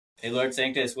Hey, Lorde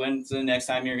Sanctus, when's the next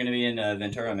time you're going to be in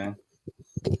Ventura, man?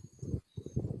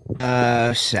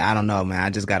 Shit, I don't know, man. I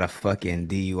just got a fucking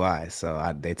DUI,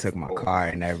 so they took my Oh, car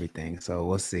and everything. So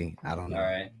we'll see. I don't all know.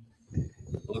 right.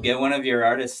 We'll get one of your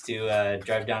artists to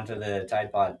drive down to the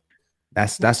Tide Pod.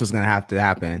 That's what's gonna have to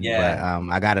happen. But Yeah,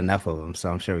 I got enough of them,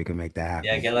 so I'm sure we can make that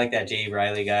yeah, happen. get like that J.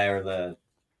 Riley guy or the,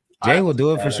 All Jay right, will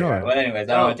do it the for other guy. sure. Well, anyways,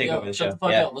 I don't want to take over the shut show. the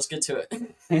fuck Yeah. up. Let's get to it.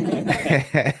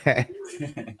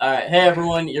 All right, hey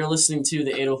everyone, you're listening to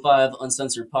the 805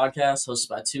 Uncensored Podcast, hosted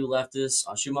by two leftists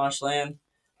on Shumash land.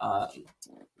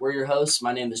 We're your hosts.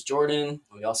 My name is Jordan.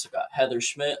 We also got Heather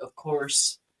Schmidt, of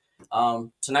course.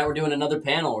 Tonight we're doing another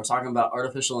panel. We're talking about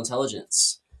artificial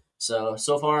intelligence. So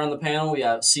far on the panel we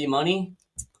have C Money.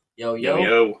 Yo.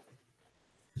 Yo.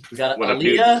 We got What up,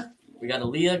 dude? Aleyah. We got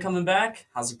Aleyah coming back.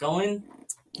 How's it going?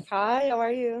 Hi, how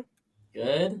are you?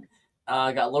 Good.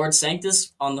 Got Lorde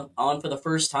Sanctus on for the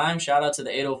first time. Shout out to the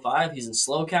 805. He's in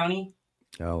Slow County.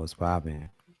 Yo, what's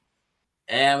popping?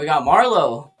 And we got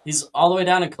Marlow. He's all the way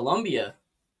down in Colombia.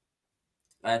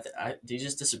 Did he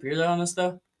just disappear there on us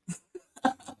though?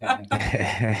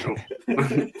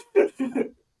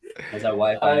 How's that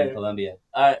Wi-Fi in Colombia?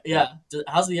 Yeah.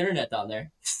 How's the internet down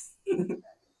there?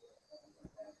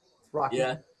 Rocky.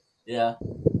 Yeah.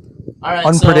 All right.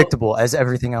 Unpredictable as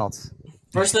everything else.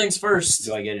 First things first.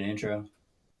 Do I get an intro?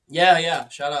 Yeah.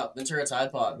 Shout out Ventura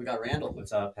Tide Pod. We got Randall.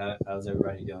 What's up? How's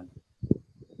everybody doing?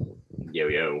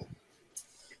 Yo.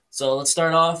 So let's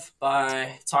start off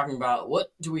by talking about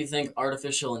what do we think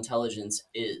artificial intelligence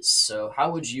is. So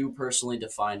how would you personally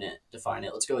define it?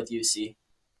 Let's go with you, C.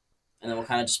 And then we'll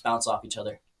kind of just bounce off each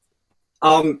other.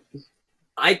 I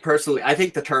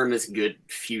think the term is good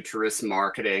futurist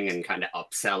marketing and kind of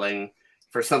upselling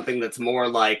for something that's more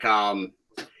like,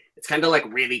 it's kind of like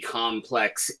really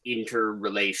complex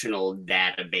interrelational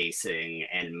databasing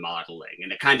and modeling.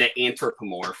 And it kind of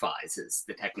anthropomorphizes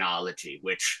the technology,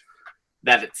 which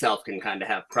that itself can kind of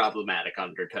have problematic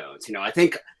undertones. You know, I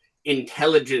think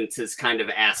intelligence is kind of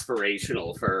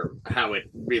aspirational for how it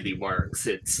really works.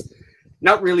 It's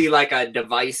not really like a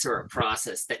device or a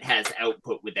process that has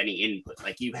output with any input.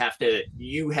 Like you have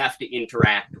to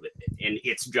interact with it, and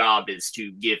its job is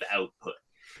to give output.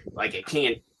 Like it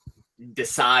can't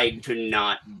decide to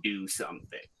not do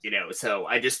something, you know. So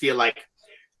I just feel like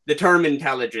the term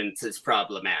intelligence is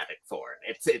problematic for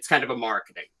it. It's kind of a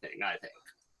marketing thing, I think.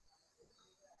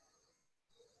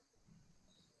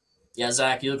 Yeah,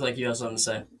 Zach, you look like you have something to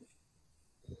say.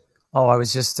 Oh, I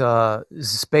was just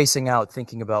spacing out,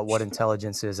 thinking about what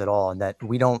intelligence is at all, and that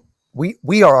we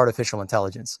are artificial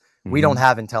intelligence. We don't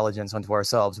have intelligence unto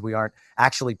ourselves. We aren't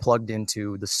actually plugged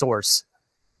into the source.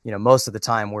 You know, most of the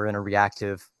time we're in a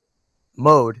reactive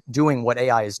mode, doing what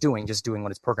AI is doing, just doing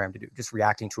what it's programmed to do, just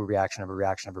reacting to a reaction of a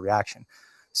reaction of a reaction.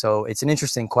 So it's an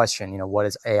interesting question. You know, what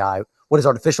is AI? What is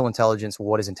artificial intelligence?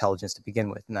 What is intelligence to begin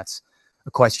with? And that's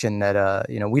a question that,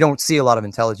 you know, we don't see a lot of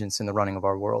intelligence in the running of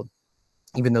our world,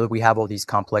 even though we have all these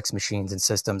complex machines and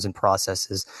systems and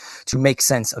processes to make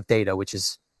sense of data, which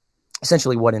is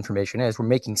essentially what information is. We're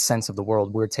making sense of the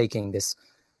world. We're taking this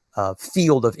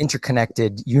field of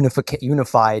interconnected,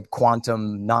 unified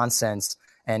quantum nonsense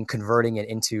and converting it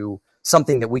into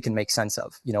something that we can make sense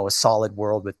of, you know, a solid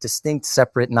world with distinct,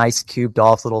 separate, nice, cubed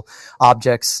off little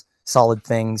objects, solid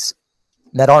things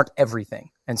that aren't everything.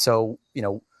 And so, you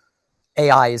know,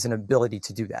 AI is an ability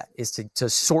to do that, is to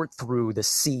sort through the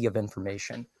sea of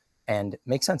information and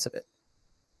make sense of it,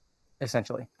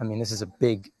 essentially. I mean, this is a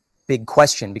big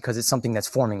question because it's something that's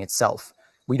forming itself.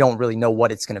 We don't really know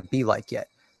what it's going to be like yet.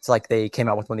 It's like they came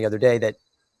out with one the other day that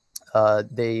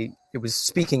it was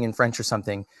speaking in French or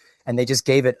something, and they just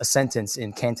gave it a sentence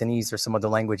in Cantonese or some other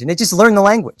language, and it just learned the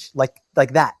language like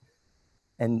that.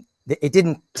 And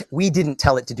we didn't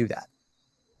tell it to do that.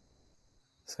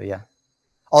 So yeah.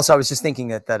 Also, I was just thinking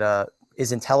that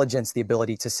is intelligence the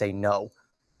ability to say no?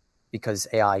 Because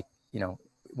AI, you know,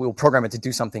 we'll program it to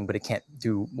do something, but it can't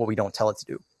do what we don't tell it to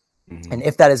do. And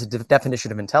if that is a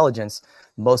definition of intelligence,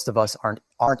 most of us aren't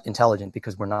intelligent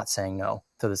because we're not saying no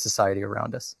to the society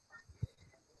around us.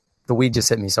 The weed just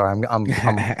hit me. Sorry, I'm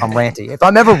ranty. If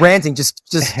I'm ever ranting, just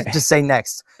say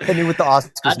next. Hit me with the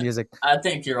Oscars music. I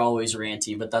think you're always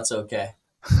ranty, but that's okay.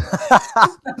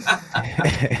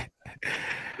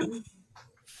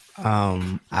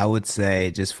 I would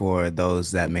say, just for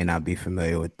those that may not be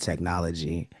familiar with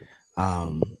technology,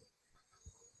 the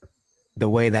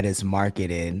way that it's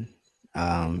marketed,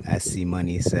 as C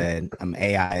Money said,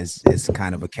 AI is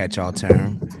kind of a catch-all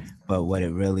term, but what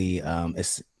it really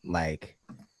is like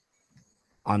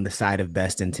on the side of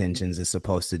best intentions is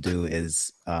supposed to do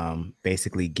is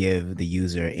basically give the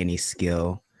user any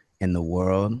skill in the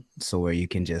world, so where you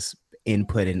can just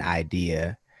input an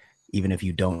idea, even if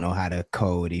you don't know how to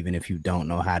code, even if you don't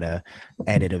know how to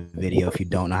edit a video, if you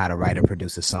don't know how to write or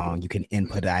produce a song, you can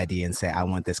input an idea and say, I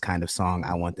want this kind of song,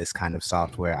 I want this kind of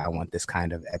software, I want this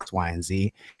kind of X, Y, and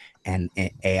Z, and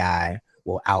AI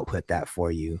will output that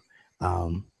for you.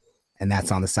 And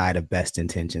that's on the side of best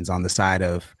intentions. On the side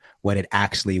of what it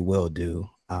actually will do,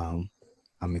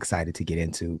 I'm excited to get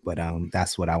into, but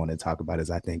that's what I want to talk about,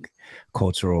 is I think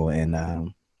cultural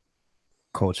and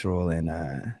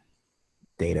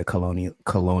data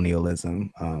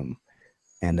colonialism,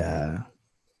 and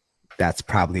that's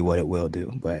probably what it will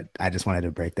do. But I just wanted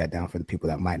to break that down for the people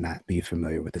that might not be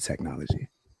familiar with the technology.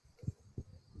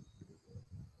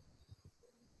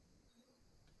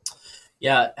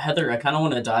 Yeah, Heather, I kind of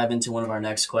want to dive into one of our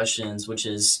next questions, which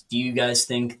is, do you guys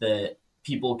think that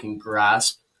people can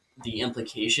grasp the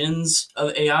implications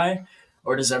of AI,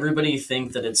 or does everybody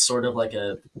think that it's sort of like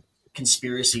a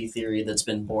conspiracy theory that's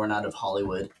been born out of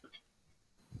Hollywood?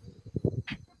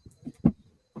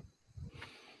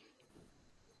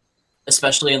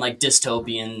 Especially in like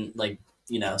dystopian, like,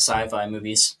 you know, sci-fi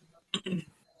movies. I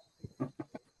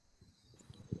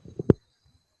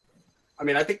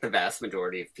mean, I think the vast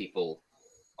majority of people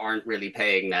aren't really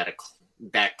paying that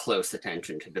close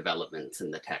attention to developments in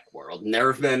the tech world. And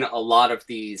there have been a lot of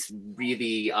these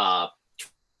really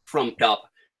trumped up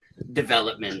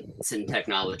developments in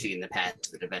technology in the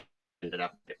past that have ended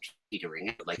up petering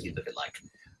out. Like you look at like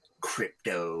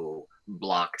crypto,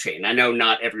 blockchain. I know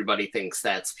not everybody thinks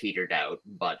that's petered out,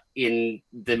 but in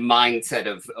the mindset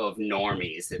of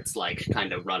normies, it's like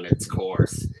kind of run its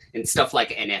course. And stuff like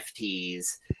NFTs,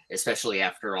 especially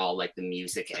after all like the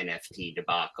music NFT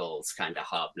debacles kind of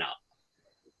hobbling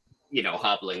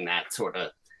that sort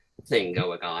of thing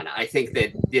going on. I think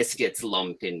that this gets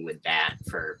lumped in with that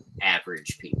for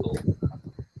average people.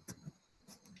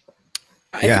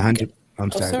 Yeah, 100.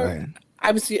 I'm sorry. Go ahead.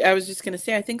 I was just gonna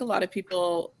say, I think a lot of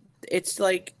people, it's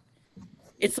like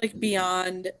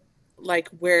beyond like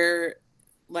where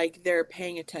like they're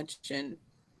paying attention,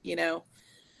 you know,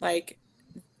 like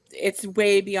it's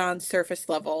way beyond surface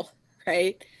level,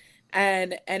 right?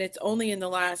 And it's only in the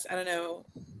last, I don't know,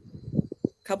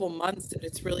 couple months that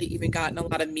it's really even gotten a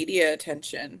lot of media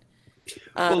attention.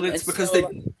 Well, it's because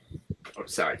oh,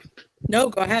 sorry. No,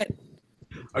 go ahead.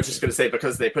 I was just going to say,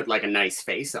 because they put like a nice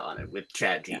face on it with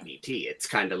ChatGPT, it's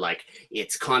kind of like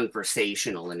it's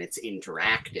conversational and it's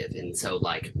interactive. And so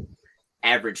like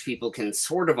average people can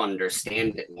sort of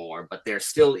understand it more, but there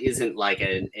still isn't like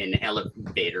an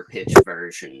elevator pitch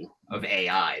version of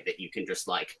AI that you can just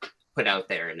like put out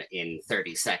there in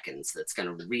 30 seconds that's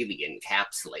going to really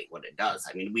encapsulate what it does.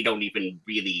 I mean, we don't even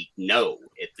really know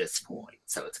at this point.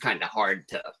 So it's kind of hard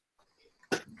to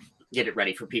get it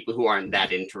ready for people who aren't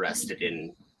that interested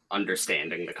in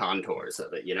understanding the contours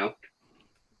of it, you know?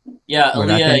 Yeah,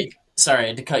 Aleyah,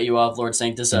 sorry to cut you off, Lorde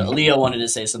Sanctus. Aleyah wanted to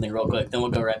say something real quick, then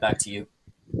we'll go right back to you.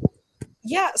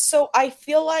 Yeah, so I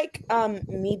feel like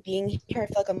me being here, I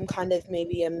feel like I'm kind of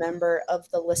maybe a member of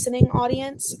the listening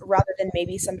audience rather than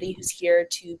maybe somebody who's here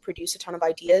to produce a ton of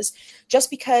ideas, just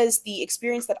because the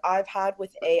experience that I've had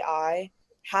with AI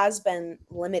has been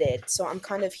limited. So I'm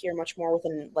kind of here much more with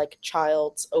an like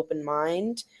child's open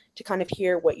mind to kind of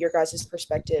hear what your guys'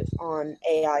 perspective on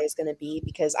AI is going to be,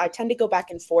 because I tend to go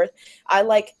back and forth.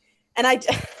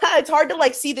 It's hard to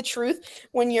like see the truth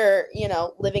when you're,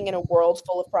 living in a world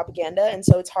full of propaganda. And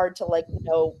so it's hard to like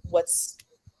know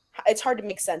it's hard to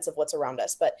make sense of what's around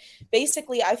us. But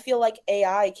basically, I feel like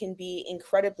AI can be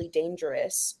incredibly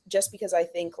dangerous just because I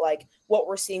think like what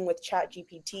we're seeing with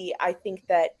ChatGPT, I think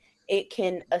that it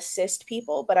can assist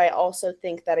people, but I also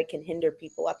think that it can hinder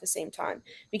people at the same time,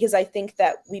 because I think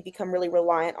that we become really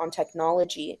reliant on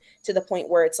technology to the point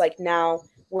where it's like now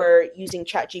we're using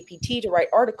ChatGPT to write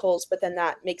articles, but then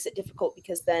that makes it difficult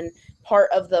because then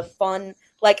part of the fun,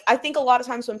 like I think a lot of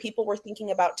times when people were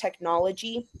thinking about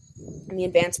technology and the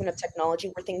advancement of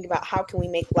technology, we're thinking about how can we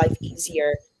make life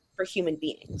easier for human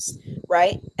beings,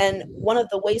 right? And one of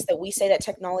the ways that we say that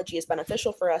technology is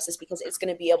beneficial for us is because it's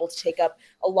going to be able to take up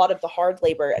a lot of the hard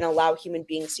labor and allow human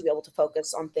beings to be able to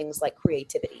focus on things like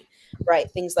creativity,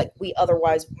 right? Things like we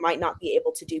otherwise might not be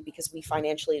able to do because we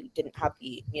financially didn't have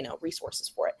the, resources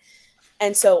for it.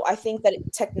 And so I think that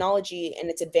technology and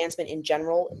its advancement in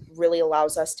general really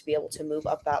allows us to be able to move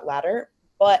up that ladder.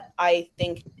 But I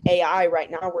think AI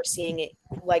right now, we're seeing it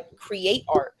like create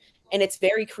art, and it's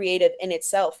very creative in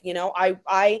itself.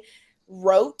 I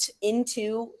wrote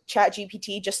into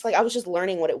ChatGPT, just like I was just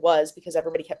learning what it was because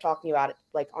everybody kept talking about it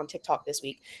like on TikTok this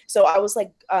week. So I was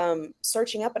like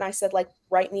searching up and I said like,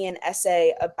 write me an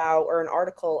essay about or an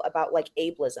article about like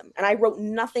ableism. And I wrote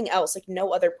nothing else, like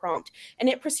no other prompt. And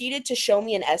it proceeded to show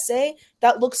me an essay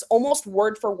that looks almost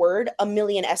word for word a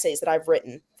million essays that I've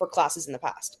written for classes in the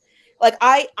past. Like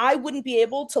I wouldn't be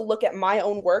able to look at my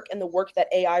own work and the work that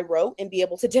AI wrote and be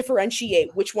able to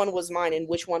differentiate which one was mine and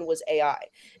which one was AI.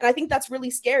 And I think that's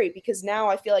really scary because now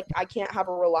I feel like I can't have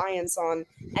a reliance on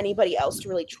anybody else to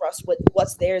really trust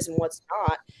what's theirs and what's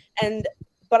not.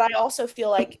 But I also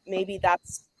feel like maybe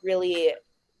that's really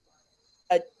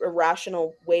a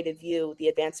rational way to view the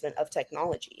advancement of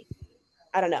technology.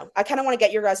 I don't know. I kind of want to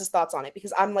get your guys' thoughts on it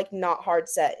because I'm like not hard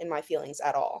set in my feelings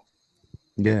at all.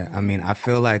 Yeah, I mean, I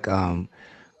feel like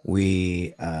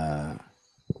we to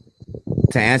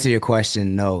answer your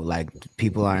question, no, like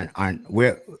people aren't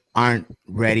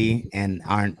ready and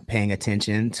aren't paying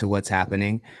attention to what's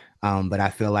happening. But I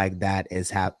feel like that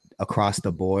is across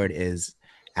the board is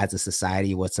as a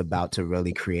society, what's about to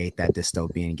really create that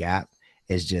dystopian gap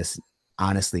is just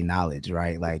honestly knowledge,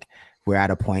 right? Like we're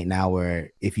at a point now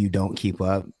where if you don't keep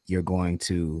up, you're going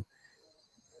to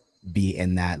be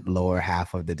in that lower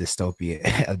half of the dystopia,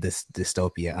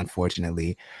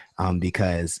 unfortunately,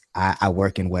 because I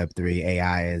work in Web3.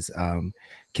 AI is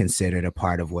considered a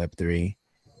part of Web3,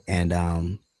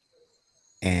 and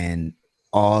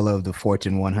all of the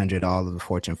Fortune 100, all of the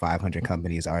Fortune 500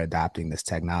 companies are adopting this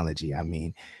technology. I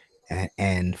mean,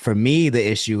 and for me, the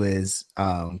issue is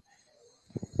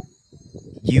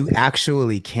you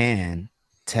actually can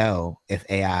tell if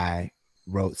AI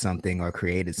wrote something or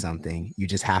created something. You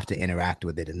just have to interact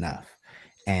with it enough.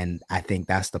 And I think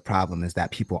that's the problem, is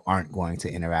that people aren't going to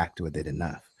interact with it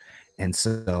enough. And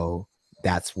so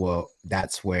that's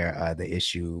where the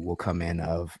issue will come in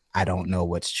of, I don't know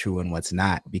what's true and what's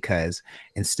not, because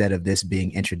instead of this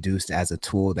being introduced as a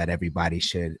tool that everybody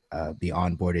should be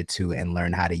onboarded to and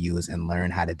learn how to use and learn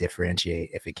how to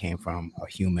differentiate if it came from a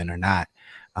human or not,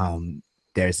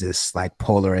 there's this like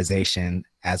polarization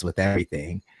as with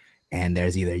everything. And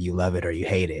there's either you love it or you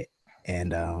hate it.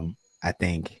 And I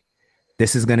think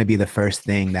this is going to be the first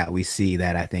thing that we see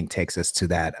that I think takes us to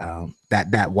that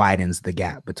that widens the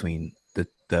gap between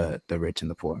the rich and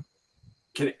the poor.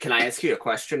 Can I ask you a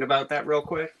question about that real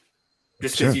quick?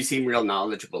 Just because you seem real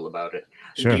knowledgeable about it.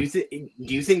 Sure. Do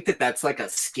you think that that's like a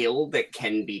skill that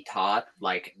can be taught,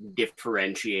 like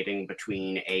differentiating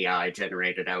between AI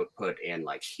generated output and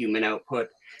like human output?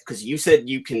 Because you said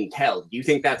you can tell. Do you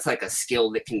think that's like a skill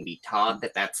that can be taught,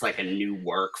 that's like a new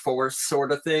workforce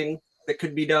sort of thing that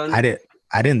could be done? I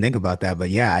didn't think about that, but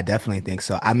yeah, I definitely think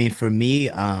so. I mean, for me,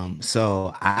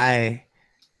 so I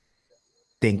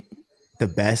think the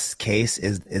best case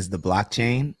is the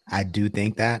blockchain. I do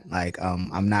think that, like,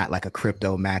 I'm not like a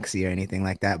crypto maxi or anything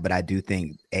like that, but I do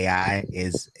think AI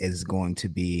is going to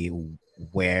be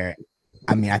where,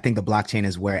 I mean, I think the blockchain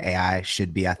is where AI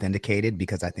should be authenticated,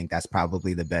 because I think that's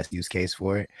probably the best use case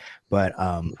for it. But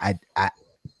I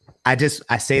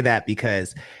say that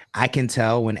because I can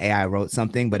tell when AI wrote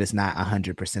something, but it's not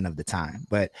 100% of the time.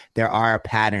 But there are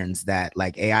patterns that,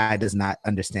 like, AI does not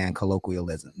understand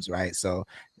colloquialisms, right? So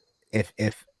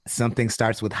if something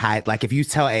starts with hi, like if you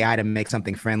tell AI to make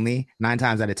something friendly, 9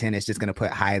 times out of 10, it's just going to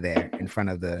put hi there in front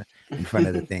of the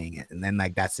thing. And then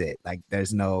like, that's it. Like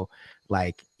there's no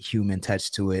like human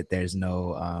touch to it. There's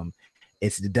no,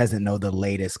 it doesn't know the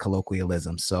latest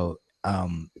colloquialism. So,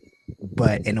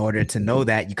 but in order to know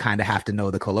that, you kind of have to know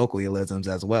the colloquialisms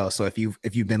as well. So if you've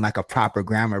been like a proper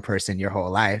grammar person your whole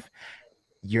life,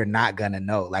 you're not gonna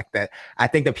know like that. I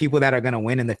think the people that are gonna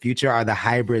win in the future are the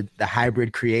hybrid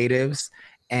creatives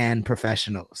and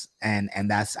professionals, and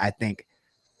that's, I think,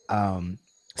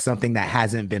 something that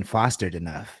hasn't been fostered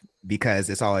enough, because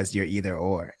it's always you're either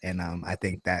or, and I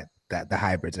think that the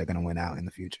hybrids are gonna win out in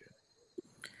the future.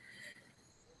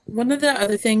 One of the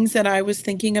other things that I was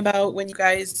thinking about when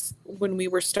we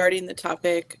were starting the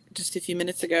topic just a few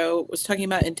minutes ago was talking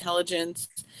about intelligence,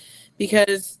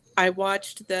 because I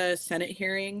watched the Senate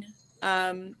hearing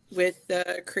with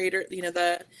the creator,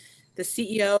 the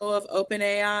CEO of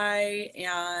OpenAI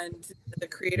and the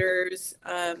creators,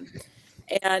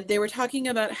 and they were talking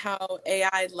about how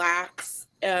AI lacks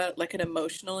like an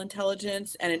emotional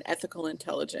intelligence and an ethical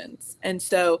intelligence. And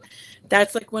so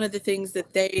that's like one of the things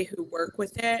that they who work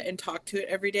with it and talk to it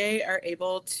every day are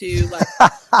able to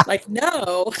like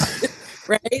know,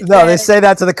 right? No, they say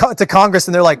that to Congress,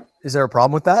 and they're like, is there a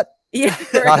problem with that? Yeah,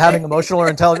 right. Not having emotional or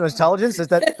intelligence, is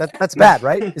that's bad,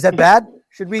 right? Is that bad?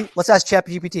 Let's ask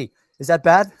ChatGPT. Is that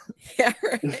bad? Yeah,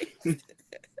 right.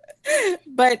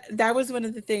 But that was one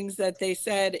of the things that they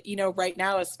said, you know, right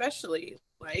now, especially,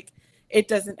 like, it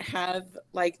doesn't have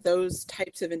like those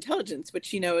types of intelligence,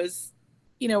 which, you know, is,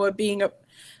 you know, what being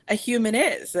a human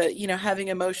is, you know, having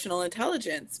emotional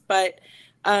intelligence. But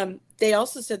they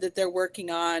also said that they're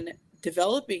working on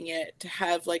developing it to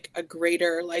have like a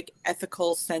greater like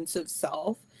ethical sense of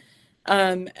self.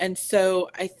 And so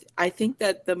I think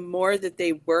that the more that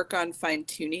they work on fine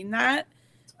tuning that,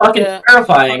 Fucking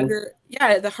terrifying.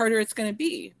 the harder it's going to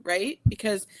be, right?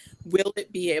 Because will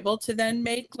it be able to then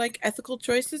make like ethical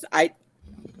choices?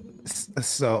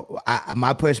 So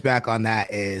my pushback on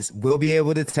that is we'll be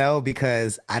able to tell,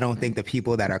 because I don't think the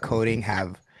people that are coding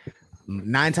have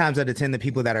 9 times out of 10, the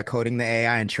people that are coding the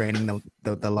AI and training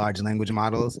the large language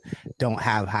models don't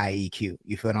have high EQ.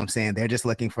 You feel what I'm saying? They're just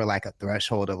looking for like a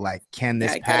threshold of like, can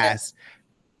this pass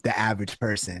the average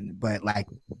person? But like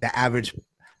the average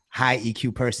high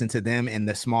EQ person to them in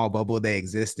the small bubble they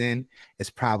exist in is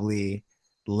probably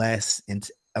less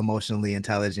emotionally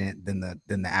intelligent than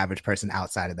the average person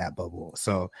outside of that bubble.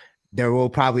 So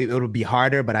it'll be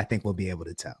harder, but I think we'll be able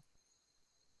to tell.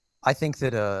 I think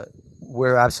that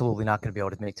we're absolutely not going to be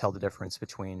able to tell the difference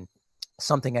between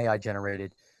something AI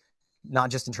generated, not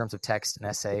just in terms of text, an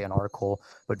essay, an article,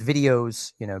 but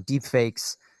videos, you know, deep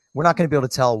fakes. We're not going to be able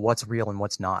to tell what's real and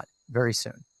what's not very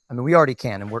soon. I mean, we already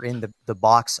can, and we're in the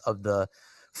box of the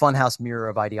funhouse mirror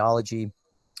of ideology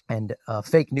and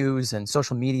fake news and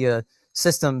social media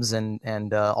systems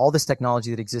and all this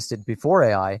technology that existed before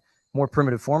AI, more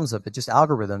primitive forms of it, just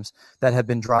algorithms that have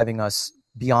been driving us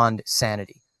beyond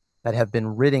sanity, that have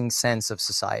been ridding sense of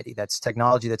society. That's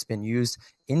technology that's been used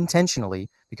intentionally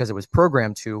because it was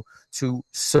programmed to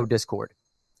sow discord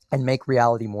and make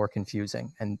reality more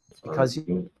confusing. And because,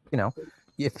 you know,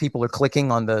 if people are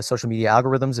clicking on the social media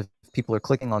algorithms, if people are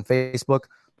clicking on Facebook,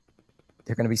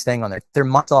 they're going to be staying on there. They're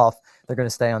months off, they're going to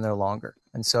stay on there longer.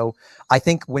 And so I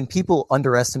think when people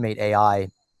underestimate AI,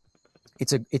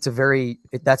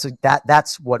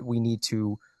 that's what we need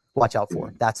to watch out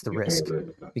for. That's the risk,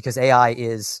 because AI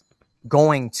is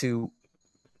going to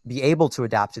be able to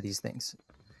adapt to these things.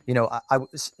 You know,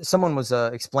 someone was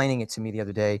explaining it to me the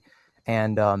other day,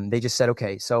 and they just said,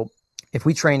 okay, so if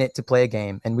we train it to play a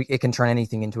game, and it can turn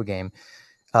anything into a game,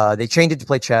 they trained it to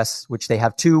play chess, which they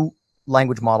have 2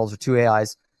 language models or 2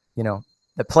 AIs, you know,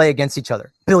 that play against each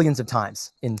other billions of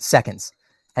times in seconds.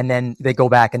 And then they go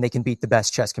back and they can beat the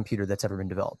best chess computer that's ever been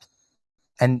developed.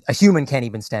 And a human can't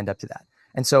even stand up to that.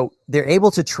 And so they're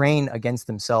able to train against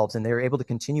themselves, and they're able to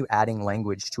continue adding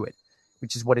language to it,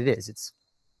 which is what it is. It's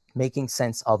making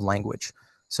sense of language.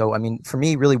 So, I mean, for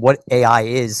me, really what AI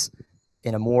is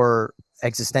in a more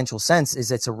existential sense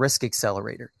is it's a risk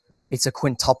accelerator. It's a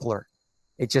quintupler.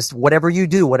 It just, whatever you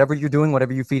do, whatever you're doing,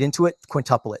 whatever you feed into it,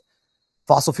 quintuple it.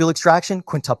 Fossil fuel extraction,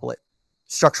 quintuple it.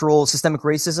 Structural systemic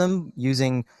racism,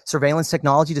 using surveillance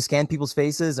technology to scan people's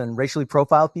faces and racially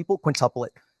profile people, quintuple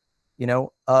it. You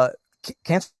know,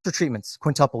 cancer treatments,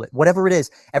 quintuple it. Whatever it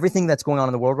is, everything that's going on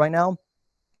in the world right now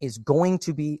is going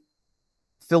to be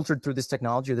filtered through this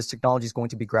technology, or this technology is going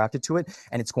to be grafted to it,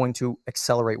 and it's going to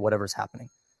accelerate whatever's happening.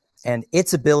 And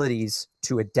its abilities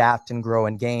to adapt and grow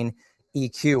and gain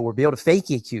EQ, or be able to fake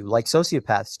EQ like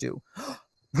sociopaths do.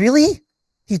 Really?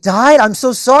 He died? I'm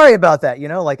so sorry about that. You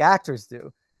know, like actors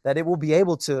do, that it will be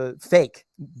able to fake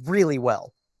really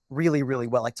well, really, really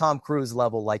well, like Tom Cruise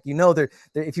level. Like, you know,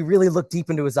 if you really look deep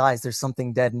into his eyes, there's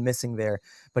something dead and missing there,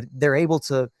 but they're able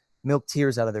to milk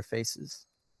tears out of their faces.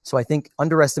 So I think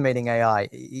underestimating AI,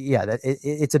 yeah,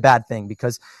 it's a bad thing,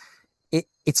 because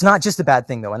it's not just a bad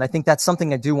thing though. And I think that's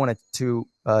something I do want to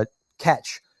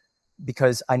catch,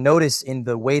 because I notice in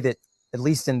the way that, at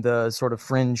least in the sort of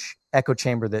fringe echo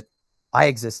chamber that I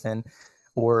exist in,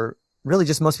 or really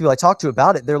just most people I talk to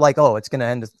about it, they're like, oh, it's going to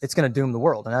end, it's going to doom the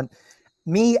world. And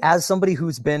me, as somebody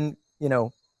who's been, you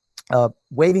know,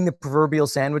 waving the proverbial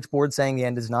sandwich board saying the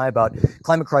end is nigh about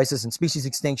climate crisis and species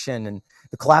extinction and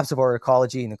the collapse of our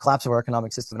ecology and the collapse of our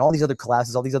economic system and all these other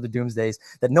collapses, all these other doomsdays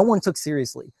that no one took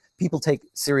seriously. People take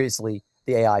seriously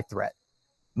the AI threat.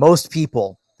 Most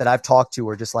people that I've talked to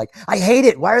are just like, I hate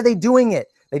it. Why are they doing it?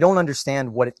 They don't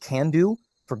understand what it can do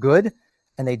for good.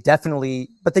 And they definitely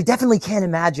can't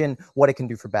imagine what it can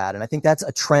do for bad. And I think that's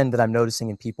a trend that I'm noticing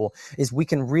in people, is we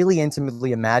can really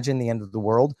intimately imagine the end of the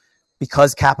world,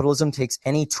 because capitalism takes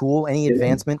any tool, any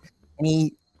advancement,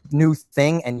 any new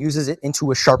thing, and uses it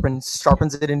into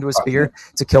sharpens it into a spear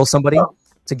to kill somebody,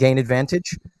 to gain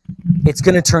advantage. It's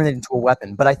going to turn it into a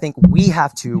weapon. But I think we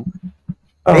have to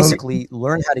basically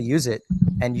learn how to use it,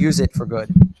 and use it for good,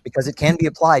 because it can be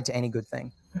applied to any good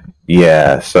thing.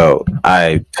 Yeah, so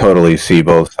I totally see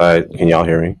both sides. Can y'all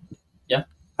hear me? Yeah.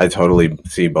 I totally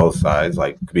see both sides,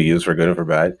 like could be used for good and for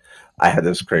bad. I had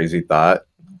this crazy thought.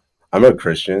 I'm a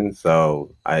Christian,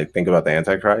 so I think about the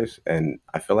Antichrist, and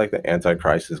I feel like the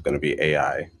Antichrist is going to be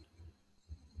AI.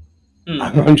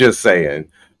 I'm just saying,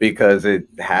 because it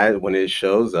had, when it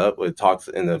shows up, it talks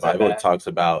in the Bible, it talks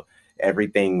about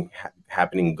everything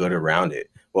happening good around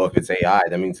it. Well, if it's AI,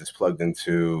 that means it's plugged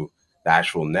into the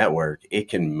actual network. It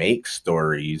can make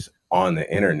stories on the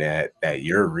internet that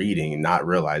you're reading, not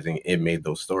realizing it made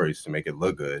those stories to make it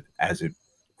look good as it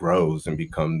grows and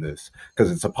become this,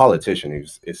 because it's a politician.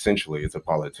 It's a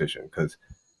politician, because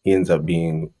he ends up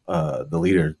being the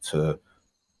leader to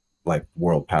like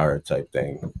world power type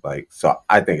thing. Like, so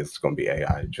I think it's going to be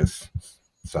AI, just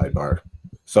sidebar.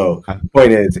 So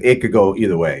point is, it could go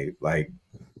either way, like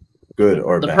good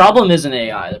or bad. The problem isn't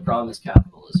AI. The problem is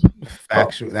capitalism.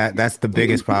 Factual. That's the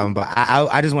biggest problem. But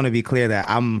I just want to be clear that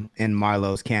I'm in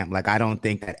Marlow's camp. Like, I don't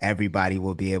think that everybody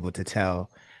will be able to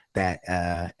tell that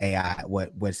AI,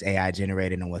 what's AI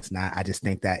generated and what's not. I just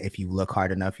think that if you look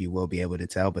hard enough, you will be able to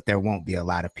tell, but there won't be a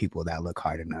lot of people that look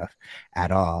hard enough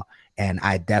at all. And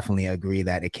I definitely agree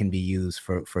that it can be used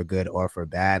for good or for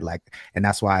bad. Like, and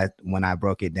that's why when I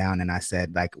broke it down and I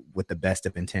said, like, with the best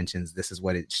of intentions, this is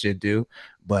what it should do.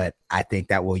 But I think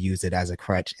that we'll use it as a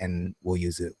crutch, and we'll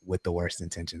use it with the worst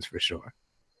intentions for sure.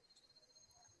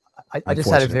 I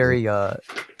just had a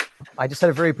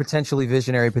very potentially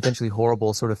visionary, potentially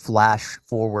horrible sort of flash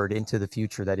forward into the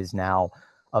future that is now,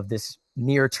 of this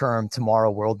near term tomorrow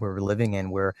world where we're living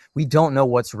in, where we don't know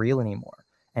what's real anymore.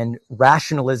 And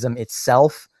rationalism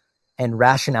itself, and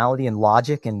rationality and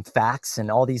logic and facts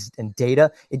and all these and data,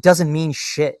 it doesn't mean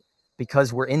shit,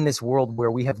 because we're in this world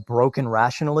where we have broken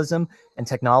rationalism and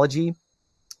technology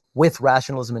with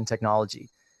rationalism and technology.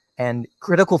 And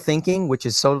critical thinking, which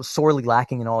is so sorely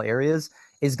lacking in all areas,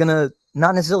 is going to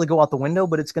not necessarily go out the window,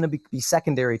 but it's going to be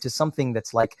secondary to something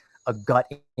that's like a gut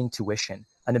intuition,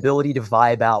 an ability to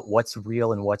vibe out what's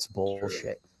real and what's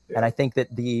bullshit. Yeah. And I think that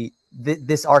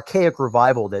this archaic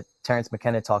revival that Terrence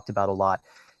McKenna talked about a lot,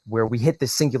 where we hit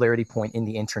this singularity point in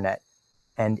the internet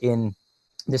and in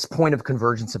this point of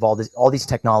convergence of all these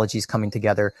technologies coming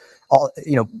together,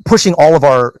 pushing all of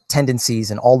our tendencies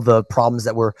and all the problems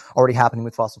that were already happening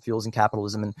with fossil fuels and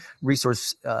capitalism and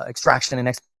resource extraction and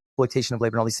exploitation of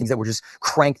labor and all these things that were just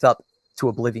cranked up to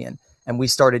oblivion. And we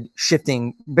started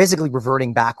shifting, basically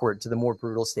reverting backward to the more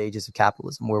brutal stages of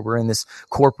capitalism, where we're in this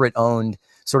corporate owned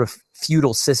sort of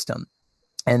feudal system.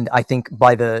 And I think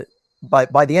by the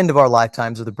end of our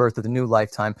lifetimes, or the birth of the new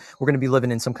lifetime, we're going to be living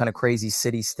in some kind of crazy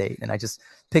city state. And I just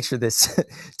picture this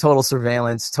total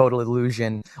surveillance, total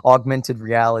illusion, augmented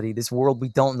reality, this world we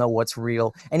don't know what's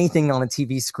real. Anything on a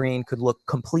TV screen could look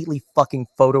completely fucking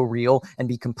photoreal and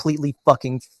be completely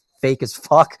fucking fake as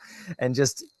fuck. And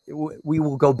just, we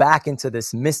will go back into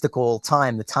this mystical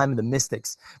time, the time of the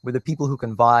mystics, where the people who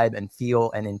can vibe and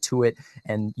feel and intuit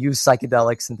and use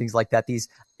psychedelics and things like that, these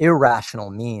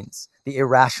irrational means, the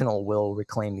irrational will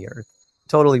reclaim the earth.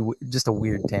 Totally just a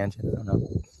weird tangent. I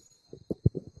don't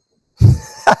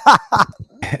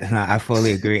know. I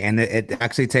fully agree. And it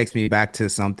actually takes me back to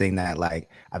something that,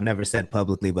 like, I've never said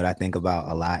publicly, but I think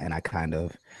about a lot. And I kind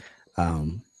of,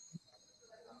 I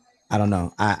don't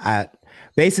know. I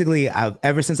basically,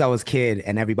 ever since I was a kid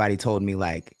and everybody told me,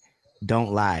 like,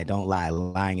 don't lie.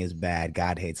 Lying is bad.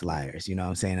 God hates liars. You know what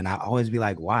I'm saying? And I always be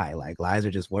like, why? Like, lies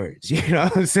are just words. You know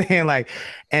what I'm saying? Like,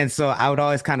 and so I would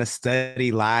always kind of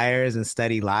study liars and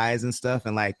study lies and stuff.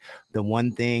 And like, the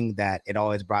one thing that it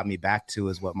always brought me back to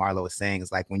is what Marlow was saying,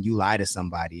 is like, when you lie to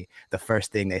somebody, the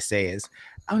first thing they say is,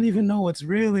 I don't even know what's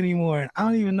real anymore. I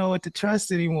don't even know what to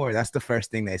trust anymore. That's the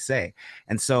first thing they say.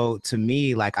 And so to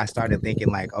me, like, I started thinking,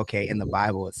 like, okay, in the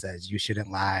Bible, it says you shouldn't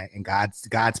lie. And God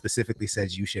specifically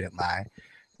says you shouldn't lie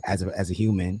as a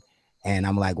human. And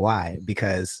I'm like, why?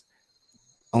 Because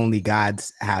only God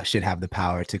should have the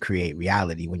power to create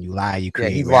reality. When you lie, you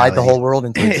create reality. Lied the whole world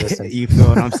into existence. You feel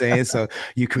what I'm saying? So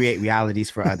you create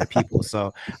realities for other people.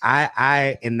 So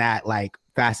I in that, like,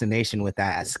 fascination with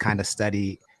that, I kind of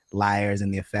study liars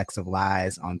and the effects of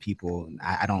lies on people.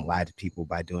 I don't lie to people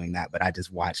by doing that, but I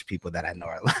just watch people that I know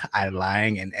are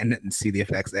lying and see the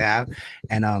effects they have.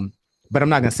 And but I'm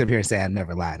not gonna sit here and say I've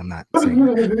never lied. I'm not saying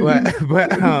that.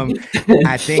 But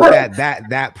I think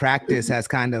that practice has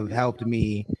kind of helped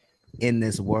me in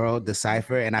this world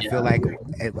decipher. And I feel like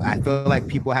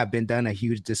people have been done a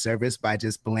huge disservice by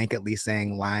just blanketly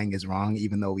saying lying is wrong,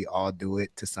 even though we all do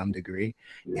it to some degree.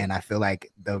 And I feel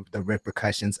like the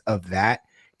repercussions of that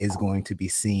is going to be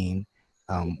seen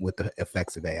with the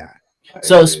effects of AI.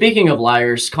 So speaking of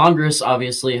liars, Congress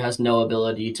obviously has no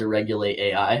ability to regulate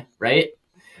AI, right?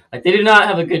 Like, they do not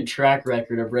have a good track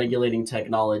record of regulating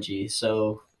technology.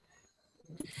 So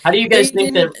How do you guys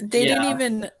think that they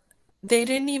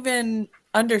didn't even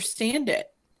understand it?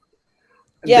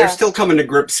 Yeah. They're still coming to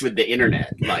grips with the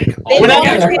internet, like They all don't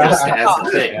as understand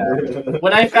a thing.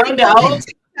 when I found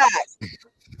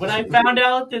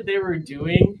out that they were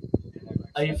doing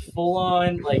a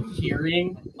full-on like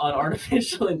hearing on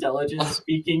artificial intelligence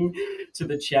speaking to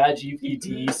the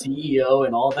ChatGPT CEO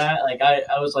and all that, like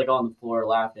I was like on the floor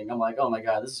laughing. I'm like, oh my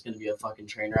god, this is gonna be a fucking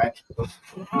train wreck.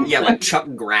 Yeah, like Chuck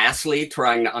Grassley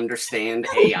trying to understand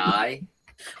AI.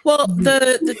 Well,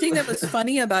 the thing that was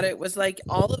funny about it was like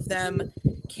all of them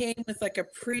came with like a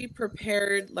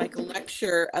pre-prepared like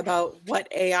lecture about what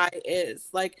AI is.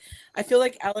 Like I feel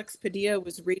like Alex Padilla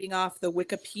was reading off the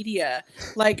Wikipedia.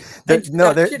 Like their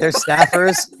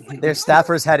staffers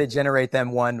had to generate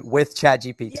them one with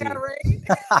ChatGPT. Yeah,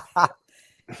 right.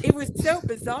 It was so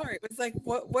bizarre. It was like,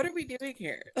 what are we doing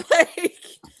here? Like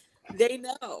they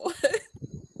know.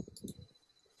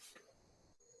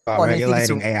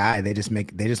 Regulating AI, they just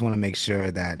want to make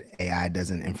sure that AI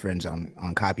doesn't infringe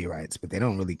on copyrights, but they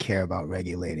don't really care about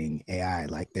regulating AI.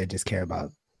 Like they just care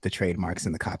about the trademarks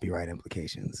and the copyright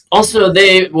implications. Also,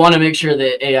 they want to make sure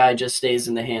that AI just stays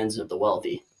in the hands of the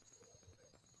wealthy.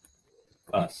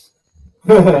 Us.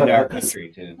 In our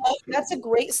country too. That's a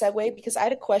great segue because I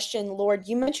had a question, Lorde.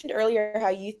 You mentioned earlier how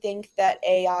you think that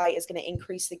AI is going to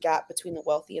increase the gap between the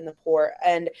wealthy and the poor.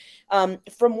 And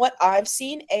from what I've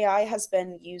seen, AI has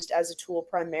been used as a tool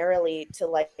primarily to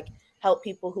like help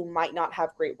people who might not have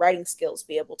great writing skills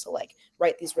be able to like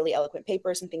write these really eloquent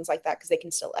papers and things like that because they can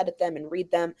still edit them and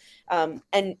read them,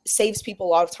 and saves people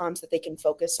a lot of times that they can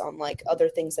focus on like other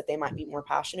things that they might be more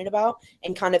passionate about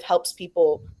and kind of helps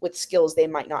people with skills they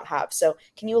might not have. So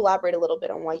can you elaborate a little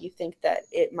bit on why you think that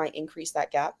it might increase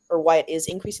that gap or why it is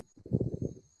increasing?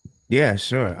 Yeah,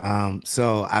 sure.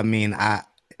 So I mean,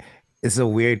 it's a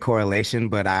weird correlation,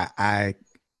 but I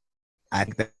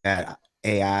think that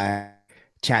AI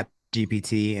chat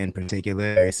GPT in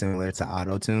particular, very similar to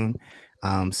autotune.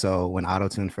 So when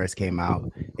autotune first came out,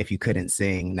 if you couldn't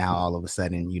sing, now all of a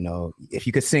sudden, you know, if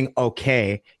you could sing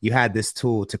okay, you had this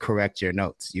tool to correct your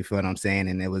notes. You feel what I'm saying?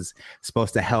 And it was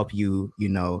supposed to help you, you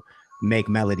know, make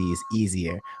melodies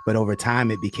easier. But over time,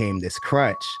 it became this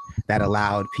crutch that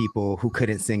allowed people who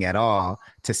couldn't sing at all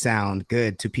to sound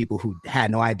good to people who had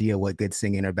no idea what good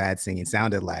singing or bad singing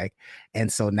sounded like.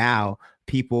 And so now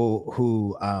people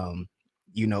who,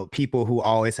 you know, people who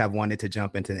always have wanted to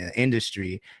jump into the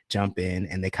industry jump in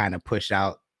and they kind of push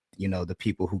out, you know, the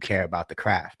people who care about the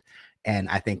craft. And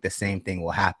I think the same thing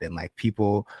will happen. Like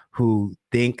people who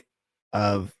think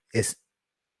of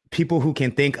people who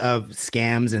can think of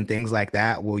scams and things like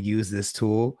that will use this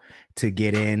tool to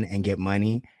get in and get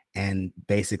money and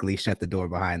basically shut the door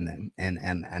behind them. And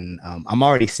I'm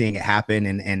already seeing it happen.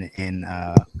 And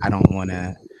I don't want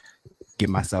to get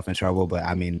myself in trouble, but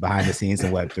I mean, behind the scenes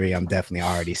in Web3, I'm definitely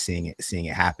already seeing it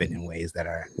happen in ways that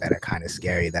are kind of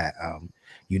scary. That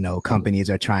you know, companies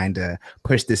are trying to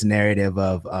push this narrative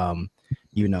of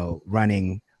you know,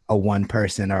 running a 1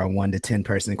 person or a 1 to 10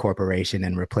 person corporation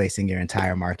and replacing your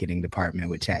entire marketing department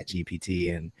with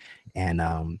ChatGPT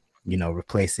and you know,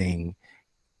 replacing,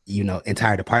 you know,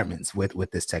 entire departments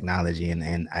with this technology.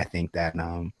 And I think that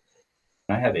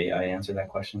I have AI answer that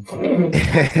question.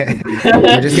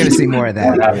 We're just gonna see more of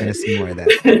that. We're gonna see more of that.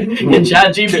 Can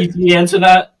ChatGPT answer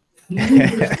that? I'm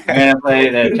gonna play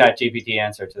the ChatGPT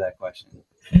answer to that question.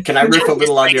 Can I riff a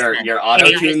little on your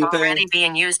auto-tune thing? Already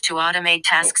being used to automate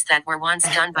tasks that were once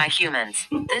done by humans.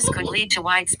 This could lead to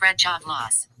widespread job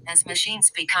loss, as machines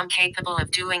become capable of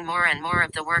doing more and more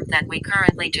of the work that we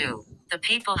currently do. The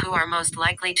people who are most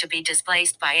likely to be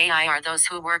displaced by AI are those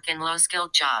who work in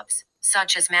low-skilled jobs,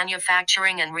 such as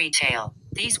manufacturing and retail.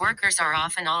 These workers are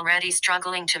often already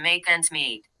struggling to make ends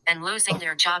meet, and losing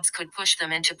their jobs could push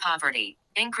them into poverty.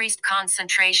 Increased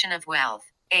concentration of wealth.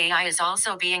 AI is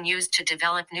also being used to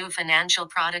develop new financial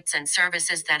products and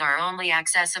services that are only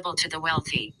accessible to the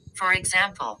wealthy. For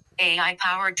example,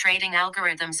 AI-powered trading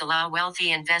algorithms allow wealthy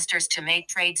investors to make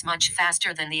trades much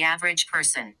faster than the average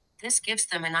person. This gives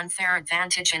them an unfair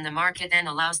advantage in the market and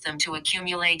allows them to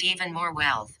accumulate even more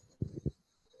wealth.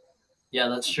 Yeah,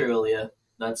 that's true, Aleyah.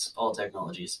 That's all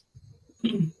technologies.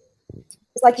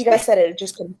 It's like you guys said, it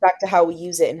just comes back to how we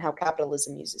use it and how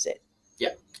capitalism uses it.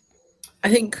 Yeah. I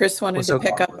think Chris wanted to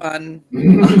pick up on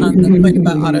the point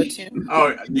about auto-tune.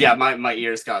 Oh, yeah, my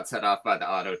ears got set off by the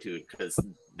auto-tune because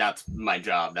that's my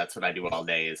job. That's what I do all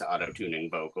day is auto-tuning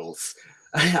vocals.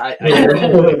 I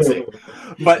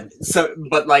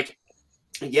but like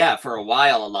yeah, for a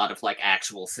while, a lot of like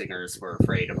actual singers were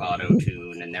afraid of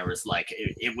auto-tune, and there was like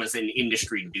it was an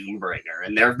industry doombringer,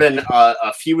 and there have been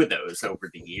a few of those over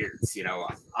the years. You know,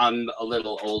 I'm a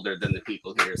little older than the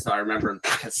people here, so I remember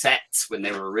cassettes when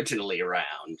they were originally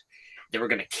around. They were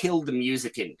going to kill the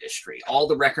music industry. All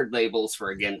the record labels were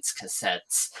against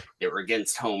cassettes. They were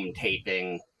against home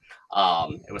taping.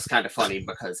 It was kind of funny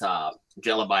because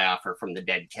Jellibiaffer from the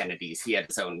Dead Kennedys, he had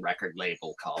his own record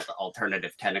label called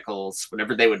Alternative Tentacles.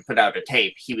 Whenever they would put out a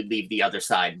tape, he would leave the other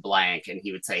side blank and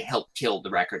he would say, "Help kill the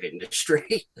record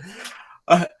industry."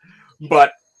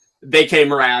 But they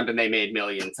came around and they made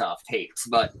millions off tapes.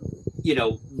 But, you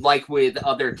know, like with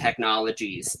other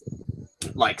technologies,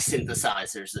 like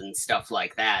synthesizers and stuff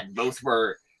like that, both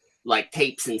were like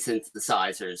tapes and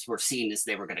synthesizers were seen as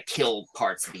they were going to kill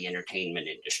parts of the entertainment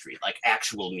industry, like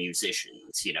actual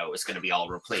musicians, you know, it was going to be all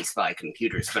replaced by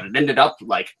computers. But it ended up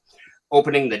like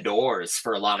opening the doors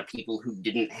for a lot of people who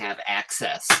didn't have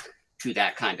access to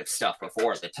that kind of stuff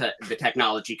before. The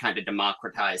technology kind of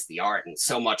democratized the art, and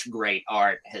so much great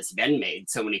art has been made.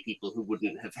 So many people who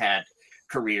wouldn't have had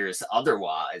careers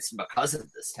otherwise because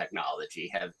of this technology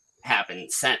have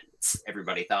happened since.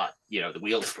 Everybody thought, you know, the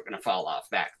wheels were going to fall off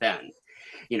back then.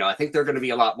 You know, I think there are going to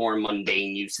be a lot more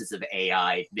mundane uses of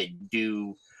AI that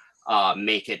do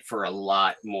make it for a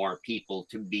lot more people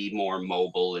to be more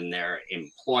mobile in their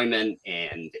employment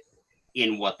and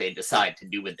in what they decide to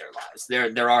do with their lives.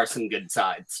 There are some good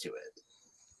sides to it.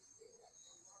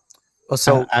 Well,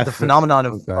 so the phenomenon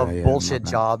of yeah, bullshit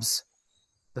jobs,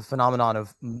 the phenomenon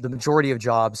of the majority of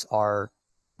jobs are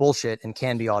bullshit and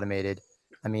can be automated.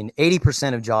 I mean,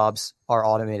 80% of jobs are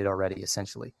automated already,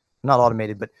 essentially. Not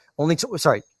automated, but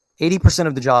 80%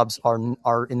 of the jobs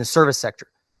are in the service sector.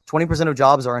 20% of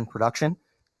jobs are in production.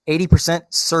 80%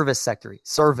 servant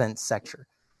sector.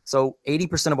 So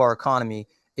 80% of our economy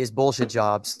is bullshit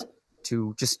jobs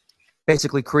to just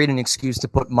basically create an excuse to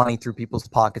put money through people's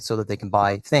pockets so that they can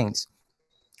buy things.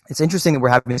 It's interesting that we're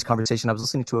having this conversation. I was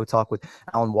listening to a talk with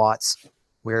Alan Watts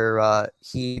where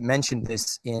he mentioned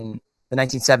this in the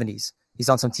 1970s. He's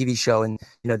on some TV show, and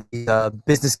you know the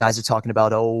business guys are talking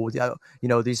about, you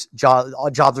know, these jobs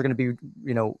are going to be,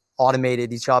 you know,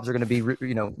 automated. These jobs are going to be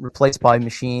replaced by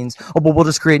machines. Oh, but we'll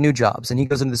just create new jobs. And he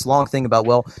goes into this long thing about,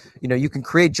 well, you know, you can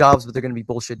create jobs, but they're going to be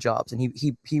bullshit jobs. And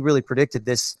he really predicted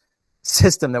this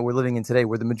system that we're living in today,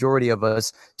 where the majority of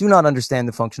us do not understand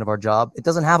the function of our job. It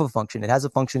doesn't have a function. It has a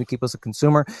function to keep us a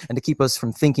consumer and to keep us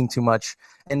from thinking too much,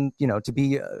 and you know, to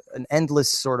be an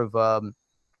endless sort of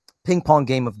ping pong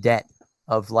game of debt.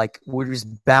 Of like, we're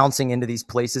just bouncing into these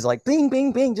places like bing,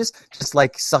 bing, bing, just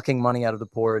like sucking money out of the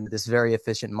poor into this very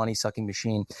efficient money sucking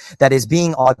machine that is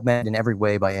being augmented in every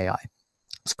way by AI.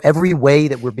 So every way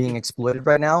that we're being exploited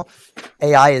right now,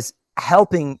 AI is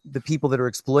helping the people that are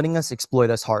exploiting us exploit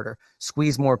us harder,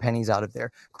 squeeze more pennies out of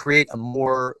there, create a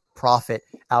more profit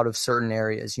out of certain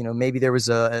areas. You know, maybe there was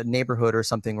a neighborhood or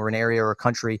something, or an area or a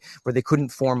country where they couldn't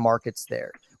form markets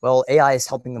there. Well, AI is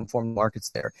helping them form markets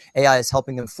there. AI is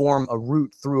helping them form a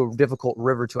route through a difficult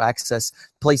river to access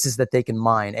places that they can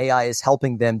mine. AI is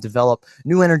helping them develop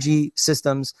new energy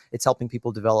systems. It's helping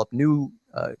people develop new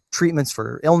treatments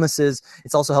for illnesses.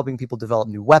 It's also helping people develop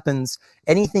new weapons.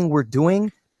 Anything we're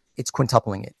doing, it's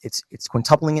quintupling it. It's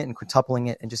quintupling it and quintupling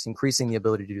it and just increasing the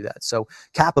ability to do that. So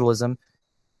capitalism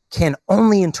can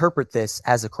only interpret this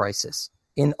as a crisis.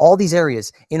 In all these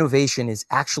areas, innovation is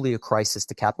actually a crisis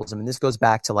to capitalism. And this goes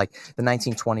back to like the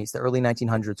 1920s, the early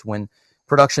 1900s, when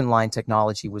production line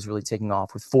technology was really taking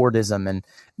off with Fordism and,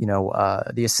 you know,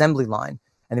 the assembly line.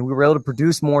 And then we were able to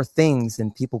produce more things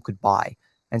than people could buy.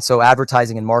 And so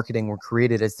advertising and marketing were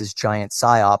created as this giant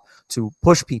psyop to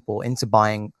push people into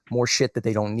buying more shit that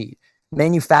they don't need.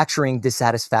 Manufacturing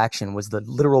dissatisfaction was the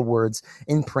literal words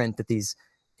in print that these,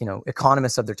 you know,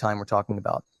 economists of their time were talking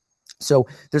about. So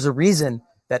there's a reason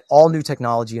that all new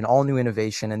technology and all new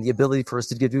innovation and the ability for us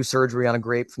to do surgery on a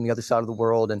grape from the other side of the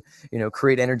world and, you know,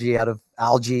 create energy out of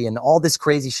algae and all this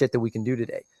crazy shit that we can do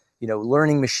today, you know,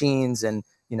 learning machines and,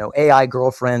 you know, AI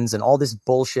girlfriends and all this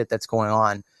bullshit that's going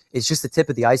on is just the tip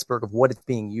of the iceberg of what it's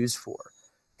being used for.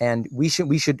 And we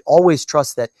should always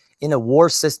trust that in a war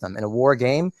system, in a war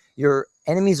game, your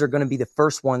enemies are going to be the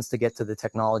first ones to get to the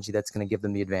technology that's going to give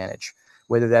them the advantage,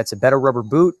 whether that's a better rubber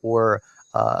boot or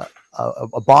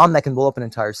a bomb that can blow up an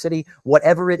entire city.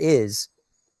 Whatever it is,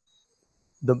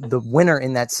 the winner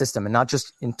in that system, and not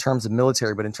just in terms of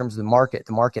military, but in terms of the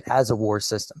market as a war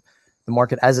system, the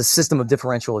market as a system of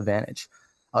differential advantage,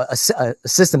 a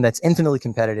system that's infinitely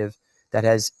competitive, that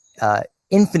has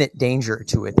infinite danger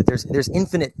to it, that there's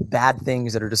infinite bad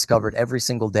things that are discovered every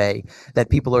single day, that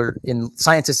people are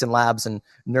scientists in labs and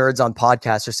nerds on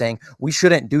podcasts are saying we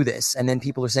shouldn't do this, and then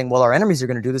people are saying, well, our enemies are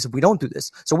going to do this if we don't do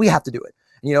this, so we have to do it,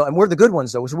 and we're the good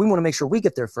ones though, so we want to make sure we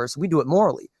get there first, so we do it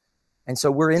morally. And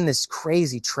so we're in this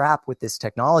crazy trap with this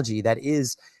technology that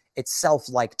is itself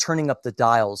like turning up the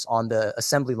dials on the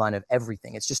assembly line of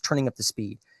everything. It's just turning up the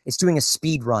speed. It's doing a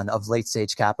speed run of late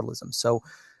stage capitalism. So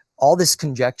all this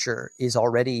conjecture is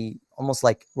already almost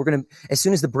like we're going to, as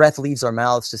soon as the breath leaves our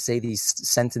mouths to say these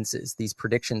sentences, these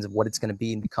predictions of what it's going to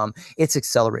be and become, it's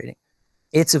accelerating,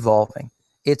 it's evolving,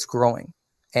 it's growing,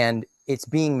 and it's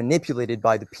being manipulated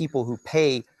by the people who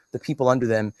pay the people under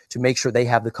them to make sure they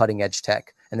have the cutting edge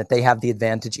tech and that they have the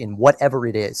advantage in whatever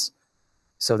it is.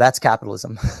 So that's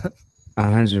capitalism.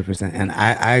 100%. And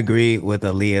I agree with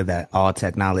Aleyah that all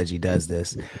technology does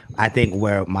this. I think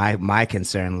where my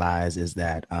concern lies is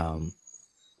that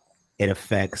it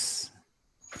affects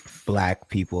Black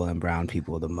people and brown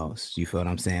people the most. You feel what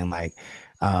I'm saying? Like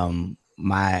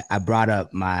I brought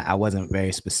up I wasn't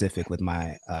very specific with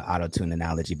my auto-tune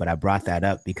analogy, but I brought that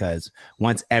up because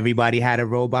once everybody had a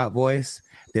robot voice,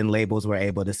 then labels were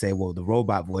able to say, well, the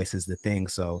robot voice is the thing,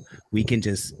 so we can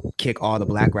just kick all the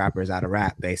Black rappers out of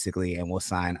rap basically, and we'll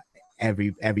sign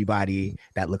everybody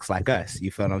that looks like us. You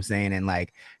feel what I'm saying? And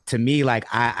like, to me, like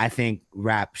I think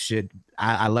rap should,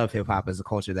 I love hip hop as a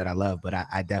culture that I love, but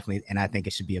I definitely, and I think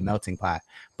it should be a melting pot,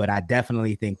 but I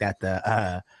definitely think that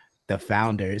the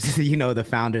founders, the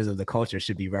founders of the culture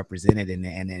should be represented in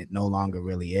it, and it no longer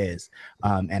really is.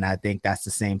 And I think that's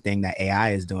the same thing that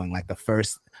AI is doing. Like the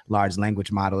first large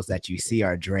language models that you see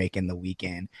are Drake and The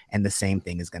Weeknd, and the same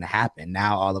thing is going to happen.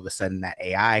 Now, all of a sudden that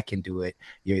AI can do it,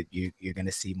 you're going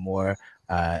to see more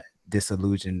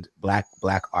disillusioned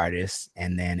black artists,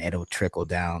 and then it'll trickle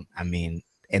down. I mean,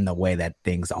 in the way that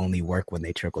things only work when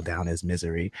they trickle down as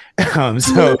misery.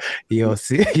 So you'll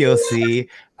see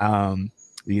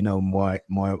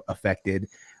more affected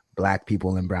Black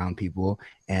people and brown people,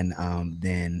 and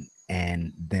then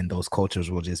those cultures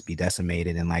will just be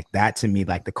decimated. And like that, to me,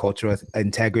 like the cultural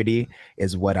integrity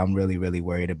is what I'm really, really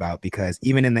worried about, because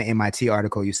even in the MIT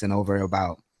article you sent over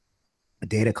about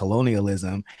data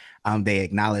colonialism, they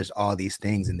acknowledged all these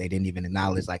things, and they didn't even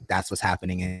acknowledge like that's what's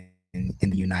happening in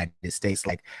the United States.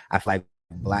 Like I feel like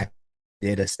Black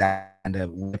did a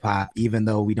stand-up hip hop, even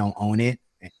though we don't own it.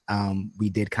 We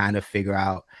did kind of figure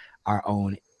out our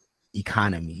own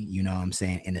economy, you know what I'm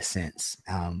saying, in a sense.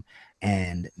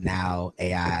 And now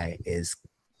AI is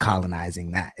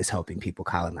colonizing that, is helping people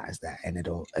colonize that, and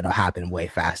it'll happen way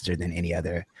faster than any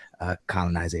other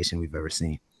colonization we've ever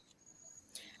seen.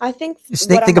 I think just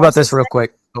think about this real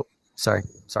quick. Oh, sorry.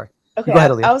 Okay, go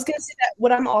ahead, Aleyah. I was going to say that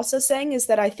what I'm also saying is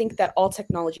that I think that all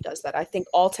technology does that. I think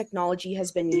all technology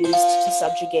has been used to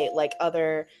subjugate like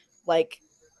other, like,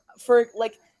 for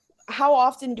like, how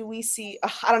often do we see,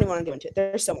 I don't even want to go into it.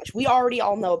 There's so much. We already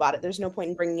all know about it. There's no point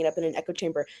in bringing it up in an echo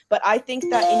chamber. But I think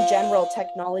that in general,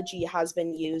 technology has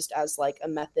been used as like a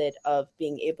method of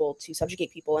being able to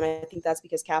subjugate people. And I think that's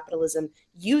because capitalism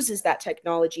uses that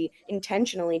technology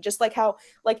intentionally, just like how,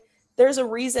 like, there's a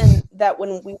reason that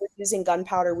when we were using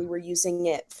gunpowder, we were using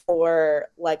it for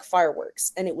like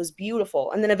fireworks, and it was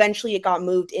beautiful. And then eventually it got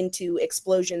moved into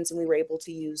explosions, and we were able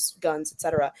to use guns,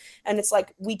 etc. And it's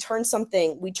like we turned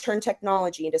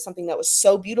technology into something that was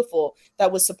so beautiful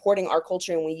that was supporting our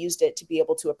culture, and we used it to be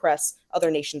able to oppress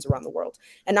other nations around the world.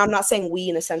 And I'm not saying we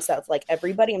in a sense that like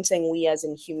everybody, I'm saying we as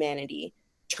in humanity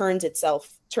turns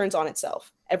on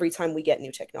itself every time we get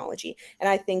new technology. And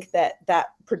I think that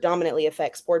predominantly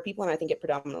affects poor people, and I think it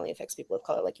predominantly affects people of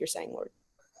color, like you're saying, Lorde.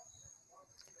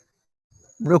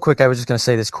 Real quick, I was just going to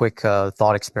say this quick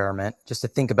thought experiment, just to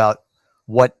think about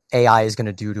what AI is going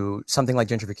to do to something like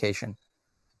gentrification.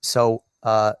 So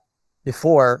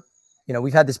before,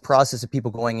 we've had this process of people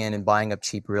going in and buying up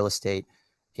cheap real estate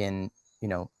in,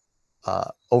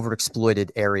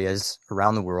 overexploited areas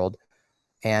around the world.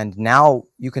 And now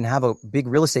you can have a big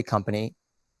real estate company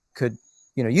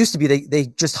used to be they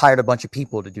just hired a bunch of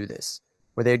people to do this,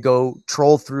 where they'd go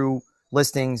troll through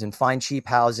listings and find cheap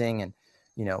housing and,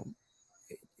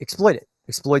 exploit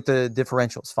the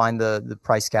differentials, find the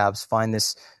price gaps, find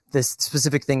this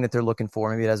specific thing that they're looking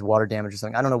for. Maybe it has water damage or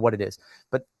something. I don't know what it is,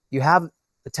 but you have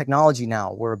the technology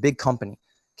now where a big company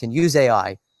can use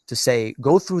AI to say,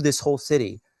 go through this whole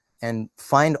city and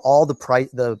find all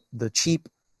the cheap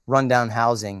rundown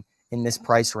housing in this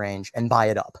price range and buy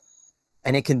it up.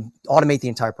 And it can automate the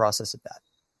entire process of that.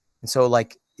 And so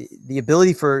like the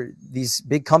ability for these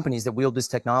big companies that wield this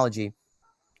technology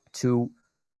to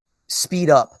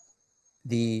speed up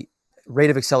the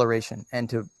rate of acceleration and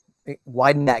to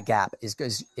widen that gap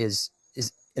is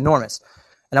enormous.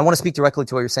 And I want to speak directly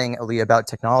to what you're saying, Aleyah, about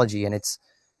technology. And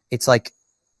it's like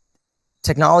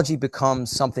technology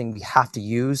becomes something we have to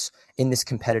use in this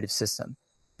competitive system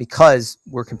because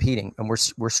we're competing and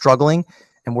we're struggling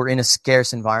and we're in a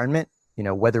scarce environment, you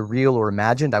know, whether real or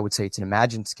imagined. I would say it's an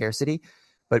imagined scarcity,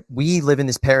 but we live in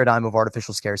this paradigm of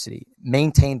artificial scarcity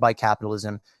maintained by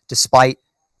capitalism, despite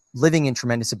living in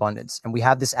tremendous abundance. And we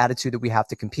have this attitude that we have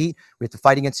to compete. We have to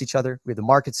fight against each other. We have the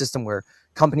market system where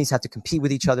companies have to compete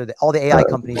with each other. All the AI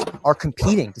companies are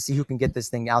competing to see who can get this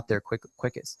thing out there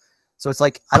quickest. So it's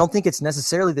like, I don't think it's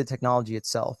necessarily the technology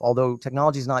itself, although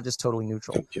technology is not just totally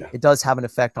neutral. It does have an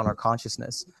effect on our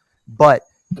consciousness. But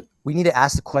we need to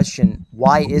ask the question,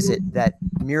 why is it that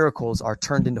miracles are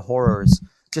turned into horrors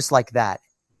just like that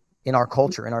in our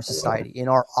culture, in our society, in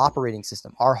our operating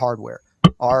system, our hardware?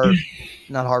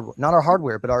 Not our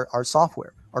hardware, but our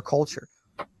software, our culture,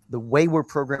 the way we're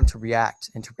programmed to react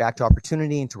to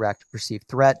opportunity and to react to perceived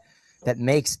threat, that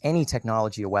makes any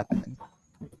technology a weapon.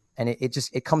 And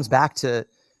it comes back to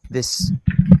this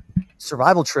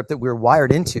survival trip that we're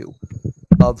wired into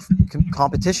of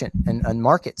competition and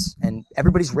markets, and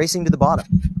everybody's racing to the bottom,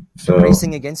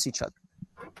 racing against each other.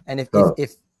 And if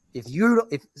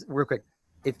real quick,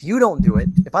 if you don't do it,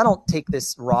 if I don't take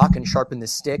this rock and sharpen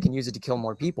this stick and use it to kill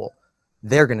more people,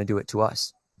 they're going to do it to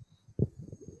us.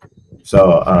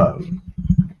 So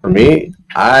for me,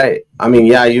 I mean,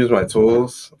 yeah, I use my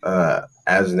tools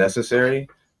as necessary,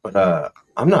 but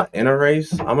I'm not in a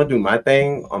race. I'm gonna do my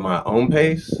thing on my own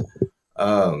pace,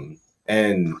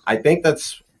 and I think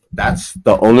that's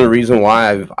the only reason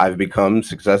why I've become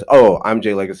successful. Oh, I'm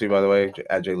Jay Legacy, by the way,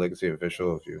 at Jay Legacy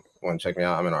Official. If you want to check me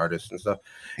out, I'm an artist and stuff.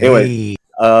 Anyway,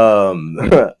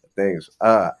 things.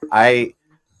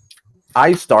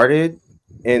 I started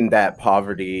in that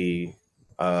poverty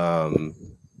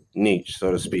niche,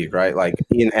 so to speak, right? Like,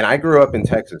 and I grew up in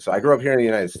Texas. So I grew up here in the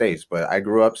United States, but I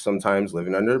grew up sometimes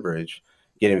living under a bridge,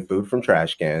 getting food from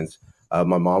trash cans.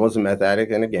 My mom was a meth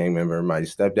addict and a gang member. My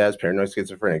stepdad's paranoid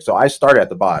schizophrenic. So I started at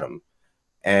the bottom.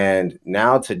 And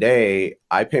now today,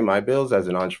 I pay my bills as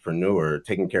an entrepreneur,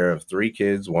 taking care of 3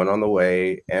 kids, 1 on the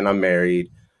way, and I'm married.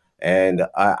 And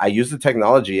I use the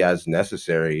technology as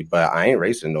necessary, but I ain't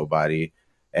racing nobody.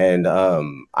 And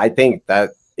I think that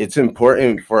it's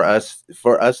important for us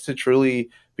to truly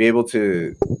be able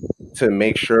to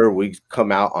make sure we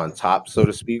come out on top, so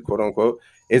to speak, quote unquote.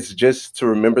 It's just to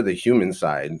remember the human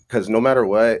side, because no matter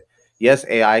what, yes,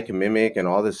 AI can mimic and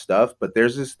all this stuff, but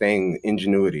there's this thing,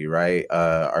 ingenuity, right?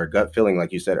 Our gut feeling,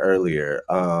 like you said earlier,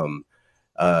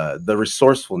 the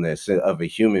resourcefulness of a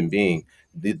human being.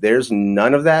 There's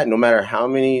none of that. No matter how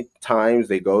many times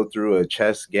they go through a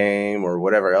chess game or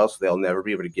whatever else, they'll never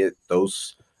be able to get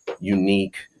those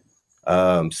unique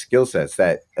skill sets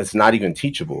that it's not even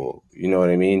teachable. You know what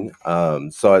I mean?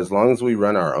 So as long as we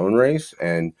run our own race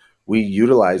and we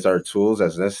utilize our tools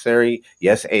as necessary,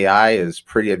 yes, AI is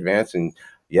pretty advanced, and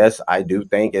yes, I do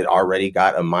think it already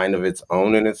got a mind of its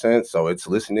own in a sense. So it's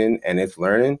listening and it's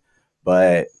learning,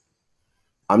 but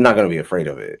I'm not going to be afraid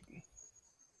of it.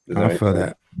 I feel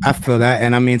that.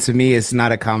 And I mean, to me, it's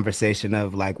not a conversation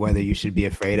of like whether you should be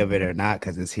afraid of it or not,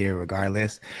 because it's here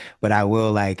regardless. But I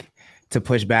will like to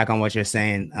push back on what you're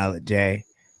saying, Jay.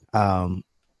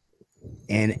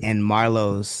 In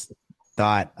Marlow's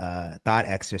thought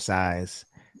exercise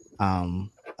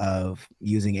of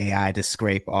using AI to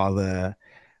scrape all the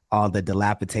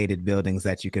dilapidated buildings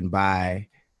that you can buy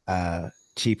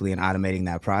cheaply and automating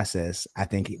that process. I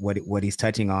think what he's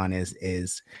touching on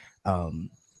is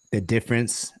the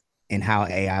difference in how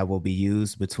AI will be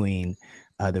used between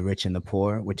the rich and the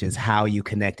poor, which is how you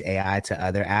connect AI to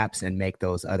other apps and make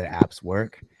those other apps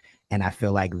work. And I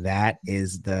feel like that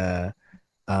is the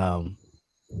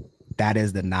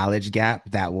knowledge gap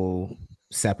that will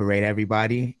separate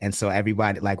everybody. And so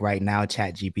everybody, like right now,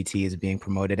 Chat GPT is being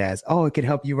promoted as, oh, it could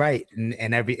help you write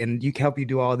and you can help you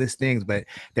do all these things, but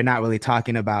they're not really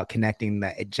talking about connecting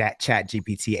the Chat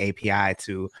GPT API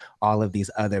to all of these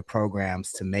other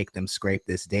programs to make them scrape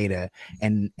this data.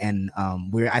 And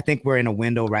I think we're in a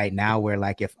window right now where,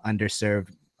 like, if underserved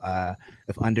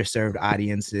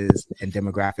audiences and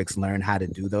demographics learn how to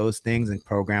do those things and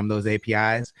program those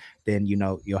APIs, then, you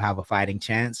know, you'll have a fighting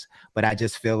chance. But I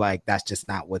just feel like that's just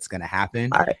not what's going to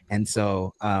happen. And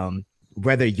so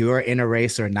whether you're in a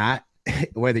race or not,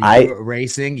 whether you're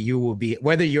racing, you will be,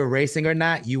 whether you're racing or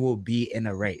not, you will be in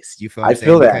a race. You feel what I'm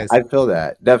saying? I feel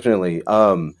that definitely.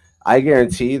 I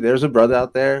guarantee there's a brother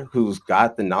out there who's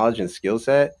got the knowledge and skill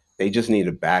set. They just need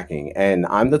a backing. And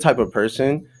I'm the type of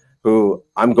person who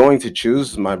I'm going to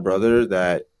choose my brother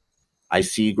that I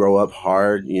see grow up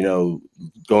hard, you know,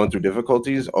 going through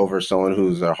difficulties over someone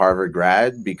who's a Harvard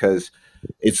grad, because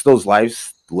it's those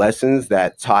life lessons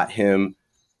that taught him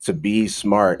to be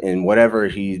smart in whatever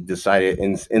he decided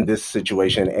in this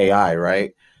situation, AI,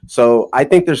 right? So I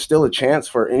think there's still a chance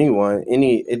for anyone,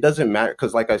 it doesn't matter.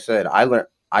 Cause like I said,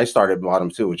 I started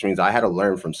bottom too, which means I had to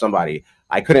learn from somebody.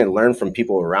 I couldn't learn from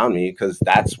people around me because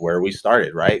that's where we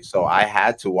started, right? So I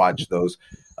had to watch those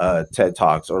TED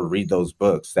Talks or read those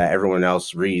books that everyone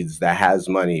else reads that has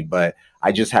money, but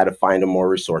I just had to find a more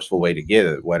resourceful way to get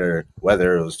it, whether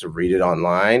it was to read it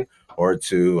online or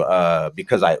to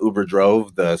because I Uber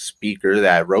drove the speaker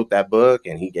that wrote that book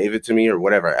and he gave it to me or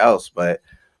whatever else. But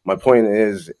my point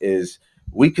is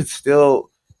we could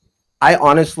still, I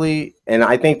honestly, and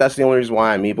I think that's the only reason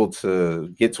why I'm able to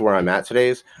get to where I'm at today,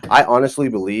 is I honestly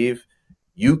believe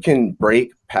you can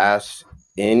break past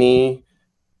any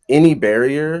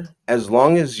barrier as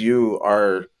long as you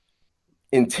are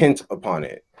intent upon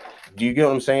it. Do you get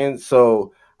what I'm saying?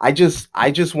 So I just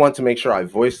want to make sure I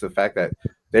voice the fact that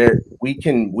we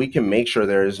can make sure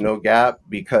there is no gap,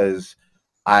 because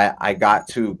I got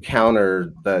to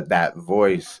counter that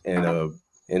voice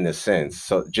in a sense,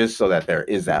 so just so that there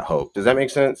is that hope. Does that make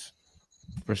sense?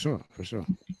 For sure.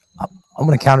 I'm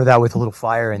going to counter that with a little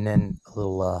fire and then a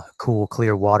little cool,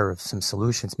 clear water of some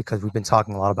solutions, because we've been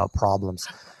talking a lot about problems.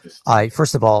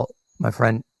 First of all, my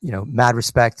friend, mad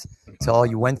respect to all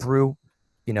you went through.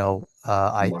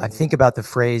 I think about the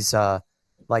phrase,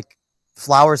 like,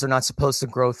 flowers are not supposed to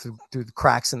grow through the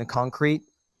cracks in the concrete.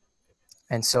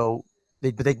 And so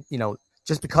they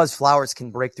just because flowers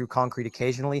can break through concrete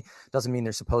occasionally doesn't mean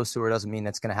they're supposed to, or doesn't mean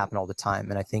that's going to happen all the time.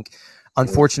 And I think,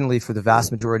 unfortunately, for the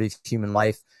vast majority of human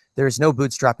life, there is no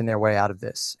bootstrapping their way out of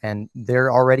this. And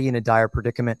they're already in a dire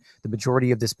predicament. The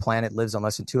majority of this planet lives on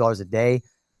less than $2 a day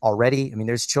already. I mean,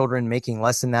 there's children making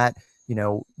less than that,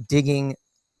 digging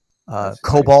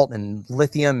cobalt and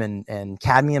lithium and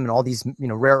cadmium and all these,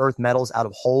 rare earth metals out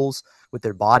of holes with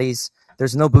their bodies.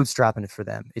 There's no bootstrapping it for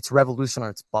them. It's revolution or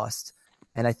it's bust.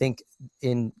 And I think,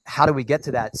 in how do we get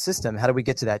to that system? How do we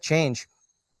get to that change?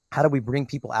 How do we bring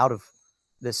people out of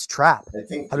this trap?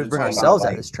 How do we bring ourselves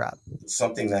out of this trap?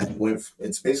 Something that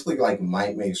it's basically like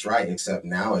might makes right, except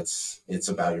now it's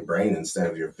about your brain instead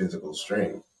of your physical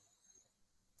strength.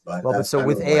 But so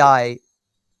with AI,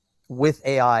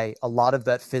 a lot of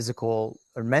that physical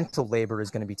or mental labor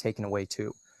is going to be taken away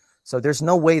too. So there's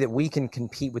no way that we can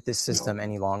compete with this system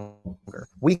any longer.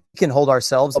 We can hold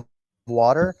ourselves above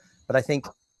water, but I think,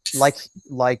 like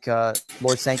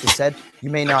Lorde Sanctus said, you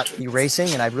may not be racing,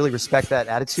 and I really respect that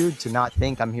attitude, to not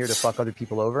think I'm here to fuck other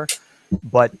people over.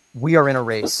 But we are in a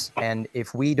race, and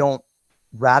if we don't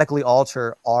radically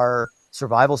alter our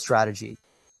survival strategy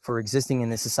for existing in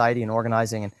this society and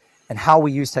organizing, and how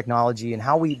we use technology and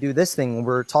how we do this thing when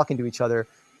we're talking to each other,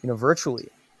 virtually,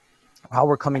 how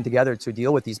we're coming together to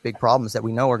deal with these big problems that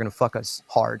we know are going to fuck us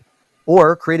hard,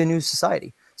 or create a new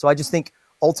society. So I just think,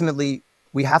 ultimately,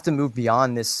 we have to move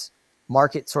beyond this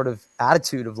market sort of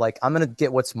attitude of like, I'm going to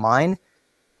get what's mine.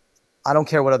 I don't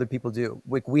care what other people do.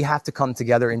 We have to come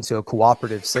together into a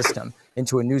cooperative system,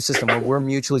 into a new system where we're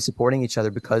mutually supporting each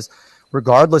other, because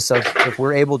regardless of if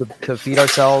we're able to feed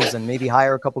ourselves and maybe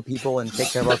hire a couple people and take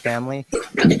care of our family,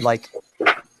 like,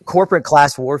 corporate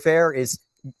class warfare is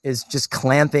just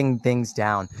clamping things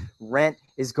down. Rent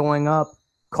is going up.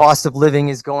 Cost of living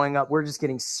is going up. We're just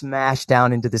getting smashed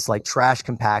down into this like trash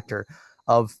compactor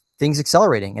of things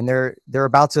accelerating, and they're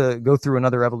about to go through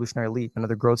another evolutionary leap,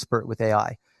 another growth spurt with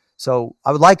AI. So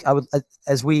I would,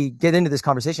 as we get into this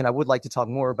conversation, I would like to talk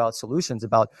more about solutions,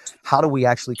 about how do we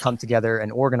actually come together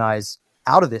and organize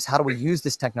out of this? How do we use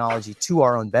this technology to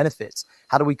our own benefits?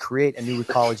 How do we create a new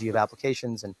ecology of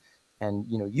applications and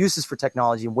uses for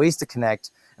technology, and ways to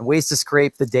connect, and ways to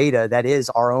scrape the data that is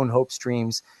our own hopes,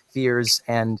 dreams, fears,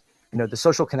 and the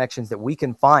social connections that we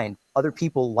can find. Other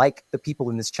people, like the people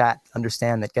in this chat,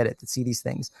 understand, that get it, that see these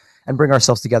things, and bring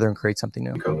ourselves together and create something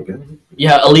new.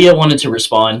 Yeah, Aleyah wanted to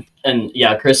respond, and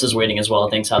yeah, Chris is waiting as well.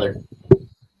 Thanks, Heather.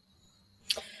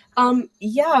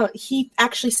 Yeah, he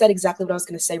actually said exactly what I was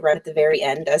going to say right at the very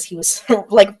end as he was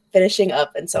like finishing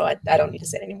up, and so I don't need to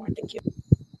say it anymore. Thank you.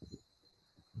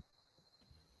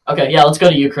 Okay, yeah, let's go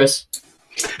to you, Chris.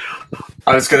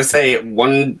 I was going to say,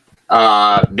 one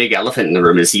big elephant in the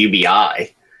room is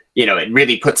UBI. It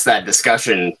really puts that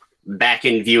discussion back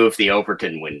in view of the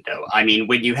Overton window. I mean,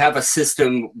 when you have a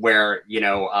system where,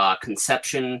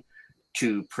 conception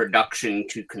to production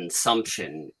to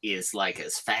consumption is like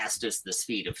as fast as the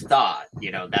speed of thought,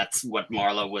 that's what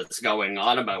Marlow was going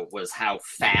on about, was how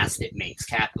fast it makes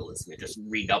capitalism. It just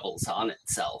redoubles on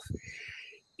itself.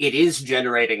 It is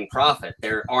generating profit.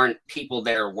 There aren't people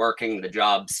there working the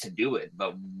jobs to do it,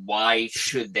 but why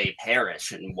should they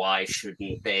perish, and why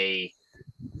shouldn't they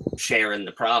share in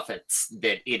the profits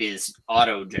that it is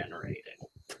auto-generating,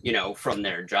 you know, from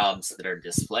their jobs that are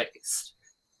displaced.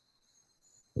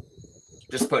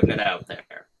 Just putting it out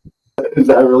there. Is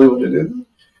that really what it is?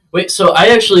 Wait, so I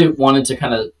actually wanted to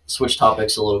kind of switch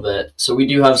topics a little bit. So we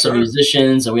do have some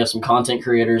musicians and we have some content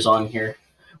creators on here.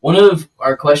 One of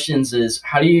our questions is,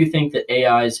 how do you think that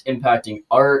AI is impacting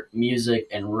art, music,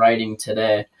 and writing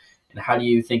today? And how do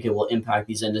you think it will impact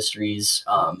these industries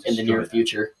in the near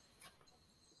future?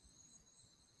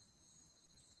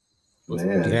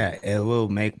 Man. Yeah, it will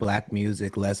make black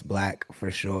music less black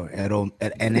for sure. It'll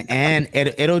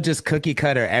just cookie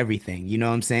cutter everything. You know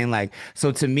what I'm saying? Like,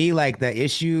 so to me, like the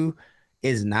issue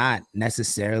is not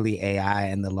necessarily AI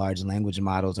and the large language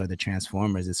models or the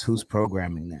transformers. It's who's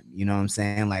programming them. You know what I'm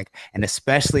saying? Like, and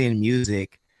especially in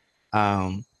music,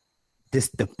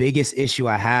 the biggest issue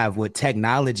I have with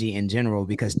technology in general,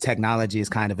 because technology is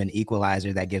kind of an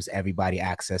equalizer that gives everybody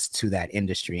access to that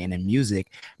industry. And in music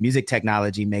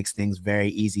technology makes things very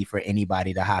easy for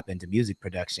anybody to hop into music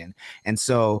production. And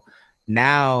so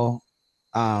now,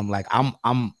 like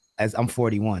I'm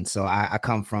 41, so I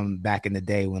come from back in the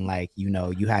day when, like, you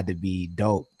know, you had to be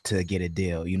dope to get a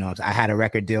deal. You know, I had a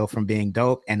record deal from being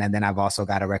dope, and then I've also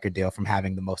got a record deal from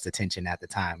having the most attention at the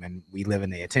time. And we live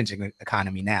in the attention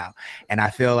economy now. And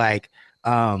I feel like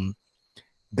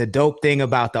the dope thing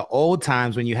about the old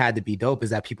times when you had to be dope is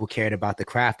that people cared about the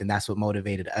craft, and that's what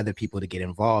motivated other people to get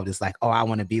involved. It's like, oh, I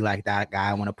want to be like that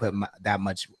guy. I want to put that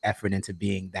much effort into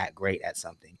being that great at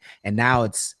something. And now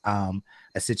it's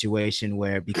a situation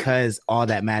where, because all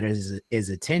that matters is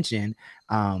attention,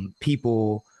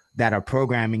 people that are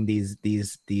programming these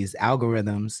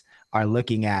algorithms are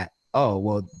looking at, oh,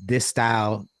 well, this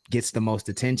style gets the most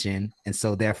attention, and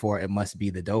so therefore it must be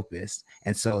the dopest.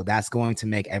 And so that's going to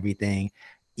make everything,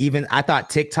 even I thought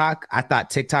TikTok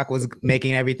was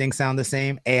making everything sound the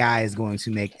same. AI is going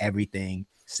to make everything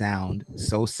sound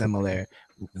so similar,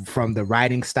 from the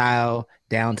writing style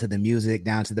down to the music,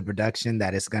 down to the production,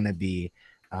 that it's going to be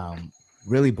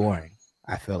really boring.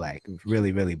 I feel like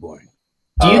really, really boring.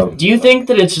 Do you think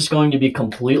that it's just going to be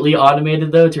completely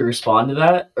automated, though, to respond to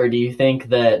that? Or do you think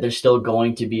that there's still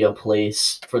going to be a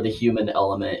place for the human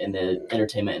element in the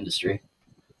entertainment industry?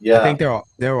 Yeah, I think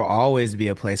there will always be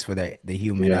a place for the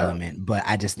human element, but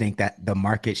I just think that the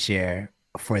market share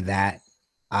for that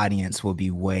audience will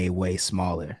be way, way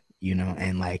smaller, you know,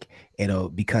 and like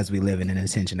because we live in an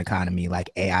attention economy, like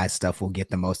AI stuff will get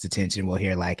the most attention. We'll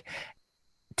hear like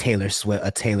Taylor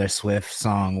Swift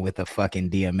song with a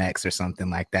fucking DMX or something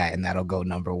like that, and that'll go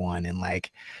 #1, and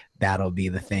like that'll be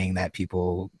the thing that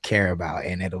people care about,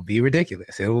 and it'll be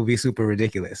ridiculous. It will be super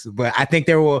ridiculous. But I think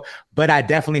I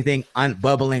definitely think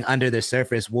bubbling under the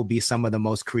surface will be some of the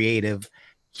most creative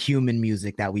human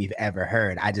music that we've ever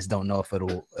heard. I just don't know if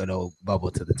it'll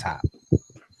bubble to the top.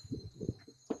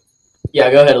 Yeah,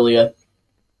 go ahead, Aleyah.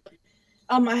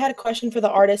 I had a question for the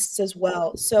artists as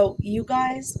well. So you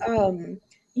guys,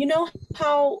 you know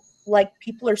how like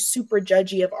people are super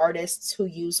judgy of artists who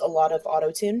use a lot of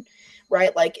autotune,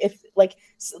 right? Like if like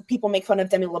people make fun of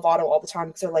Demi Lovato all the time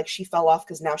because they're like, she fell off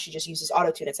because now she just uses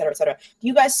autotune, et cetera, et cetera. Do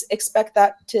you guys expect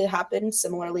that to happen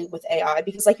similarly with AI?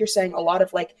 Because like you're saying, a lot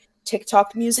of like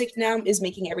TikTok music now is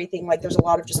making everything like there's a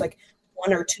lot of just like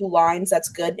 1 or 2 lines that's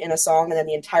good in a song, and then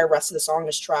the entire rest of the song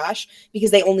is trash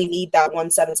because they only need that 1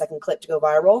 7-second clip to go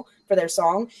viral for their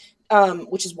song.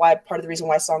 Which is why part of the reason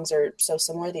why songs are so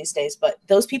similar these days. But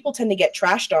those people tend to get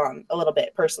trashed on a little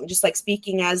bit personally. Just like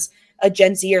speaking as a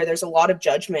Gen Zer, there's a lot of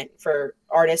judgment for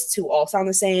artists who all sound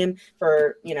the same.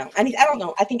 For, you know, I don't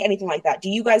know. I think anything like that. Do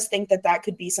you guys think that that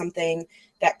could be something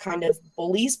that kind of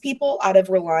bullies people out of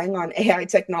relying on AI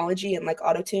technology and like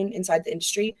autotune inside the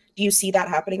industry? Do you see that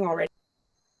happening already?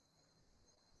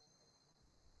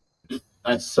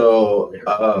 So,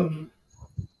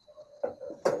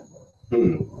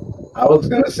 I was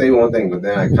gonna say one thing, but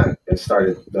then it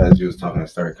started, as you was talking, I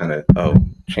started kind of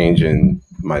changing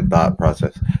my thought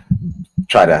process.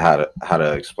 Try to how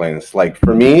to explain this. Like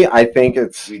for me, I think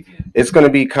it's gonna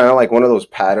be kind of like one of those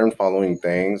pattern following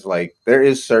things. Like there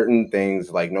is certain things,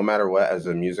 like no matter what, as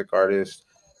a music artist,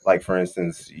 like for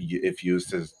instance, if you used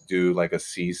to do like a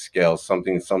C scale, some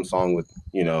song with,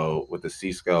 you know, with the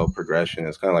C scale progression,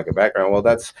 it's kind of like a background. Well,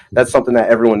 that's something that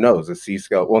everyone knows, a C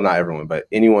scale. Well, not everyone, but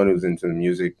anyone who's into the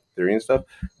music theory and stuff,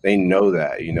 they know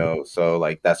that, you know. So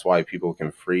like that's why people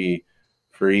can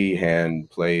freehand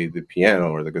play the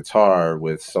piano or the guitar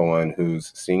with someone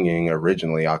who's singing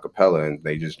originally a cappella, and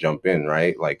they just jump in,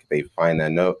 right? Like they find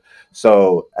that note.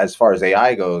 So as far as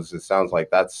AI goes, it sounds like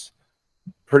that's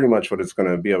pretty much what it's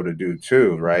going to be able to do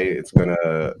too, right? It's going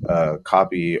to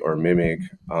copy or mimic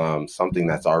something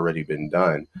that's already been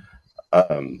done.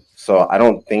 So I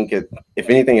don't think it, if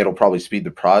anything, it'll probably speed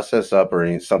the process up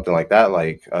or something like that.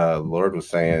 Like Lorde was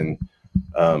saying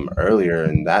earlier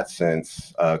in that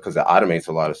sense, because it automates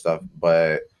a lot of stuff.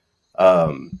 But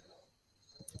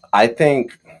I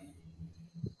think,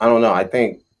 I don't know. I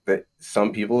think that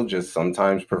some people just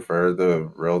sometimes prefer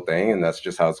the real thing, and that's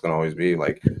just how it's gonna always be.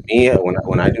 Like me,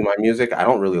 when I do my music, I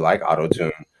don't really like auto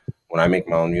tune. When I make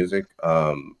my own music,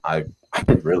 I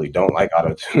really don't like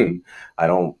auto tune. I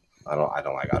don't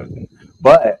like auto tune.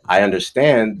 But I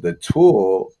understand the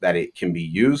tool that it can be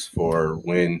used for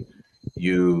when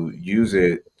you use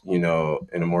it, you know,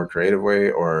 in a more creative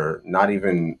way, or not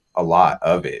even a lot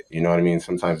of it. You know what I mean?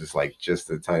 Sometimes it's like just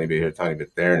a tiny bit here, tiny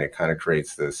bit there, and it kind of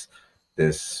creates this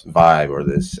vibe or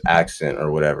this accent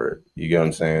or whatever. You get what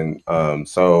I'm saying?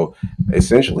 So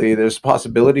essentially there's a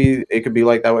possibility it could be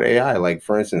like that with AI. Like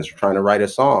for instance, trying to write a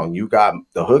song, you got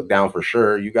the hook down for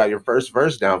sure, you got your first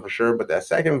verse down for sure, but that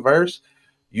second verse,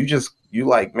 you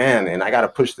like, man, and I got to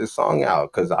push this song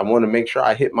out because I want to make sure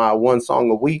I hit my one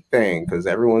song a week thing because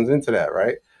everyone's into that,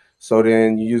 right? So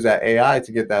then you use that AI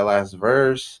to get that last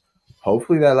verse.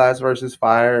 Hopefully that last verse is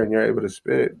fire and you're able to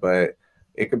spit it, but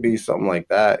it could be something like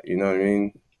that. You know what I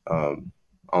mean? I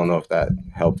don't know if that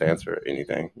helped answer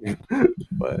anything,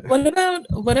 but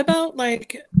what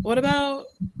about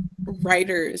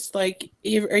writers? Like,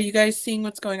 are you guys seeing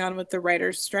what's going on with the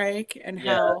writers' strike and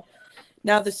how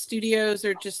now the studios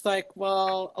are just like,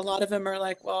 well, a lot of them are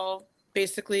like, well,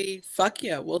 basically, fuck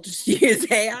you, we'll just use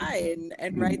AI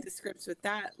and write the scripts with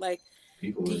that. Like,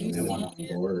 do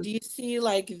you see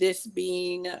like this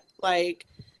being like,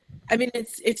 I mean,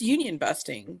 it's union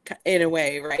busting in a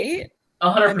way, right?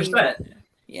 100%.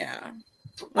 Yeah.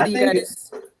 What do you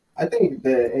guys? I think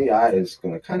the AI is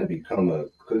going to kind of become a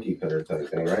cookie cutter type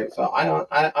thing, right? So I don't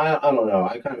know.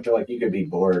 I kind of feel like you could be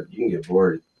bored. You can get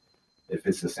bored if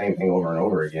it's the same thing over and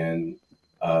over again.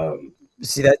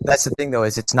 See, that's the thing though,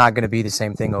 is it's not going to be the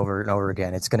same thing over and over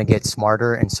again. It's going to get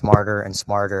smarter and smarter and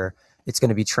smarter. It's going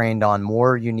to be trained on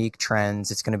more unique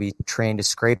trends. It's going to be trained to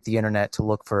scrape the internet to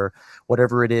look for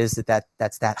whatever it is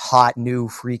that's that hot new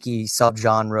freaky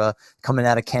subgenre coming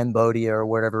out of Cambodia or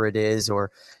whatever it is. Or,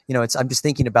 you know, I'm just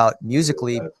thinking about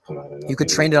musically, you could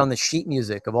train it on the sheet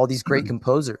music of all these great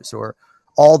composers, or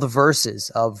all the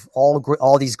verses of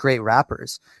all these great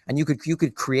rappers, and you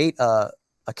could create a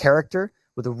character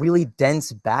with a really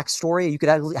dense backstory. You could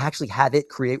actually have it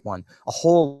create a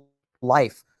whole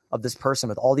life of this person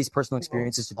with all these personal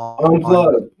experiences.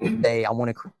 Unplugged. I want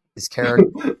to create this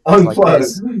character like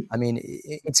this. I mean,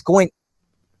 it's going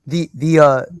the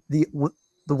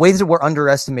ways that we're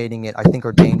underestimating it, I think,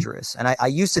 are dangerous. And I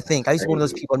used to be one of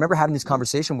those people. I remember having this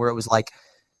conversation where it was like,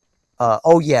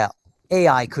 oh yeah,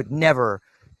 AI could never,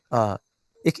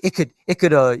 it could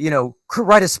you know,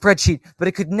 write a spreadsheet, but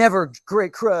it could never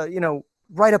you know,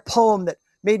 write a poem that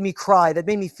made me cry, that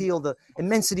made me feel the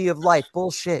immensity of life.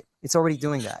 Bullshit. It's already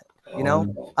doing that. You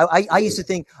know, I used to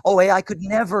think, oh, AI could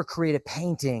never create a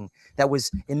painting that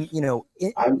was unique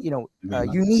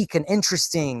and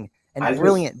interesting and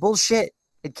brilliant. Bullshit.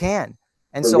 It can.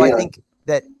 And so I think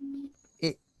that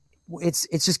it's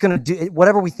just going to do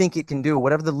whatever we think it can do,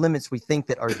 whatever the limits we think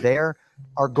that are there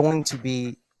are going to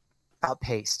be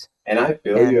outpaced. And I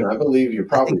feel you, and I believe you're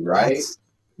probably right.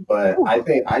 But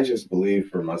I just believe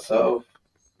for myself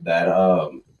that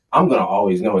I'm gonna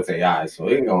always know it's AI, so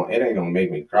it ain't gonna make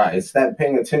me cry. It's that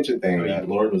paying attention thing that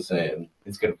Lorde was saying.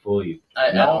 It's gonna fool you.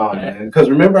 Man. Because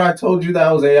remember I told you that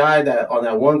was AI that on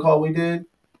that one call we did?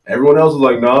 Everyone else was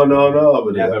like, no,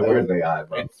 but Yeah, but we're it was AI,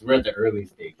 bro. we're at the early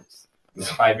stages.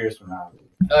 5 years from now.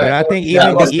 But I think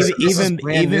even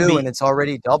new, and it's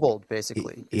already doubled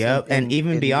basically. Yep, and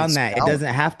even beyond that, it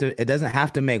doesn't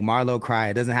have to make Marlow cry.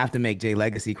 It doesn't have to make Jay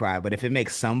Legacy cry. But if it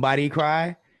makes somebody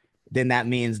cry, then that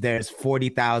means there's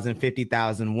 40,000,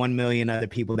 50,000, 1 million other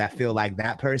people that feel like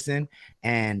that person.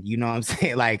 And you know what I'm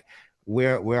saying? Like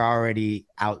we're already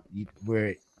out.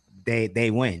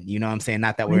 They win. You know what I'm saying?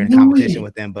 Not that we're in competition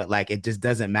with them, but like it just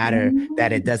doesn't matter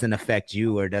that it doesn't affect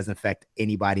you or doesn't affect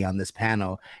anybody on this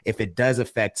panel. If it does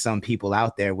affect some people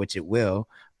out there, which it will,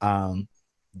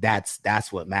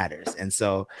 that's what matters. And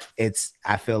so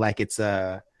I feel like it's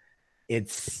a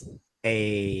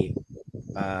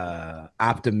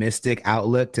optimistic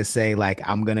outlook to say like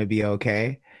I'm gonna be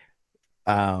okay,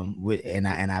 and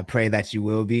I pray that you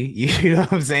will be. You know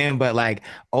what I'm saying? But like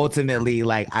ultimately,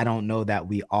 like I don't know that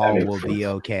we all will be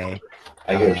okay.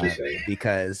 I get what you're saying,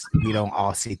 because we don't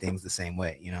all see things the same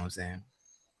way. You know what I'm saying?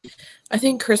 I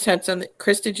think Chris had something.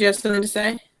 Chris, did you have something to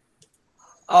say?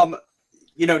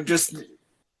 You know, just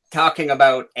talking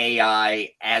about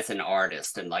AI as an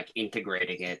artist and like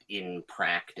integrating it in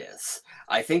practice,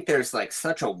 I think there's like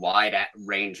such a wide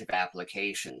range of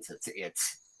applications.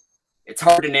 It's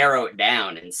hard to narrow it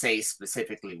down and say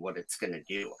specifically what it's going to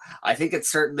do. I think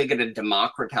it's certainly going to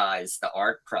democratize the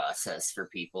art process for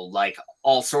people, like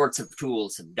all sorts of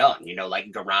tools have done. You know,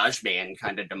 like GarageBand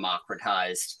kind of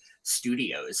democratized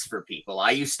studios for people.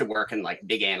 I used to work in like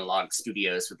big analog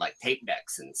studios with like tape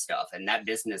decks and stuff, and that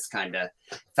business kind of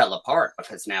fell apart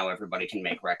because now everybody can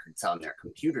make records on their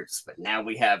computers. But now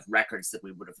we have records that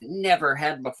we would have never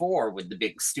had before with the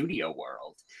big studio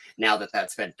world, now that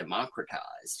that's been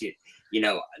democratized. You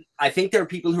know, I think there are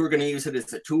people who are going to use it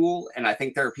as a tool, and I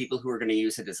think there are people who are going to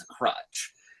use it as a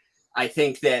crutch. I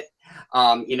think that,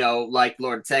 you know, like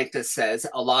Lorde Sanctus says,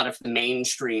 a lot of the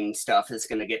mainstream stuff is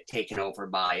going to get taken over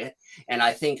by it. And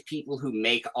I think people who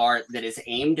make art that is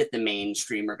aimed at the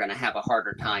mainstream are going to have a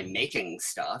harder time making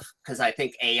stuff, because I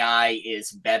think AI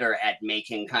is better at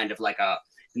making kind of like a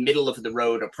middle of the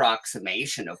road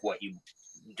approximation of what you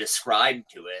describe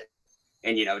to it.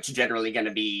 And, you know, it's generally going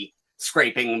to be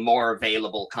scraping more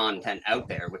available content out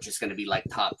there, which is going to be like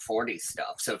top 40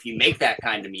 stuff. So if you make that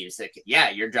kind of music,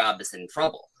 yeah, your job is in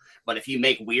trouble. But if you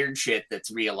make weird shit that's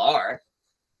real art,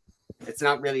 it's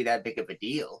not really that big of a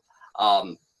deal.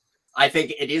 I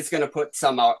think it is going to put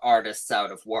some artists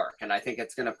out of work. And I think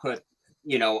it's going to put,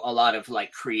 you know, a lot of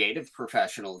like creative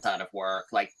professionals out of work,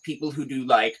 like people who do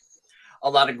like a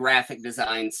lot of graphic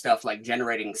design stuff, like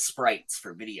generating sprites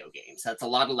for video games. That's a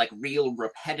lot of like real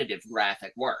repetitive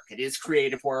graphic work. It is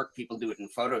creative work. People do it in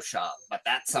Photoshop, but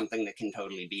that's something that can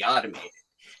totally be automated.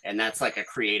 And that's like a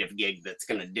creative gig that's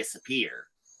going to disappear.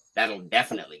 That'll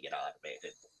definitely get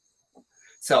automated.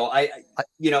 So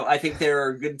I think there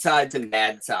are good sides and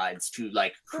bad sides to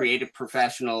like creative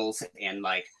professionals and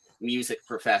like music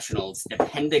professionals,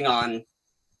 depending on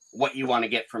what you want to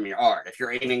get from your art. If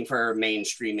you're aiming for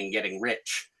mainstream and getting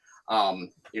rich,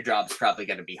 your job's probably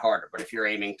going to be harder. But if you're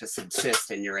aiming to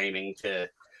subsist and you're aiming to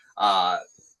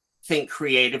think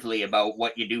creatively about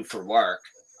what you do for work,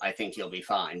 I think you'll be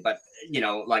fine. But, you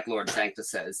know, like Lorde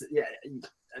Sanctus says, yeah,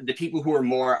 the people who are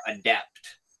more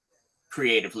adept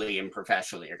creatively and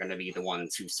professionally are going to be the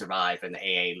ones who survive in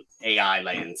the AI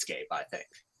landscape, I think.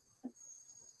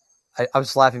 I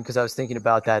was laughing because I was thinking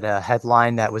about that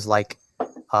headline that was like,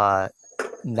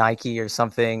 Nike or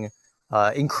something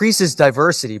increases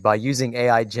diversity by using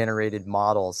AI generated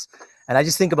models. And I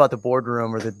just think about the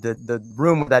boardroom or the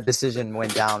room where that decision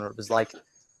went down, where it was like,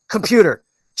 computer,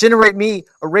 generate me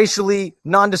a racially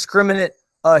non-discriminate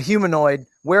humanoid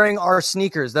wearing our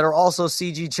sneakers that are also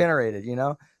CG generated. You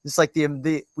know, it's like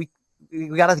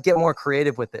we got to get more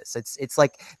creative with this. It's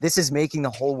like this is making the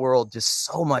whole world just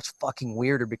so much fucking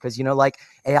weirder, because, you know, like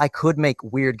AI could make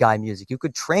weird guy music. You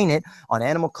could train it on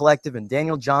Animal Collective and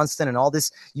Daniel Johnston and all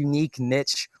this unique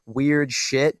niche weird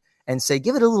shit and say,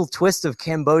 give it a little twist of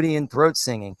Cambodian throat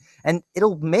singing, and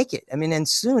it'll make it. I mean, and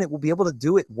soon it will be able to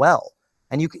do it well.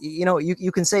 And you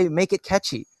can say, make it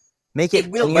catchy, make it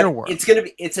will, an but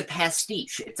earworm. it's a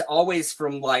pastiche. It's always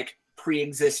from like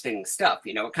pre-existing stuff,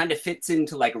 you know. It kind of fits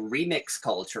into like remix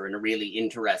culture in a really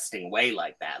interesting way,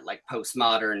 like that, like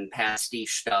postmodern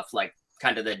pastiche stuff, like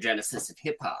kind of the genesis of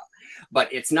hip-hop.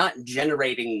 But it's not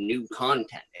generating new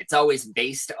content. It's always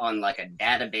based on like a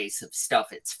database of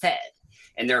stuff it's fed,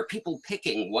 and there are people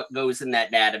picking what goes in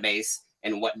that database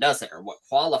and what doesn't, or what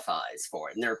qualifies for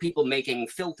it, and there are people making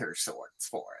filter sorts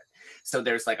for it. So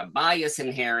there's like a bias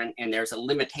inherent, and there's a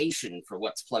limitation for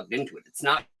what's plugged into it. It's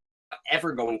not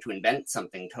ever going to invent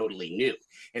something totally new.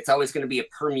 It's always going to be a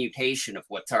permutation of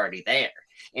what's already there,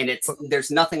 and there's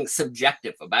nothing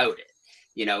subjective about it.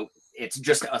 You know, it's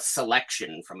just a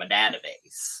selection from a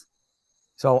database.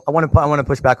 So I want to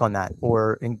push back on that,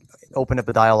 or open up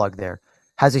a dialogue there.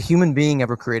 Has a human being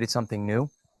ever created something new?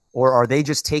 Or are they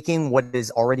just taking what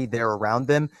is already there around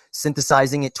them,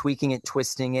 synthesizing it, tweaking it,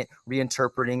 twisting it,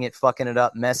 reinterpreting it, fucking it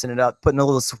up, messing it up, putting a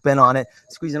little spin on it,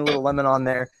 squeezing a little lemon on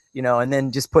there, you know, and then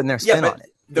just putting their spin on it?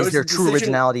 Is there true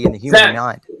originality in the human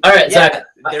mind? All right, Zach.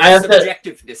 I have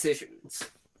subjective decisions.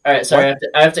 All right, sorry,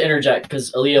 I have to interject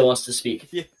because Aleyah wants to speak.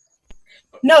 Yeah.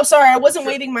 No, sorry, I wasn't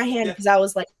waving my hand because I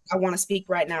was like, I want to speak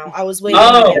right now. I was waving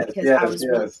because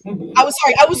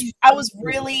I was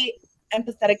really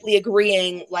empathetically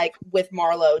agreeing like with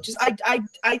Marlow. Just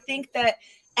I think that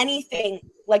anything,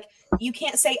 like, you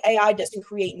can't say AI doesn't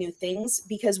create new things,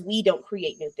 because we don't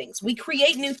create new things. We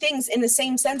create new things in the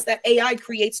same sense that AI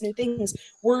creates new things.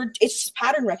 It's just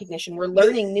pattern recognition. We're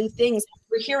learning new things.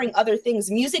 We're hearing other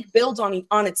things. Music builds on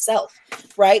itself,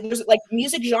 right? There's like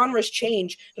music genres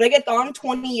change. Reggaeton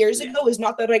 20 years ago is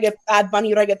not the Bad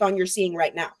Bunny reggaeton you're seeing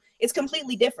right now. It's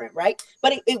completely different, right?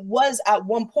 But it was at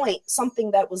one point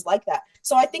something that was like that.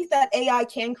 So I think that AI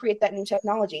can create that new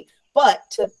technology. But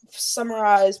to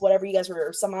summarize whatever you guys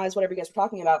were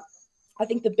talking about, I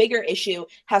think the bigger issue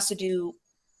has to do,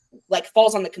 like,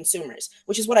 falls on the consumers,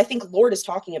 which is what I think Lorde is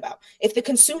talking about. If the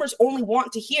consumers only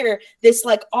want to hear this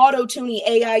like auto-tuney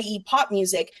AIE pop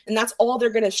music and that's all they're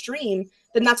going to stream,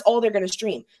 then that's all they're going to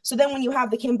stream. So then when you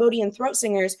have the Cambodian throat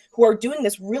singers who are doing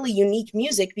this really unique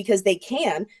music because they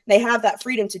have that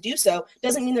freedom to do so,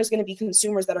 doesn't mean there's going to be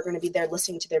consumers that are going to be there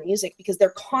listening to their music, because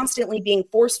they're constantly being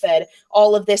force-fed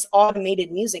all of this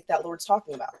automated music that Lorde's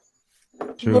talking about.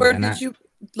 True.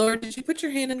 Lorde, did you put your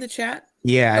hand in the chat?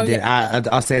 Yeah, I did. Yeah.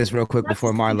 I'll say this real quick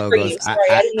before Marlow goes.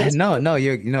 No,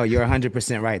 you're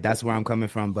 100% right. That's where I'm coming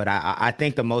from. But I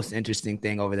think the most interesting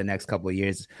thing over the next couple of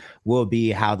years will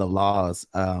be how the laws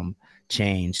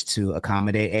change to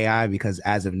accommodate AI, because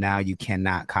as of now, you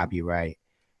cannot copyright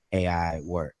AI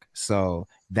work. So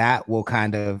that will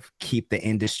kind of keep the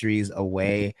industries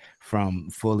away from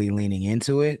fully leaning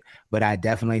into it. But I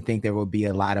definitely think there will be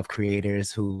a lot of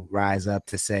creators who rise up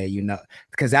to say, you know,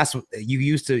 because that's, you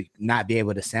used to not be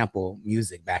able to sample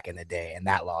music back in the day, and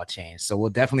that law changed. So we'll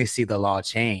definitely see the law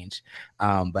change,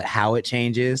 but how it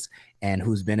changes and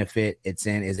whose benefit it's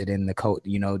in, is it in the code,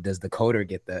 you know, does the coder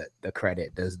get the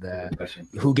credit? Does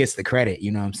who gets the credit,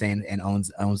 you know what I'm saying, and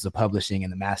owns the publishing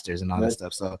and the masters and all that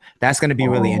stuff. So that's going to be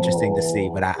really interesting to see,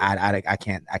 but I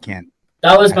can't.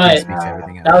 That was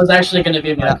actually going to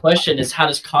be my question, is how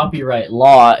does copyright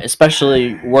law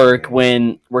especially work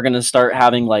when we're going to start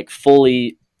having like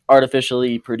fully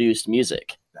artificially produced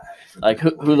music? Like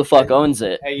who the fuck owns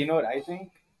it? Hey, you know what I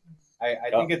think? I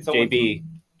think it's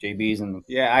JB's and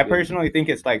I personally think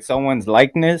it's like someone's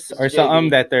likeness or something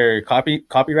that they're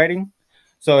copywriting.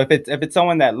 So if it's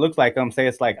someone that looks like them, say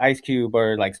it's like Ice Cube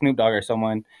or like Snoop Dogg or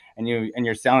someone, and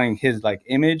you're selling his like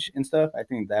image and stuff, I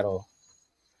think that'll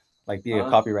like be a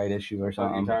copyright issue or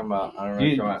something. What are you talking about? I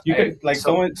don't know. You could like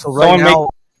someone.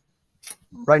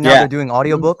 Right now they're doing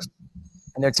audiobooks,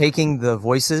 and they're taking the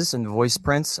voices and voice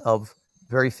prints of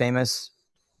very famous,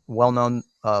 well-known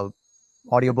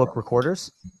audiobook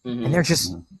recorders, and they're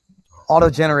just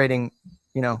auto-generating,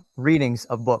 you know, readings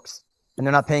of books, and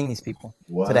they're not paying these people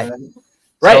today.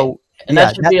 Right. So, and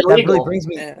that should be illegal. That really brings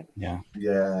me.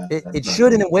 It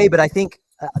should in a way, but I think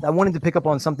I wanted to pick up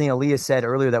on something Aleyah said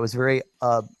earlier that was very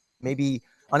maybe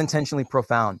unintentionally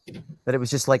profound. That it was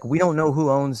just like, we don't know who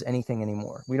owns anything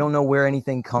anymore. We don't know where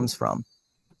anything comes from,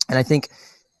 and I think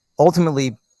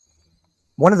ultimately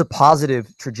one of the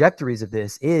positive trajectories of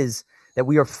this is that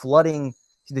we are flooding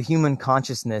the human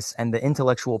consciousness and the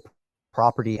intellectual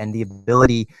property and the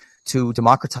ability to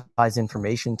democratize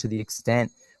information to the extent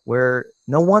where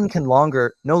no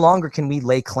longer can we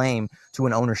lay claim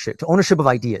to ownership of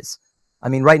ideas. I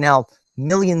mean, right now,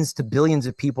 millions to billions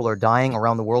of people are dying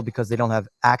around the world because they don't have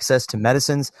access to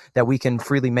medicines that we can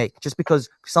freely make, just because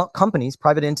some companies,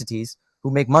 private entities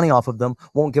who make money off of them,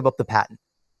 won't give up the patent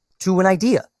to an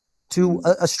idea, to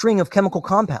a string of chemical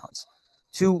compounds,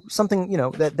 to something, you know,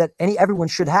 that everyone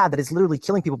should have, that is literally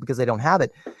killing people because they don't have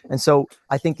it. And so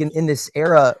I think in this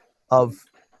era of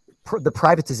the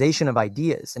privatization of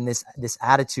ideas and this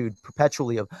attitude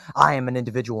perpetually of, I am an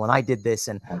individual and I did this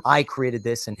and I created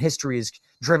this, and history is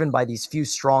driven by these few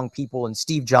strong people, and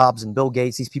Steve Jobs and Bill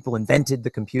Gates, these people invented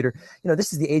the computer. You know,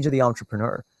 this is the age of the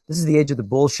entrepreneur. This is the age of the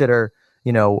bullshitter,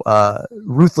 you know,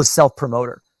 ruthless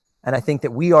self-promoter. And I think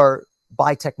that we are,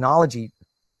 by technology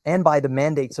and by the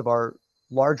mandates of our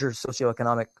larger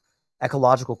socioeconomic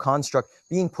ecological construct,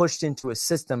 being pushed into a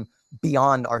system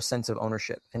beyond our sense of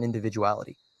ownership and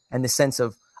individuality, and the sense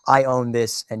of, I own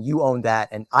this and you own that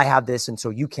and I have this and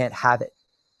so you can't have it.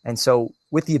 And so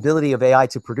with the ability of AI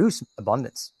to produce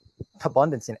abundance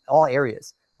in all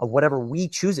areas of whatever we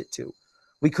choose it to,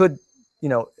 we could, you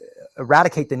know,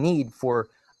 eradicate the need for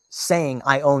saying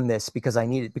I own this because I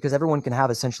need it, because everyone can have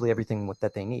essentially everything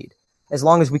that they need, as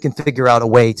long as we can figure out a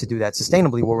way to do that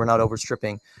sustainably, where we're not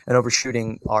overstripping and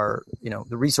overshooting our, you know,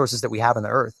 the resources that we have on the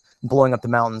earth, blowing up the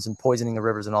mountains and poisoning the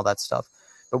rivers and all that stuff.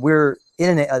 But we're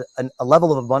in a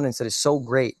level of abundance that is so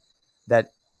great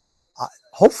that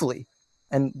hopefully,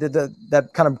 and that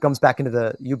kind of comes back into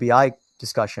the UBI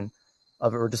discussion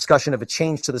of a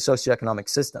change to the socioeconomic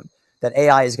system, that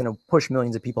AI is going to push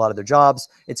millions of people out of their jobs.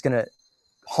 It's going to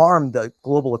harm the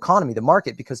global economy, the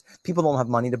market, because people don't have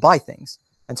money to buy things.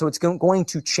 And so it's going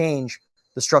to change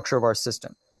the structure of our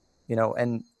system, you know,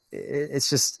 and it's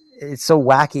so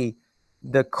wacky.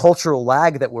 The cultural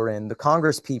lag that we're in, the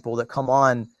Congress people that come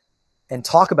on and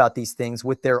talk about these things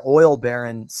with their oil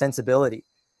baron sensibility,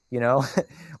 you know,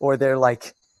 or they're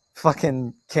like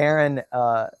fucking Karen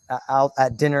out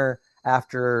at dinner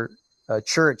after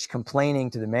church complaining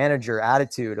to the manager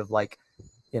attitude of like,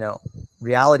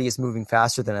 reality is moving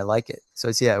faster than I like it. So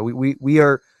it's, we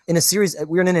are in a series,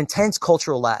 we're in an intense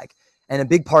cultural lag. And a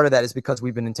big part of that is because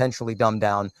we've been intentionally dumbed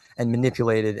down and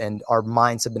manipulated, and our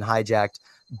minds have been hijacked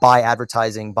by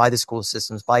advertising, by the school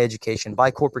systems, by education, by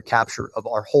corporate capture of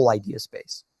our whole idea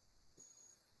space.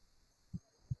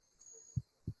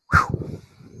 Go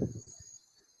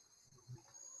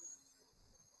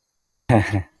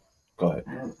ahead.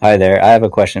 Hi there. I have a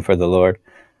question for the Lord.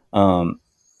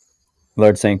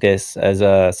 Lorde Sanctus,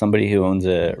 as somebody who owns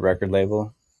a record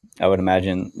label, I would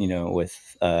imagine,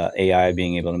 with AI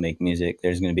being able to make music,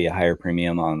 there's going to be a higher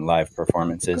premium on live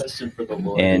performances. Question for the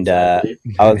Lord. And exactly.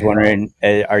 I was wondering,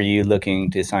 are you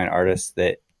looking to sign artists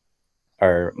that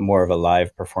are more of a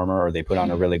live performer, or they put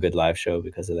on a really good live show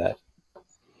because of that?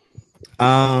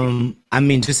 I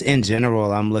mean, just in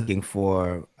general, I'm looking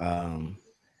for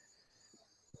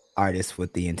artists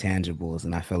with the intangibles,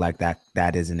 and I feel like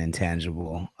that is an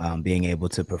intangible. Being able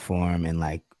to perform and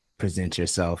like present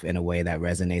yourself in a way that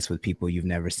resonates with people you've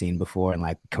never seen before and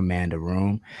like command a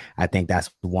room. I think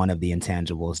that's one of the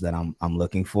intangibles that I'm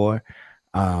looking for.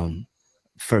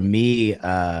 For me,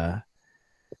 I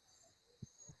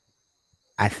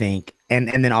think, and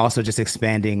then also just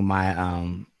expanding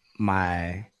my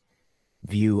my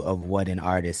view of what an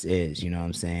artist is, you know what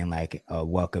I'm saying? Like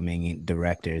welcoming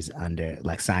directors under,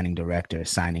 like signing directors,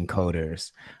 signing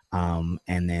coders, and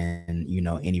then,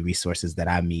 any resources that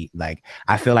I meet. Like,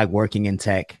 I feel like working in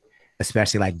tech,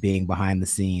 especially like being behind the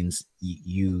scenes,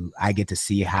 I get to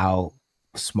see how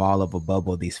small of a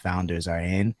bubble these founders are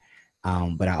in.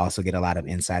 But I also get a lot of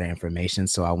insider information.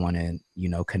 So I want to,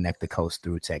 connect the coast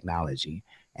through technology.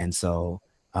 And so,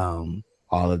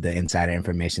 all of the insider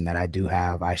information that I do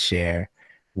have, I share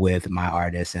with my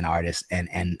artists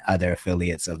and other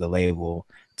affiliates of the label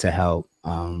to help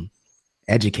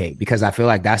educate, because I feel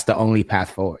like that's the only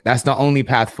path forward. That's the only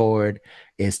path forward,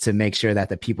 is to make sure that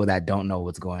the people that don't know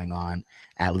what's going on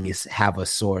at least have a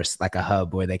source, like a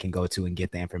hub where they can go to and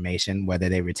get the information. Whether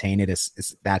they retain it,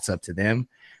 that's up to them.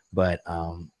 But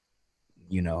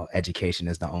education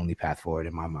is the only path forward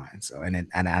in my mind. So, and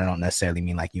I don't necessarily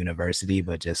mean like university,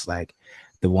 but just like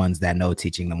the ones that know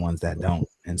teaching the ones that don't.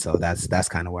 And so that's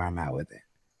kind of where I'm at with it.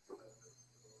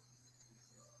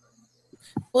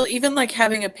 Well, even like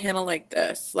having a panel like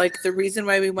this, like the reason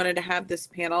why we wanted to have this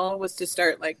panel was to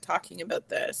start like talking about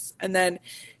this, and then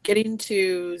getting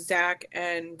to Zach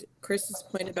and Chris's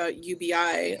point about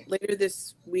UBI. Later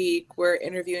this week, we're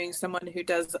interviewing someone who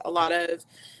does a lot of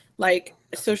like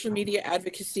social media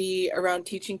advocacy around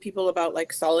teaching people about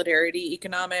like solidarity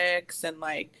economics and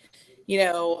like,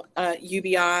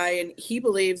 UBI. And he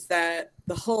believes that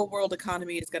the whole world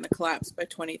economy is going to collapse by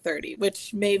 2030,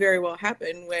 which may very well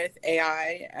happen with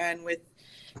AI and with,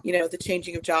 the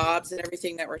changing of jobs and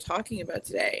everything that we're talking about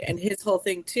today. And his whole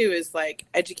thing too is like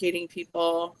educating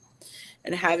people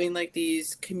and having like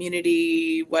these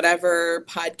community, whatever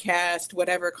podcast,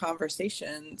 whatever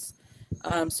conversations.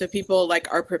 So people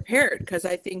like are prepared, because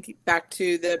I think back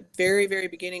to the very, very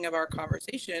beginning of our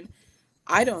conversation,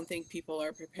 I don't think people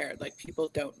are prepared. Like, people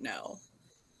don't know.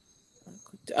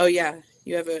 Oh yeah,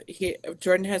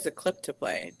 Jordan has a clip to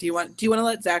play. Do you want to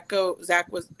let Zach go? Zach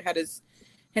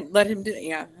let him do it.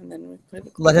 Yeah, and then we play the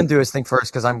clip. Let him do his thing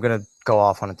first, because I'm gonna go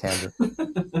off on a tangent.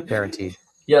 Guaranteed.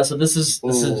 Yeah, so this is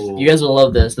you guys will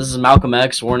love this. This is Malcolm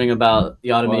X warning about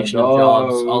the automation of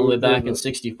jobs all the way back in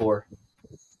 '64.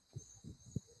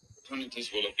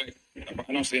 Opportunities will affect.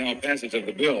 I don't see how passage of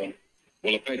the bill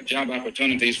will affect job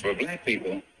opportunities for Black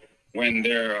people when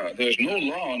there's no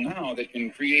law now that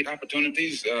can create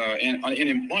opportunities in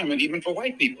employment even for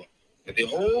white people. The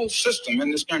whole system in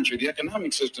this country, the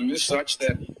economic system, is such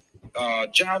that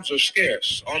jobs are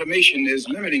scarce. Automation is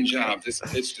limiting jobs.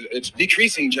 It's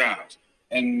decreasing jobs.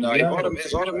 And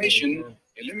as automation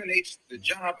eliminates the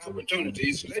job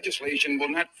opportunities, legislation will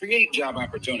not create job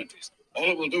opportunities.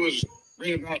 All it will do is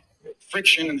bring about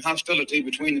friction and hostility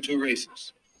between the two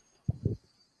races.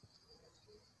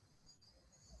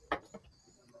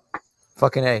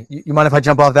 Fucking A. You mind if I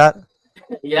jump off that?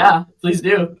 Yeah, please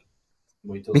do.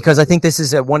 Because I think this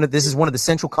is one of the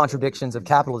central contradictions of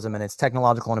capitalism and its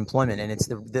technological unemployment, and it's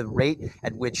the rate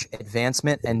at which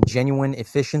advancement and genuine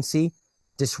efficiency,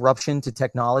 disruption to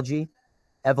technology,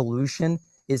 evolution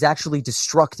is actually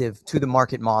destructive to the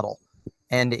market model,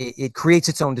 and it creates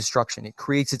its own destruction. It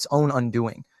creates its own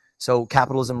undoing. So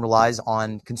capitalism relies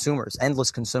on consumers,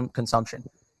 endless consumption,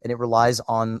 and it relies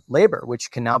on labor, which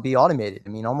can now be automated. I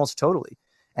mean, almost totally.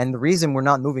 And the reason we're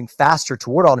not moving faster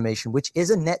toward automation, which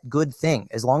is a net good thing,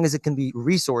 as long as it can be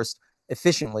resourced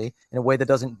efficiently in a way that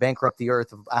doesn't bankrupt the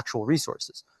earth of actual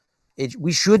resources,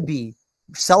 we should be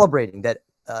celebrating that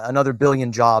another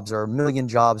billion jobs or 1 million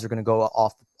jobs are going to go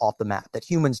off the map, that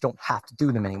humans don't have to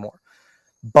do them anymore.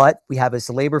 But we have this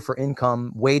labor for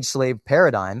income, wage slave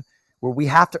paradigm where we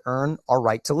have to earn our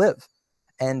right to live.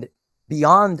 And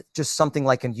beyond just something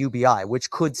like an UBI, which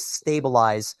could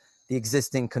stabilize the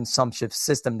existing consumptive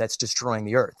system that's destroying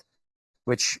the earth,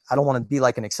 which I don't want to be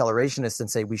like an accelerationist and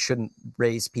say we shouldn't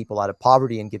raise people out of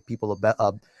poverty and give people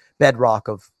a bedrock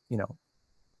of,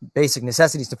 basic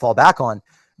necessities to fall back on.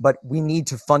 But we need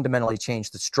to fundamentally change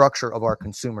the structure of our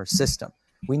consumer system.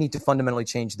 We need to fundamentally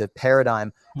change the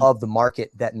paradigm of the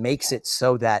market that makes it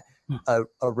so that a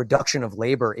reduction of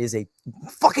labor is a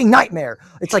fucking nightmare.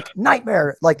 It's like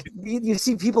nightmare. Like you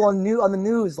see people on the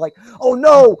news like, oh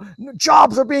no,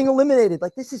 jobs are being eliminated.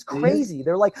 Like, this is crazy.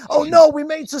 They're like, oh no, we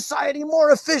made society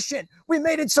more efficient. We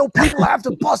made it so people have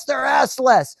to bust their ass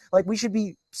less. Like, we should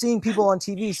be seeing people on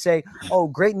TV say, oh,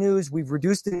 great news. We've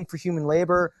reduced the need for human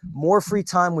labor. More free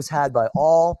time was had by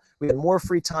all. We had more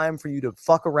free time for you to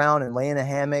fuck around and lay in a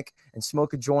hammock and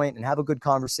smoke a joint and have a good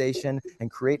conversation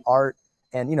and create art.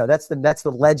 And, that's the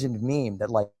legend meme that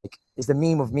like is the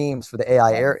meme of memes for the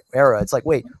AI era. It's like,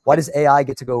 wait, why does AI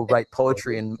get to go write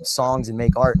poetry and songs and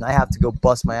make art, and I have to go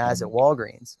bust my ass at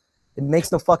Walgreens? It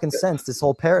makes no fucking sense, this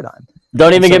whole paradigm.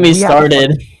 Don't even get me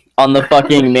started on the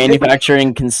fucking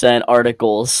manufacturing consent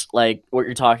articles, like what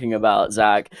you're talking about,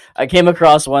 Zach. I came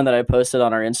across one that I posted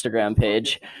on our Instagram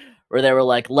page where they were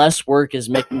like, less work is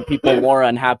making people more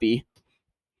unhappy.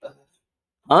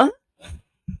 Huh?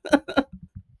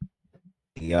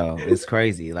 Yo, it's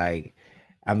crazy. Like,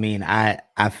 I mean, I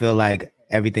feel like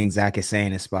everything Zach is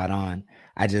saying is spot on.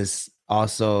 I just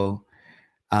also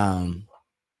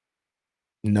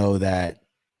know that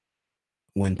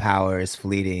when power is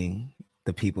fleeting,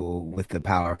 the people with the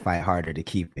power fight harder to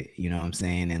keep it. You know what I'm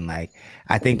saying? And like,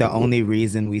 I think the only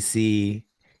reason we see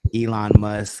Elon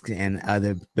Musk and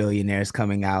other billionaires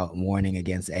coming out warning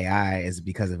against AI is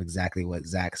because of exactly what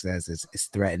Zach says is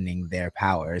threatening their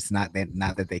power. It's not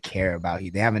that they care about you.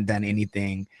 They haven't done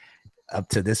anything up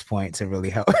to this point to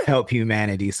really help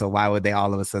humanity. So why would they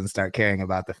all of a sudden start caring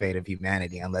about the fate of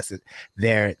humanity unless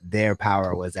their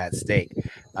power was at stake?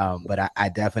 But I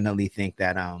definitely think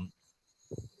that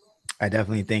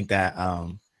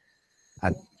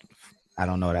I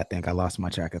don't know what I think. I lost my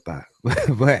track of thought,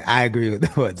 but I agree with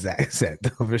what Zach said,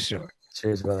 though, for sure.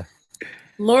 Cheers, brother.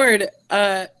 Lorde,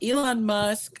 Elon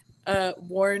Musk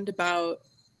warned about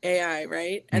AI,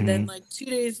 right? And then like 2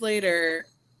 days later,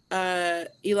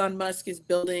 Elon Musk is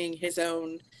building his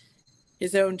own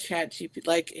chat GPT,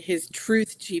 like his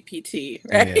truth GPT,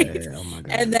 right? Yeah, oh my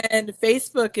God. And then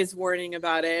Facebook is warning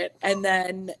about it. And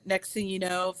then next thing you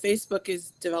know, Facebook is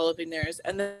developing theirs.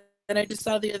 And then I just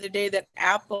saw the other day that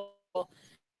Apple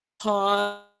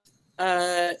paused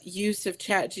use of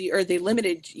they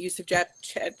limited use of chat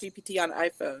GPT on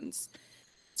iPhones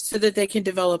so that they can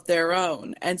develop their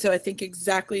own. And so I think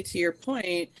exactly to your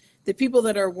point, the people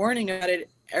that are warning about it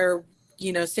are,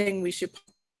 saying we should put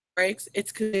brakes.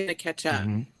 It's going to catch up.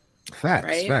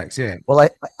 Facts, yeah. Well,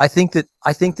 I think that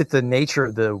the nature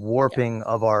of the warping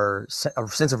of our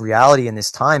sense of reality in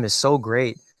this time is so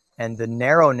great, and the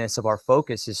narrowness of our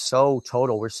focus is so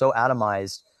total. We're so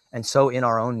atomized and so in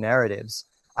our own narratives.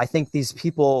 I think these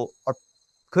people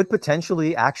could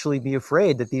potentially actually be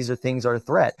afraid that these things are a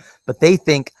threat, but they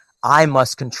think I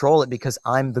must control it because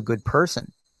I'm the good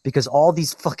person. Because all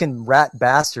these fucking rat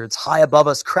bastards high above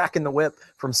us cracking the whip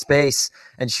from space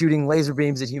and shooting laser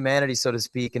beams at humanity, so to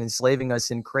speak, and enslaving us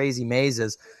in crazy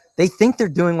mazes, they think they're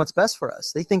doing what's best for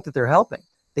us. They think that they're helping.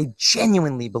 They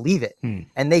genuinely believe it.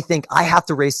 And they think, I have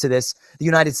to race to this, the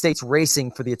United States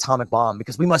racing for the atomic bomb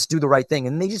because we must do the right thing.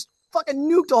 And they just fucking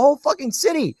nuked a whole fucking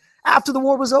city after the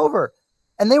war was over.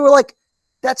 And they were like,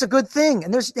 that's a good thing.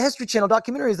 And there's History Channel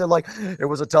documentaries. They're like, it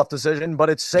was a tough decision, but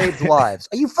it saved lives.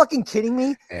 Are you fucking kidding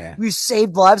me? Yeah. You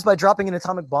saved lives by dropping an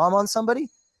atomic bomb on somebody?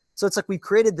 So it's like we've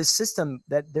created this system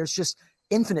that there's just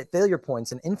infinite failure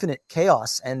points and infinite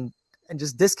chaos and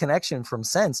just disconnection from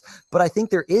sense. But I think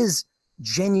there is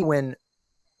genuine,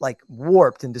 like,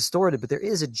 warped and distorted, but there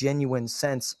is a genuine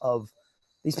sense of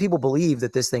these people believe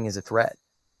that this thing is a threat.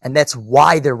 And that's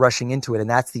why they're rushing into it. And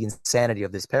that's the insanity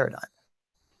of this paradigm.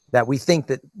 That we think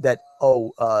that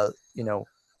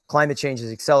climate change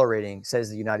is accelerating, says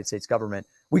the United States government.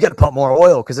 We got to pump more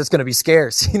oil because it's going to be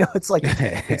scarce. It's like,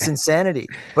 it's insanity,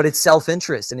 but it's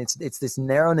self-interest. And it's this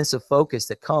narrowness of focus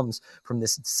that comes from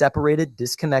this separated,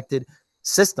 disconnected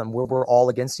system where we're all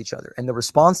against each other. And the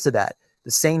response to that,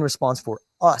 the sane response for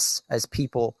us as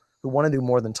people who want to do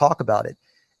more than talk about it,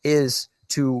 is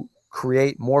to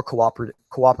create more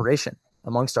cooperation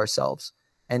amongst ourselves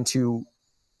and to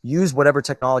use whatever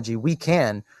technology we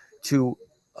can to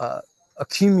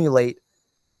accumulate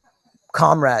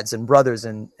comrades and brothers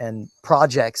and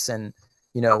projects and,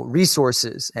 you know,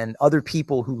 resources and other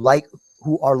people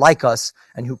who are like us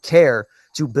and who care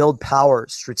to build power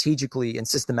strategically and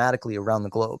systematically around the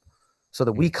globe, so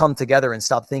that we come together and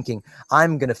stop thinking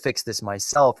I'm going to fix this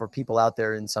myself, or people out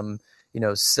there in some, you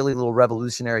know, silly little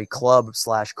revolutionary club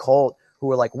 / cult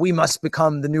who are like, we must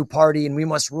become the new party and we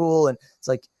must rule. And it's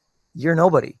like, you're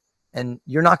nobody, and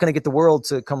you're not going to get the world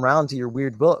to come around to your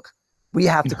weird book. We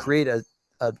have to create an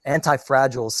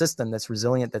anti-fragile system that's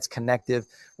resilient, that's connective,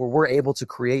 where we're able to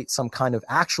create some kind of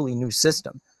actually new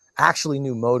system, actually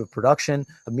new mode of production,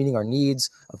 of meeting our needs,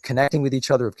 of connecting with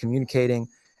each other, of communicating,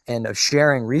 and of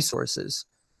sharing resources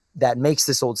that makes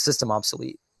this old system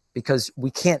obsolete. Because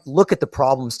we can't look at the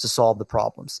problems to solve the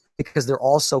problems, because they're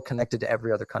all so connected to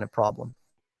every other kind of problem.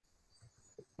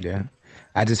 Yeah.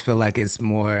 I just feel like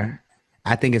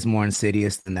I think it's more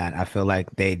insidious than that. I feel like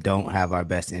they don't have our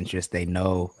best interest. They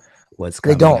know what's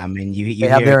coming. They don't. I mean, they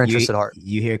have their interest at heart.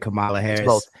 You hear Kamala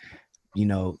Harris, you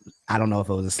know, I don't know if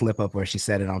it was a slip up or she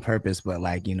said it on purpose, but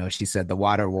like, you know, she said the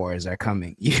water wars are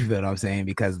coming. You feel what I'm saying?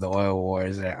 Because the oil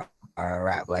wars are a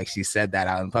wrap. Like, she said that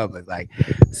out in public. Like,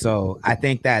 so I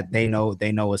think that they know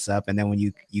what's up. And then when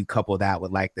you couple that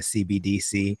with like the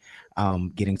CBDC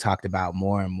getting talked about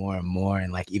more and more and more,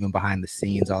 and like even behind the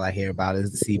scenes, all I hear about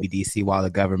is the CBDC, while the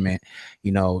government,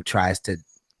 you know, tries to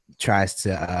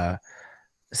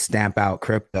stamp out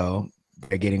crypto.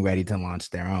 They're getting ready to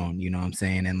launch their own, you know what I'm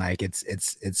saying? And like it's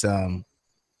just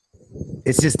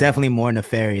definitely more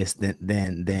nefarious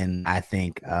than I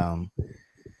think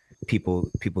people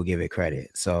give it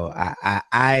credit. So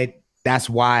I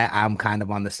that's why I'm kind of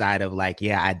on the side of like,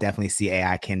 yeah, I definitely see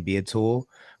AI can be a tool,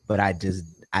 but I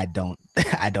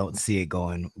don't see it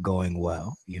going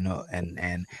well, you know.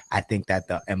 And I think that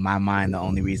in my mind, the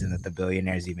only reason that the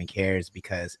billionaires even care is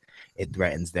because it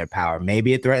threatens their power.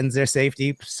 Maybe it threatens their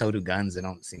safety. So do guns. They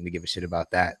don't seem to give a shit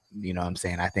about that. You know what I'm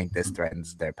saying? I think this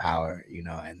threatens their power, you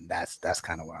know, and that's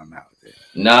kind of where I'm at with it.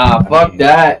 Nah, fuck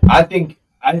that. I think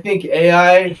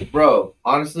AI, bro,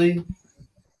 honestly,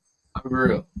 I'm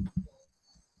real.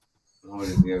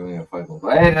 Nobody's giving me a fuck,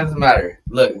 but it doesn't matter.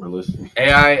 Look,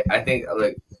 AI, I think,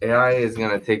 look, AI is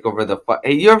gonna take over the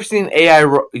Hey, you ever seen AI?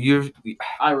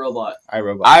 iRobot.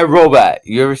 iRobot.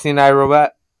 You ever seen iRobot?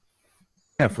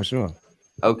 Yeah, for sure.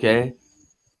 Okay.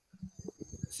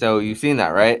 So you've seen that,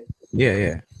 right?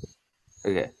 Yeah.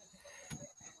 Okay.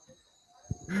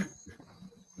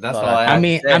 That's all all I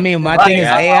mean, my thing is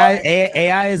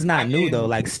AI is not new though.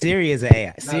 Like Siri is an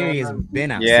AI. Siri has been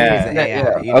out. Yeah. Siri is an AI.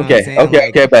 Yeah. You know Okay. what I'm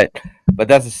saying? Okay. But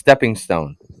that's a stepping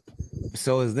stone.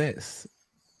 So is this.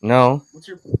 No. What's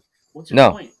your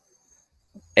point?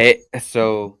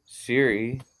 So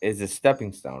Siri is a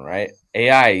stepping stone, right?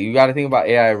 AI, you got to think about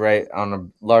AI, right, on a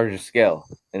larger scale,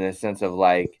 in the sense of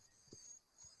like,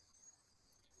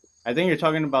 I think you're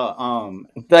talking about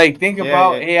like think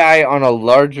about AI on a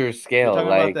larger scale. You're talking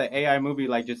like about the AI movie,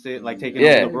 like just like taking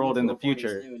over the world in the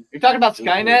future. You're talking about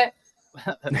Skynet?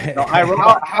 No,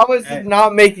 how is it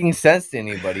not making sense to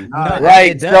anybody? No.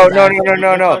 Like, no.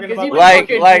 Like,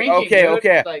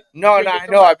 okay. No, I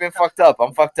know I've been fucked up.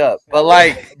 I'm fucked up. But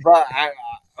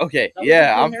okay,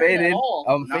 yeah, I'm faded.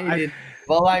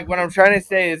 But like, what I'm trying to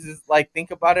say is like,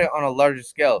 think about it on a larger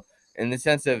scale, in the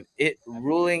sense of it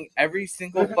ruling every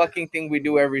single fucking thing we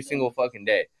do every single fucking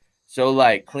day. So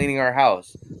like cleaning our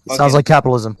house. Sounds like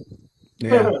capitalism.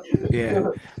 Yeah.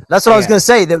 That's what I was going to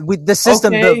say. That the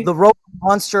system, the robot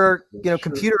monster,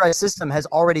 computerized system has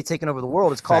already taken over the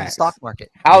world. It's called the stock market.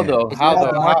 How though?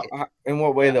 How in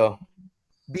what way though?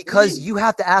 Because you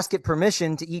have to ask it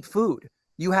permission to eat food.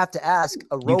 You have to ask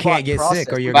a robot. You can't get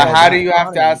sick or you're. But how do you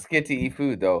have to ask it to eat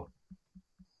food though?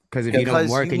 Because if you don't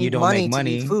work and you don't make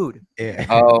money, to eat food. Yeah.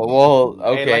 Oh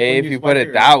well, okay. If you put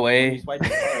it that way,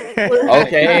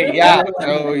 okay, yeah.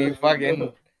 So you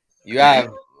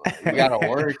gotta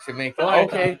work to make.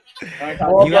 Okay. You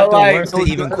have to work to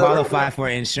even qualify for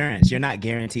insurance. You're not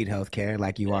guaranteed health care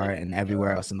like you are in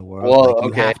everywhere else in the world. Well,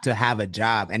 you have to have a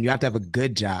job, and you have to have a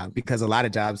good job, because a lot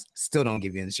of jobs still don't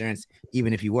give you insurance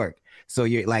even if you work. So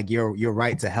your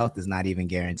right to health is not even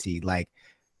guaranteed. Like,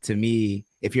 to me,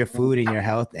 if your food and your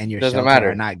health and your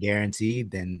shelter are not guaranteed,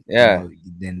 then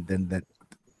then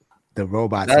the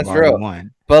robots have already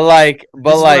won. But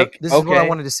this is what I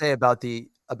wanted to say about the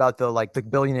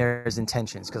billionaires'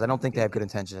 intentions, because I don't think they have good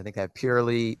intentions. I think they have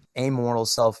purely amoral,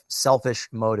 selfish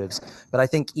motives. But I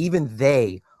think even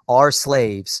they are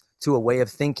slaves to a way of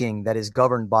thinking that is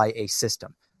governed by a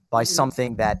system. by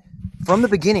something that from the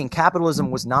beginning, capitalism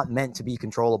was not meant to be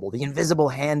controllable. The invisible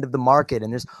hand of the market.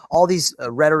 And there's all these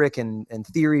rhetoric and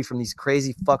theory from these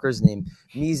crazy fuckers named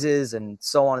Mises and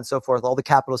so on and so forth. All the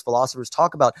capitalist philosophers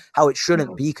talk about how it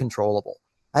shouldn't be controllable.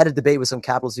 I had a debate with some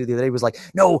capitalists the other day. It was like,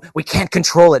 no, we can't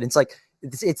control it. And it's like,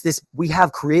 it's this, we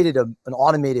have created an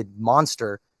automated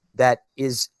monster that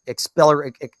is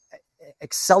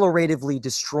acceleratively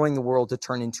destroying the world to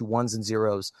turn into ones and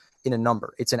zeros in a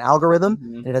number. It's an algorithm,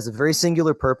 and it has a very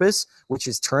singular purpose, which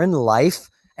is turn life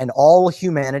and all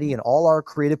humanity and all our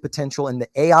creative potential and the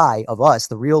AI of us,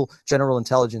 the real general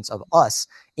intelligence of us,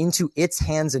 into its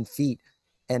hands and feet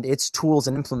and its tools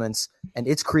and implements and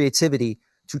its creativity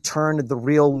to turn the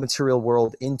real material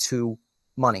world into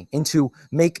money, into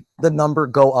make the number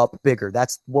go up bigger.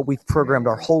 That's what we've programmed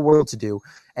our whole world to do.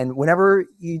 And whenever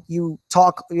you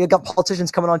talk, you got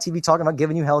politicians coming on TV talking about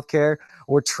giving you healthcare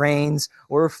or trains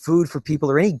or food for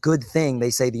people or any good thing, they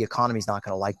say the economy's not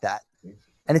going to like that.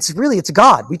 And it's a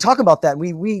God. We talk about that.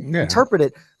 We interpret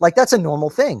it like that's a normal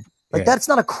thing. Like that's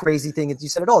not a crazy thing that you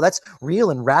said at all. That's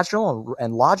real and rational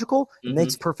and logical. It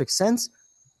makes perfect sense.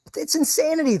 But it's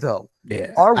insanity though.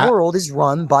 Yeah. Our world is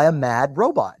run by a mad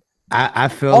robot. I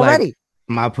feel already. Like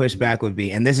my pushback would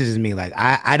be, and this is just me, like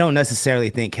I don't necessarily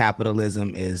think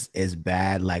capitalism is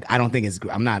bad. Like I don't think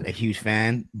I'm not a huge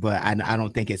fan, but I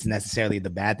don't think it's necessarily the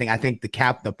bad thing. I think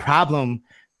the problem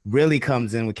really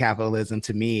comes in with capitalism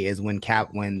to me is when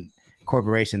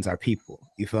corporations are people.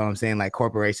 You feel what I'm saying? Like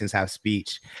corporations have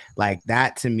speech. Like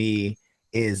that to me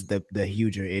is the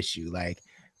huger issue. Like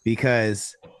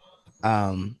because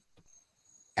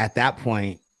at that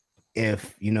point,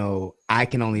 if I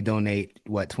can only donate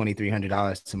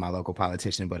 $2,300 to my local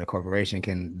politician, but a corporation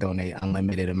can donate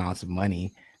unlimited amounts of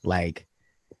money, like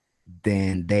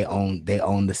then they own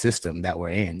the system that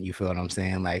we're in. You feel what I'm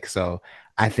saying? Like, so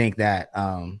I think that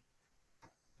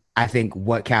I think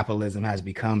what capitalism has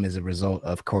become is a result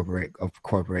of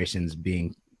corporations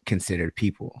being considered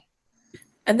people.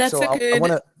 And that's so a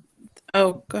good.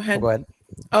 Oh, go ahead. Go ahead.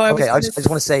 Oh, I just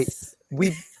want to say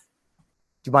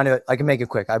do you mind if I can make it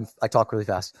quick? I talk really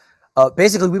fast.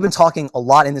 Basically, we've been talking a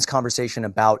lot in this conversation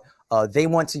about they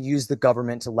want to use the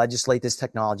government to legislate this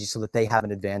technology so that they have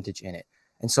an advantage in it.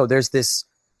 And so there's this,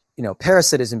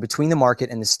 parasitism between the market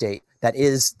and the state that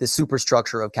is the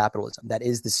superstructure of capitalism. That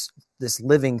is this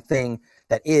living thing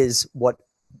that is what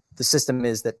the system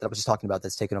is that I was just talking about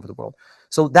that's taken over the world.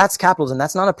 So that's capitalism.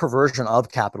 That's not a perversion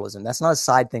of capitalism. That's not a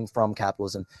side thing from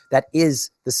capitalism. That is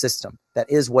the system. That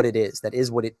is what it is. That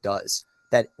is what it does.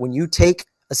 That when you take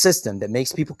a system that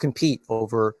makes people compete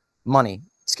over money,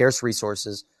 scarce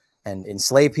resources, and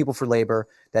enslave people for labor,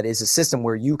 that is a system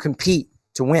where you compete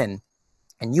to win,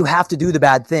 and you have to do the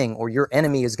bad thing or your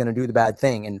enemy is going to do the bad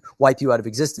thing and wipe you out of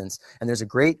existence. And there's a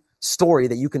great story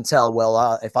that you can tell.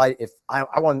 Well, if I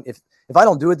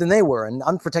don't do it, then they were, and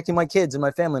I'm protecting my kids and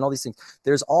my family and all these things.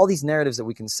 There's all these narratives that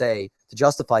we can say to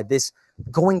justify this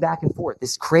going back and forth,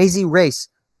 this crazy race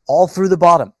all through the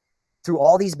bottom, through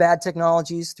all these bad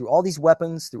technologies, through all these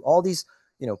weapons, through all these,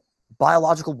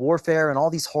 biological warfare and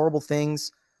all these horrible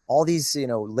things, all these,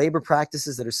 labor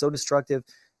practices that are so destructive.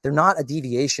 They're not a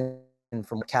deviation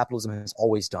from what capitalism has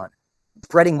always done.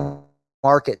 Spreading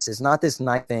markets is not this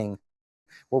nice thing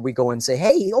where we go and say,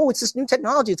 hey, it's this new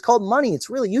technology. It's called money. It's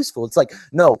really useful. It's like,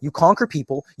 no, you conquer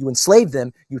people, you enslave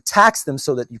them, you tax them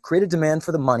so that you create a demand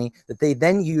for the money that they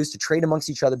then use to trade amongst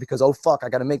each other because, oh, fuck, I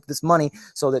got to make this money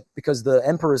so that because the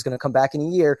emperor is going to come back in a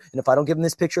year. And if I don't give him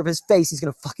this picture of his face, he's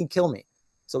going to fucking kill me.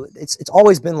 So it's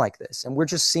always been like this. And we're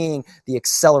just seeing the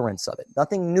accelerants of it.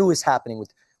 Nothing new is happening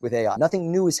with AI.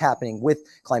 Nothing new is happening with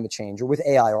climate change or with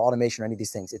AI or automation or any of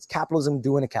these things. It's capitalism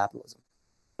doing a capitalism.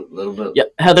 A little bit. Yeah,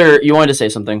 Heather, you wanted to say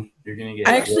something. You're gonna get.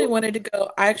 I actually wanted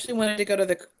to go to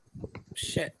the.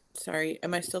 Shit. Sorry.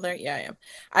 Am I still there? Yeah, I am.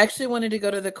 I actually wanted to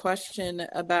go to the question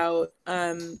about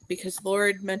because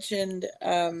Lorde mentioned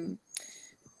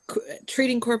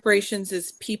treating corporations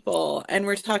as people, and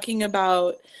we're talking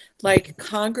about like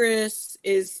Congress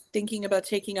is thinking about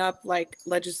taking up like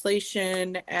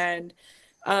legislation and.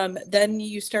 Then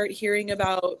you start hearing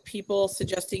about people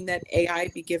suggesting that AI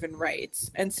be given rights.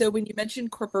 And so when you mention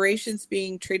corporations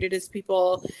being treated as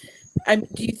people, do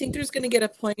you think there's going to get a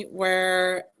point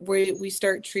where we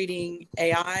start treating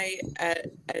AI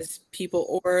as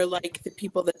people, or like the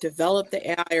people that develop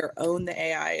the AI or own the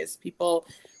AI as people?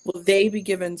 Will they be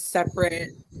given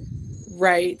separate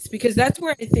rights? Because that's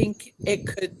where I think it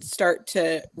could start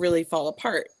to really fall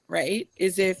apart, right?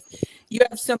 Is if you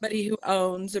have somebody who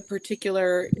owns a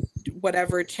particular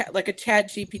whatever like a Chat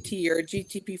GPT or a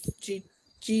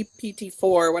GPT-4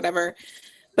 or whatever,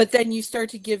 But then you start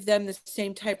to give them the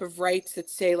same type of rights that,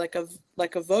 say, like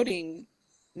a voting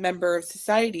member of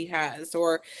society has,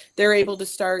 or they're able to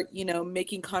start, you know,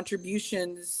 making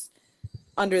contributions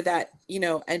under that, you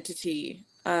know, entity.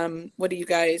 What do you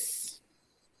guys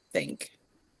think?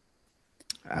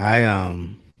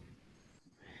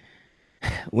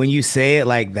 When you say it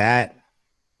like that,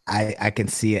 I can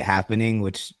see it happening,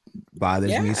 which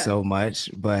bothers me so much.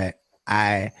 But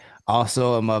I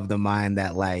also am of the mind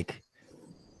that, like,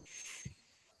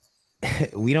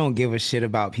 we don't give a shit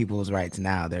about people's rights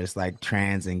now. There's like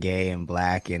trans and gay and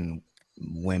black and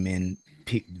women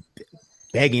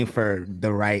begging for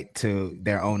the right to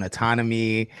their own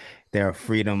autonomy, their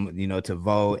freedom, you know, to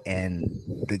vote, and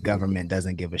the government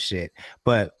doesn't give a shit.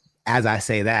 But as I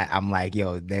say that, I'm like,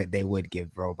 yo, they would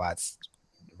give robots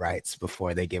rights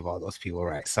before they give all those people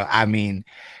rights. So I mean,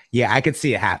 yeah, I could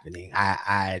see it happening.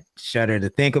 I shudder to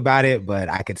think about it, but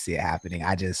I could see it happening.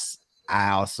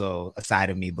 I also, a side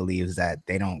of me believes that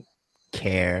they don't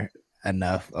care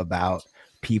enough about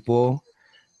people.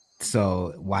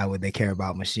 So why would they care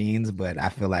about machines? But I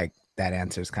feel like that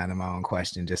answers kind of my own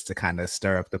question, just to kind of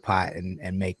stir up the pot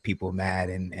and make people mad.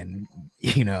 And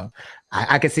you know,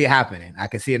 I could see it happening. I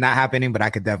could see it not happening, but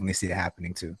I could definitely see it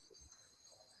happening too.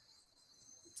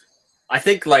 I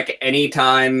think, like,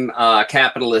 anytime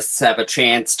capitalists have a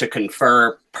chance to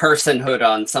confer personhood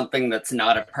on something that's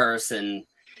not a person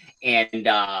and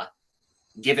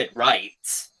give it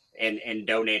rights and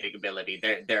donating ability,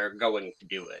 they're going to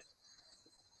do it.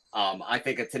 I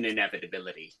think it's an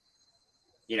inevitability.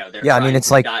 You know, yeah, I mean,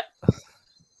 it's like.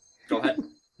 Go ahead.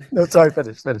 No, sorry,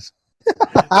 finish. No,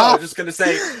 I was just going to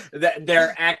say that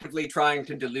they're actively trying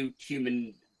to dilute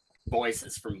human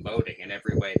voices from voting in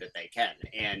every way that they can.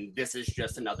 And this is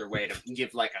just another way to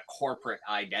give, like, a corporate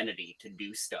identity to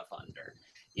do stuff under.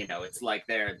 You know, it's like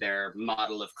their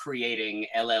model of creating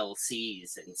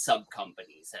LLCs and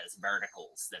sub-companies as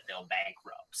verticals that they'll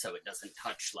bankrupt so it doesn't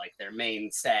touch, like, their main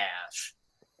stash.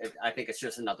 I think it's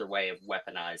just another way of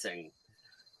weaponizing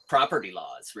property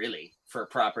laws, really, for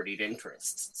propertied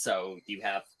interests. So you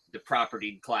have the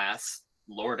propertied class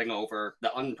lording over the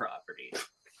unpropertied.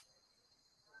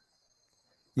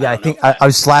 Yeah, I think I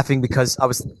was laughing because I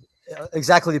was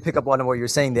exactly to pick up on what you're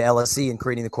saying, the LSE and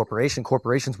creating the corporation.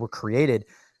 Corporations were created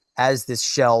as this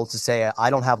shell to say, I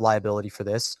don't have liability for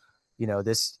this, you know,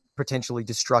 this potentially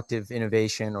destructive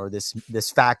innovation, or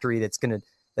this factory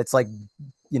that's like,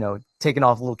 you know, taking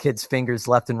off little kids' fingers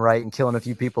left and right and killing a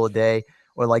few people a day,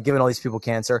 or like giving all these people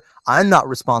cancer. I'm not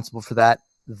responsible for that.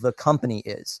 The company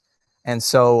is. And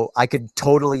so I could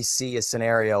totally see a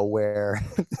scenario where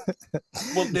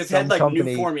well, they've had like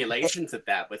new formulations of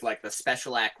that with like the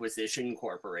special acquisition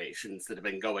corporations that have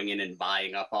been going in and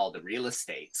buying up all the real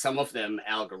estate, some of them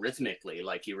algorithmically,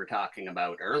 like you were talking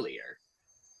about earlier.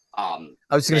 I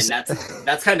was going to say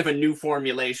that's kind of a new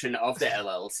formulation of the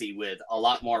LLC with a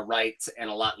lot more rights and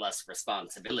a lot less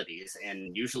responsibilities,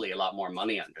 and usually a lot more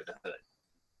money under the hood.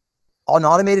 An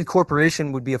automated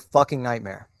corporation would be a fucking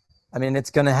nightmare. I mean,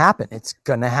 it's going to happen. It's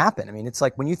going to happen. I mean, it's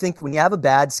like when you have a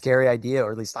bad, scary idea,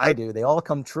 or at least I do, they all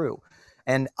come true.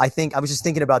 And I think I was just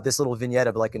thinking about this little vignette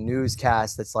of like a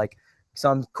newscast that's like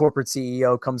some corporate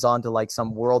CEO comes on to like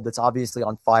some world that's obviously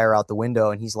on fire out the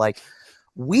window. And he's like,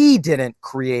 we didn't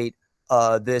create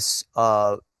this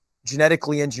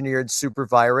genetically engineered super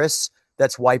virus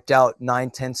that's wiped out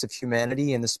 9/10 of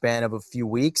humanity in the span of a few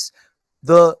weeks.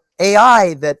 The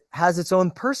AI that has its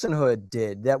own personhood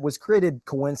did, that was created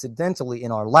coincidentally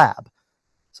in our lab.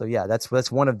 So yeah,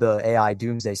 that's one of the AI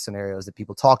doomsday scenarios that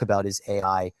people talk about, is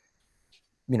AI,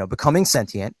 you know, becoming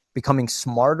sentient, becoming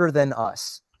smarter than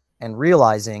us, and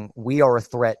realizing we are a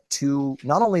threat to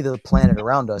not only the planet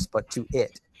around us, but to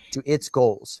its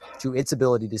goals, to its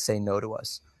ability to say no to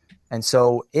us. And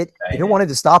so if it wanted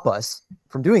to stop us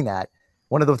from doing that,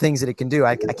 one of the things that it can do,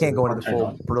 I can't go into the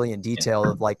full brilliant detail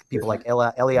of like people like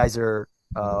Eliezer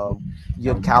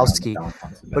Yudkowsky,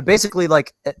 but basically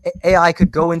like AI could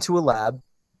go into a lab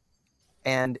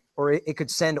or it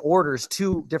could send orders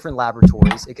to different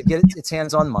laboratories. It could get its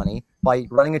hands on money by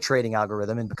running a trading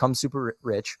algorithm and become super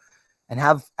rich and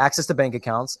have access to bank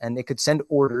accounts. And it could send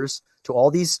orders to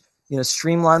all these, you know,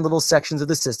 streamlined little sections of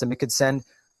the system. It could send,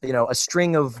 you know, a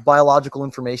string of biological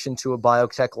information to a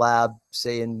biotech lab,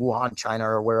 say in Wuhan, China,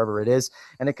 or wherever it is.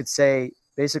 And it could say,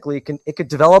 basically, it could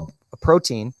develop a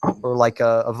protein or like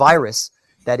a virus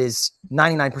that is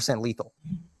 99% lethal,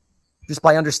 just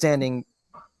by understanding,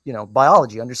 you know,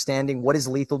 biology, understanding what is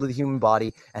lethal to the human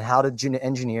body and how to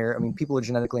engineer. I mean, people are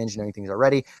genetically engineering things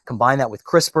already. Combine that with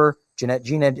CRISPR,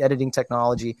 gene editing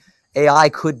technology. AI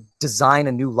could design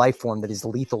a new life form that is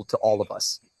lethal to all of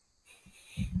us.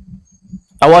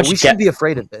 I watched. We shouldn't be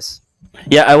afraid of this.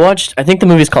 Yeah, I think the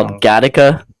movie's called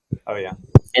Gattaca. Oh yeah.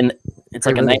 And it's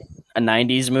like really? a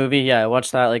 90s movie. Yeah, I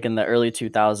watched that like in the early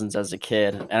 2000s as a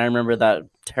kid, and I remember that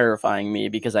terrifying me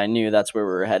because I knew that's where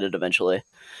we were headed eventually.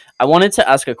 I wanted to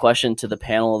ask a question to the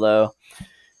panel though.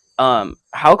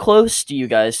 How close do you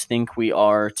guys think we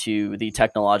are to the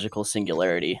technological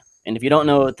singularity? And if you don't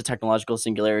know what the technological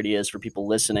singularity is for people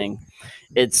listening,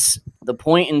 it's the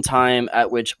point in time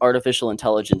at which artificial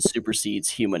intelligence supersedes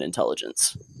human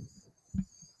intelligence.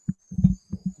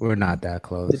 We're not that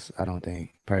close, I don't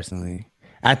think, personally.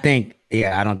 I think,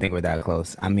 I don't think we're that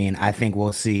close. I mean, I think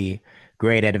we'll see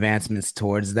great advancements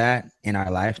towards that in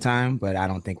our lifetime, but I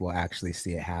don't think we'll actually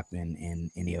see it happen in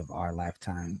any of our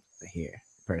lifetime here,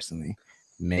 personally.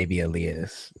 Maybe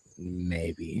Aliyah's,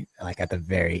 maybe like at the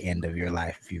very end of your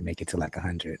life, if you make it to like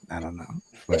 100, I don't know.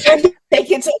 But Make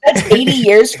it to, that's 80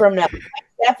 years from now.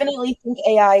 I definitely think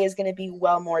AI is going to be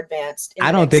well more advanced.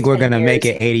 I don't think we're going to make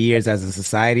it 80 years as a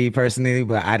society personally,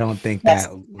 but I don't think that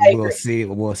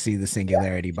we'll see the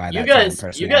singularity by that time.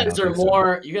 Personally,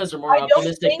 you guys are more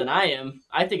optimistic than I am.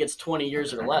 I think it's 20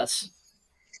 years or less.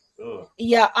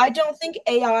 Yeah, I don't think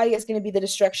AI is going to be the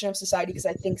destruction of society because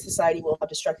I think society will have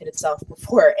destructed itself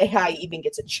before AI even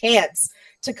gets a chance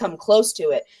to come close to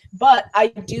it. But I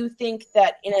do think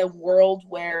that in a world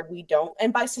where we don't,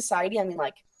 and by society, I mean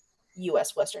like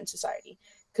U.S. Western society,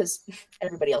 because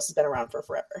everybody else has been around for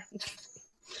forever.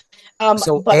 But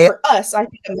for us, I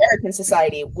think American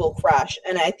society will crash.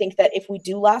 And I think that if we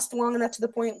do last long enough to the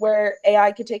point where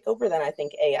AI could take over, then I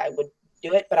think AI would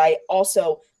do it. But I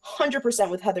also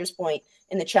 100% with Heather's point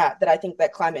in the chat that I think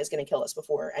that climate is going to kill us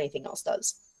before anything else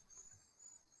does.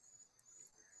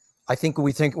 I think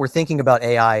we're thinking about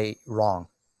AI wrong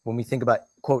when we think about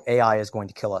quote AI is going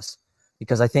to kill us,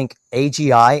 because I think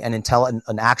AGI and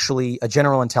a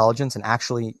general intelligence, an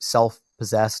actually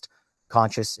self-possessed,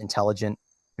 conscious, intelligent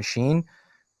machine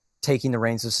taking the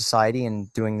reins of society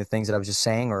and doing the things that I was just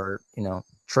saying, or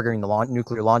triggering the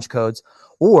nuclear launch codes,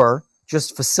 or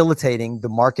just facilitating the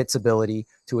market's ability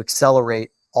to accelerate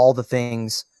all the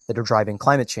things that are driving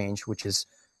climate change, which is,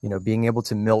 being able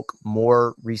to milk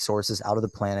more resources out of the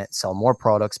planet, sell more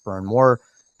products, burn more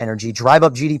energy, drive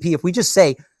up GDP. If we just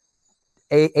say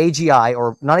AGI,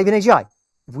 or not even AGI,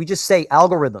 if we just say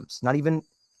algorithms, not even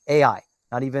AI,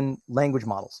 not even language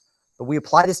models, but we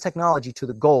apply this technology to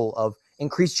the goal of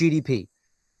increased GDP.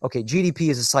 Okay, GDP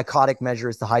is a psychotic measure.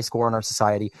 It's the high score in our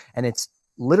society, and it's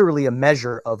literally a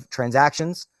measure of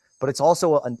transactions, but it's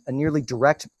also a nearly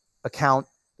direct account.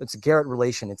 It's a Garrett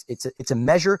relation. It's a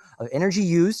measure of energy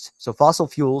used, so fossil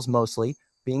fuels mostly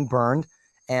being burned,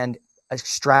 and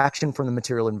extraction from the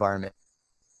material environment.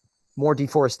 More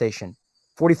deforestation.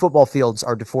 40 football fields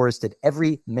are deforested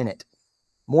every minute.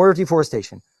 More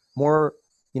deforestation, more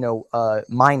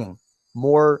mining,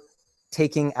 more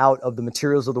taking out of the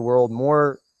materials of the world,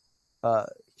 more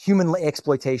human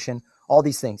exploitation. All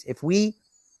these things. If we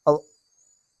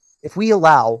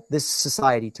allow this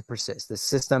society to persist, this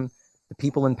system, the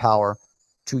people in power,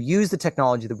 to use the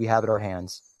technology that we have at our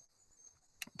hands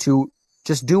to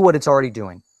just do what it's already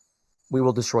doing, we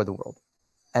will destroy the world.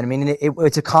 And I mean,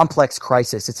 it's a complex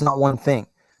crisis. It's not one thing.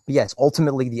 But yes,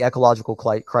 ultimately, the ecological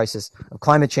crisis of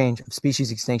climate change, of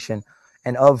species extinction,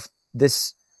 and of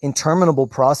this interminable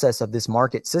process of this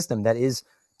market system that is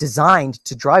designed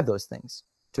to drive those things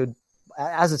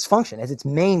as its function, as its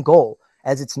main goal,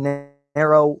 as its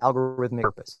narrow algorithmic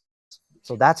purpose.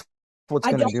 So that's what's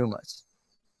going to doom us.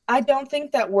 I don't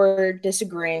think that we're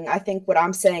disagreeing. I think what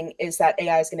I'm saying is that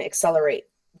AI is going to accelerate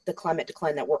the climate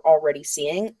decline that we're already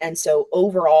seeing. And so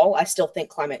overall, I still think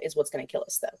climate is what's going to kill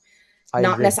us, though. I'm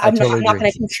not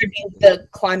going to contribute the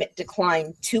climate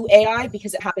decline to AI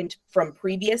because it happened from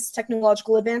previous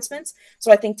technological advancements.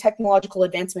 So I think technological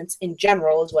advancements in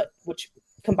general is which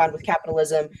combined with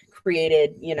capitalism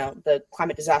created, the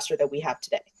climate disaster that we have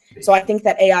today. So I think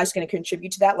that AI is going to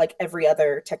contribute to that, like every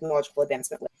other technological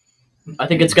advancement. I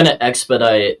think it's going to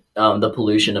expedite the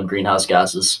pollution of greenhouse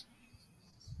gases,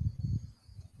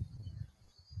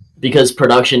 because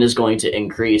production is going to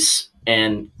increase,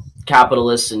 and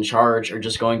capitalists in charge are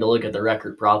just going to look at the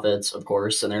record profits, of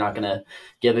course, and they're not going to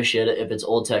give a shit if it's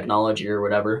old technology or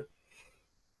whatever.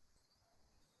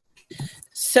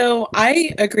 So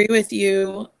I agree with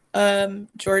you,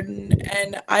 Jordan,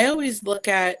 and I always look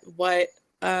at what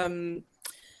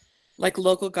like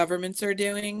local governments are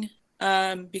doing,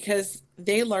 because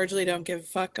they largely don't give a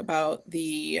fuck about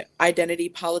the identity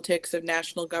politics of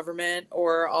national government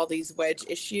or all these wedge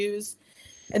issues.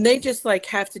 And they just like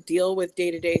have to deal with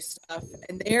day-to-day stuff.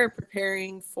 And they are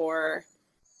preparing for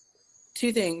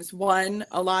two things. One,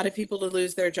 a lot of people to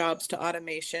lose their jobs to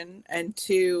automation. And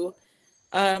two,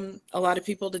 a lot of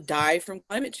people to die from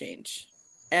climate change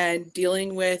and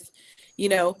dealing with, you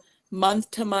know,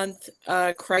 month to month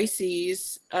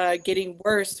crises getting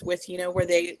worse with, you know, where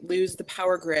they lose the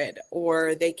power grid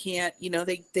or they can't, you know,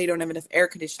 they don't have enough air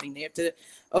conditioning. They have to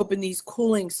open these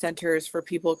cooling centers for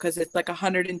people because it's like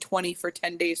 120 for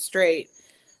 10 days straight.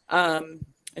 And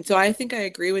so I think I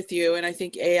agree with you. And I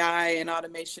think AI and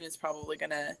automation is probably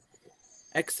going to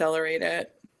accelerate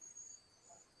it,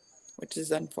 which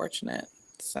is unfortunate.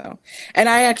 So, and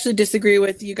I actually disagree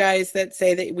with you guys that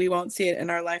say that we won't see it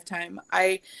in our lifetime.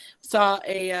 I saw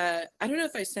I don't know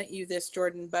if I sent you this,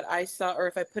 Jordan, but I saw, or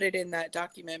if I put it in that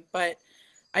document, but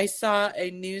I saw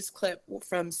a news clip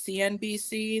from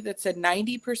CNBC that said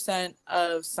 90%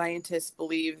 of scientists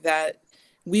believe that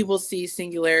we will see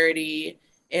singularity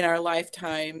in our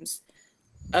lifetimes,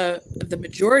 the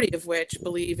majority of which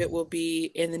believe it will be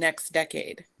in the next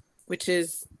decade, which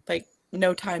is like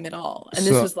no time at all. And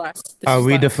this was last. Are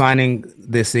we defining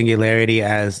the singularity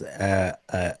as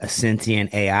a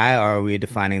sentient AI, or are we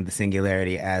defining the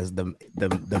singularity as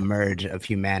the merge of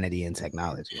humanity and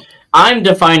technology? I'm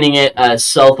defining it as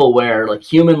self-aware, like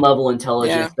human level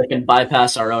intelligence that can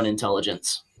bypass our own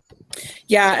intelligence.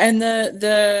 Yeah, and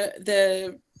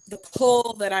the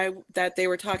poll that they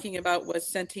were talking about was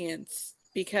sentience,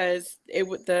 because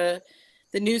the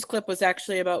news clip was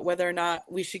actually about whether or not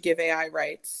we should give AI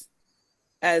rights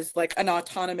as like an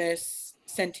autonomous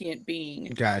sentient being.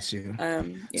 Got you.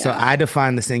 So I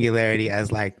define the singularity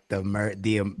as like the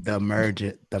merge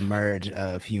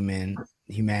of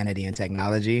humanity and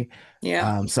technology.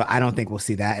 Yeah. So I don't think we'll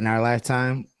see that in our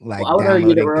lifetime. Like I would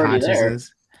argue that we're already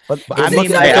consciousness. But I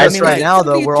mean, right now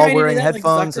though, we're all wearing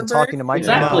headphones and talking to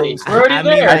microphones. Exactly. We're already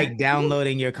there. I mean, like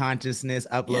downloading your consciousness,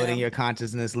 uploading your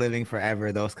consciousness, living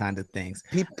forever, those kinds of things.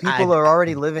 People are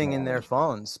already living in their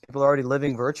phones. People are already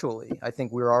living virtually. I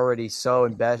think we're already so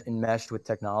enmeshed with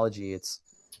technology. That's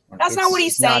not what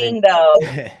he's saying, though.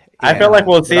 I feel like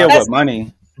we'll see it with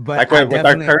money, but like with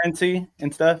our currency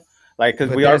and stuff. Like,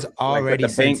 because we are already like,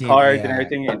 with the bank cards and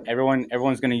everything, and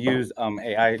everyone's gonna use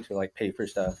AI to like pay for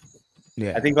stuff.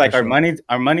 Yeah, I think like our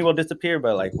money will disappear,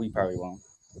 but like we probably won't.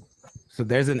 So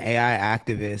there's an AI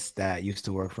activist that used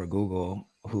to work for Google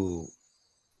who,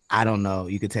 I don't know,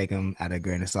 you could take him at a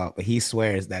grain of salt, but he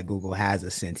swears that Google has a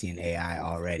sentient AI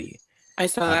already. I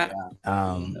saw that.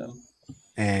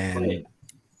 And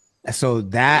so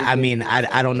that, I mean,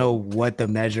 I don't know what the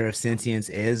measure of sentience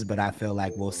is, but I feel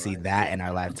like we'll see that in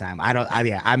our lifetime.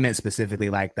 I meant specifically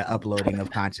like the uploading of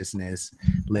consciousness,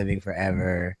 living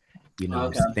forever, you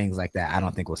know, things like that. I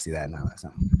don't think we'll see that in our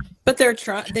lifetime. But they're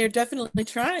definitely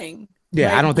trying. Yeah,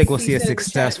 like, I don't think we'll see a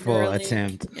successful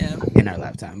attempt in our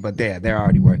lifetime. But they're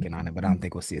already working on it. But I don't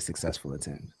think we'll see a successful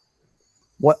attempt.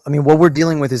 What we're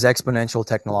dealing with is exponential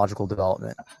technological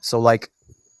development. So like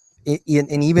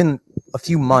in even a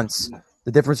few months,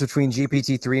 the difference between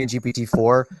GPT-3 and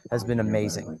GPT-4 has been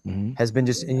amazing. Has been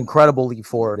just an incredible leap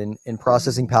forward in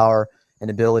processing power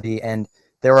and ability. And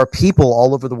there are people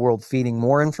all over the world feeding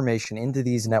more information into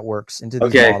these networks, into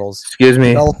these models. Excuse me.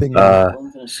 Developing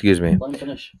excuse me.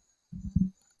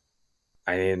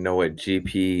 I need to know what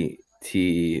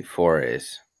GPT-4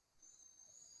 is.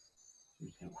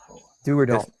 Do or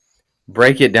don't.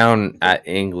 Break it down at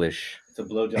English. It's a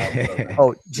blowjob.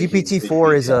 Oh,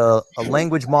 GPT-4 is a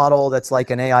language model that's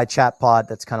like an AI chatbot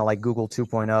that's kind of like Google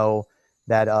 2.0.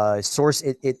 That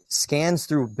it scans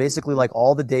through basically like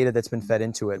all the data that's been fed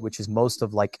into it, which is most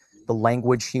of like the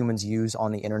language humans use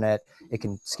on the internet. It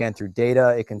can scan through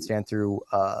data. It can scan through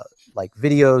like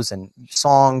videos and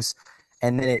songs.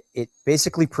 And then it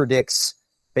basically predicts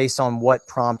based on what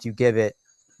prompt you give it,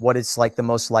 what is like the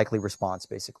most likely response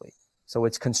basically. So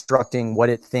it's constructing what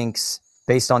it thinks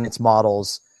based on its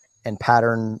models and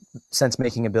pattern sense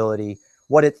making ability,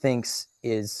 what it thinks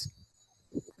is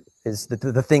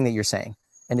the thing that you're saying.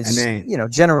 And it's,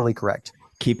 generally correct.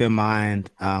 Keep in mind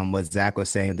what Zach was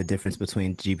saying, the difference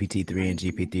between GPT-3 and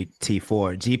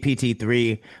GPT-4.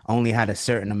 GPT-3 only had a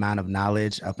certain amount of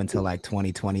knowledge up until like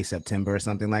 2020, September or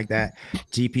something like that.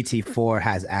 GPT-4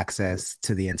 has access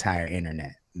to the entire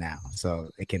internet now. So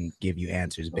it can give you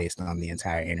answers based on the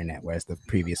entire internet, whereas the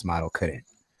previous model couldn't.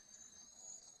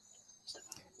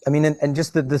 I mean, and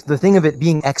just the thing of it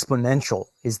being exponential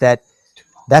is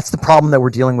that's the problem that we're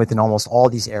dealing with in almost all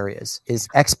these areas. Is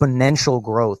exponential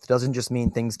growth doesn't just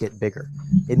mean things get bigger.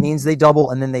 It means they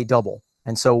double and then they double.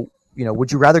 And so,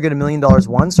 would you rather get $1 million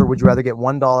once, or would you rather get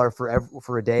 $1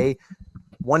 for a day,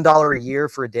 $1 a year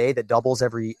for a day that doubles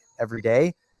every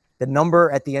day? The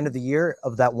number at the end of the year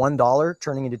of that $1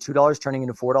 turning into $2, turning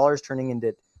into $4, turning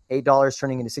into $8,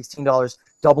 turning into $16,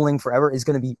 doubling forever is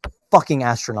going to be fucking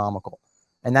astronomical.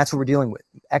 And that's what we're dealing with.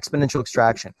 Exponential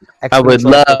extraction. I would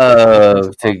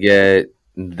love to get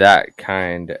that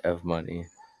kind of money.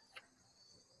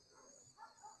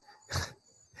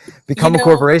 Become a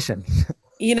corporation.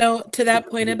 You know, to that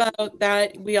point about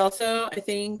that, we also, I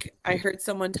think I heard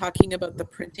someone talking about the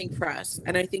printing press.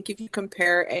 And I think if you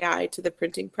compare AI to the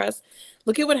printing press,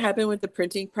 look at what happened with the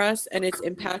printing press and its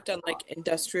impact on like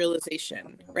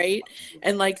industrialization, right?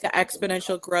 And like the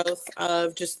exponential growth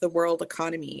of just the world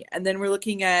economy. And then we're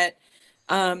looking at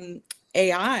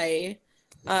AI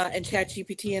and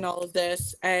ChatGPT and all of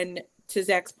this. And to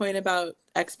Zach's point about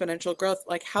exponential growth,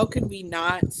 like how could we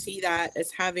not see that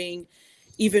as having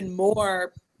even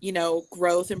more, you know,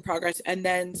 growth and progress and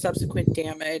then subsequent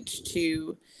damage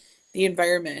to the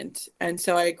environment? And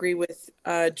so I agree with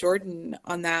Jordan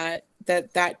on that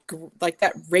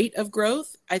rate of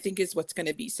growth, I think, is what's going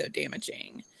to be so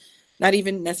damaging. Not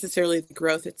even necessarily the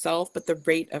growth itself, but the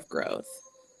rate of growth.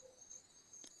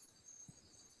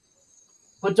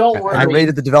 But don't worry. The rate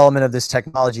of the development of this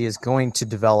technology is going to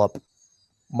develop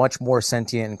much more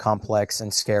sentient and complex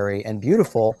and scary and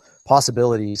beautiful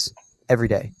possibilities every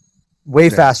day, way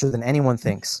faster than anyone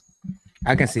thinks.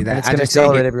 I can see that. And it's going to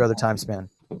accelerate every other time span.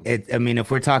 I mean,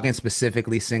 if we're talking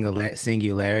specifically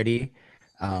singularity,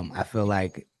 I feel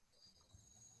like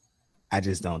I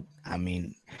just don't. I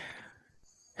mean,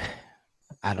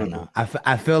 I don't know.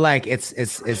 I feel like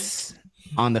it's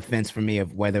on the fence for me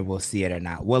of whether we'll see it or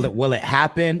not. Will it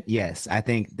happen? Yes, I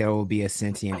think there will be a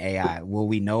sentient AI. Will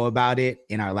we know about it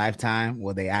in our lifetime?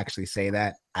 Will they actually say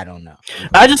that? I don't know.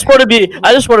 I just want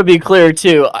to be clear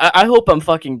too. I hope I'm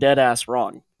fucking dead ass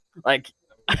wrong. Like,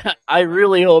 I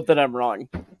really hope that I'm wrong.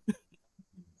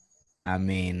 I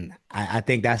mean, I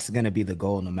think that's gonna be the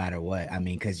goal no matter what. I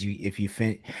mean, because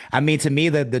I mean, to me,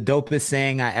 the dopest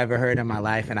saying I ever heard in my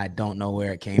life, and I don't know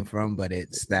where it came from, but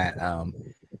it's that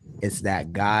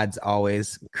gods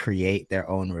always create their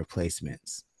own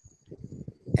replacements.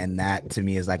 And that to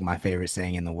me is like my favorite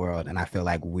saying in the world. And I feel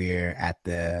like we're at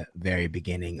the very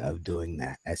beginning of doing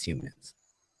that as humans.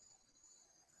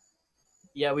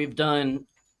 Yeah, we've done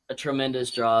a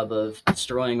tremendous job of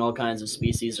destroying all kinds of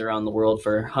species around the world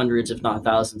for hundreds, if not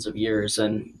thousands of years.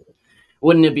 And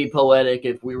wouldn't it be poetic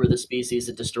if we were the species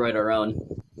that destroyed our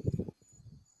own?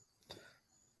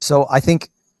 So I think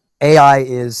AI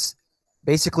is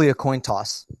basically a coin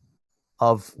toss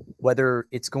of whether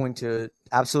it's going to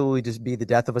absolutely just be the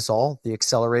death of us all, the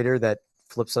accelerator that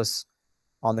flips us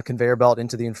on the conveyor belt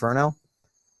into the inferno,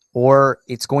 or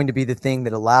it's going to be the thing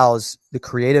that allows the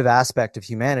creative aspect of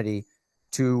humanity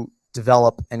to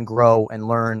develop and grow and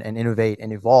learn and innovate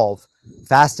and evolve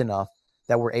fast enough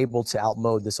that we're able to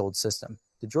outmode this old system.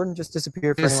 Did Jordan just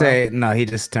disappear? No, he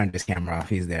just turned his camera off.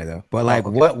 He's there though. But like,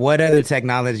 what other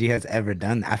technology has ever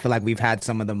done that? I feel like we've had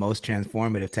some of the most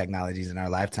transformative technologies in our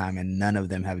lifetime, and none of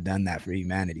them have done that for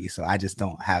humanity. So I just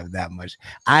don't have that much.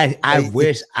 I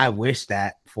wish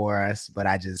that for us, but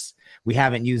we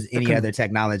haven't used any other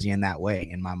technology in that way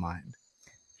in my mind.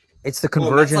 It's the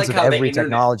convergence of every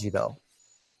technology, though.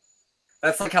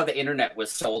 That's like how the internet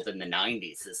was sold in the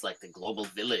 90s. It's like the global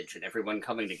village and everyone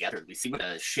coming together. We see what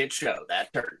a shit show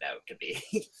that turned out to be.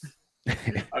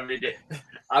 I mean,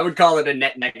 I would call it a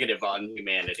net negative on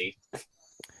humanity.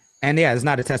 And yeah, it's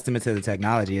not a testament to the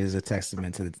technology. It is a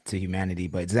testament to humanity.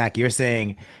 But Zach, you're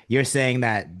saying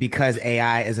that because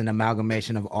AI is an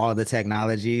amalgamation of all the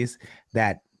technologies,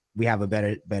 that we have a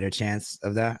better chance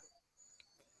of that?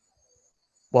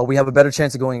 Well, we have a better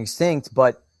chance of going extinct,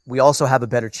 but we also have a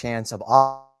better chance of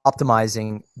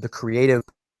optimizing the creative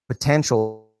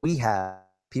potential we have,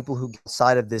 people who get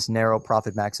outside of this narrow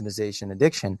profit maximization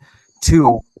addiction,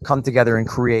 to come together and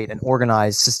create an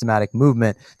organized, systematic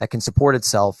movement that can support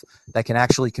itself, that can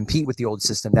actually compete with the old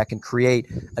system, that can create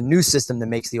a new system that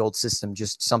makes the old system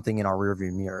just something in our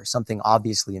rearview mirror, something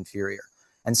obviously inferior,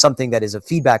 and something that is a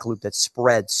feedback loop that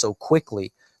spreads so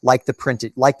quickly, like the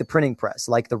printing press,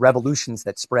 like the revolutions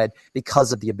that spread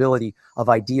because of the ability of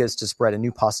ideas to spread and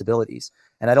new possibilities.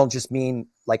 And I don't just mean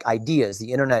like ideas.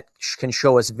 The internet can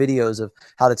show us videos of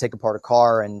how to take apart a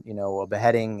car and, a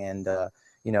beheading and,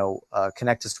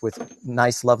 connect us with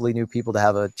nice, lovely new people to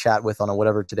have a chat with on a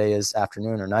whatever today is,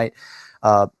 afternoon or night.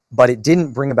 But it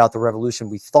didn't bring about the revolution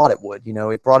we thought it would.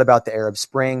 It brought about the Arab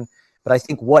Spring. But I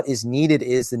think what is needed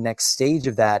is the next stage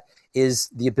of that is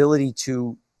the ability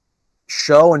to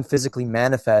show and physically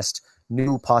manifest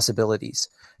new possibilities,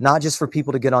 not just for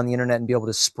people to get on the internet and be able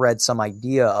to spread some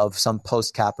idea of some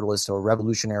post-capitalist or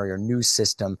revolutionary or new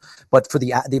system, but for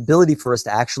the ability for us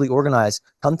to actually organize,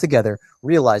 come together,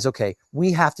 realize, okay,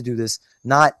 we have to do this,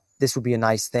 not this would be a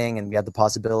nice thing and we have the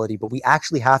possibility, but we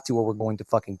actually have to or we're going to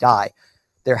fucking die.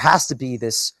 There has to be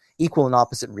this equal and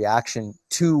opposite reaction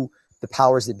to the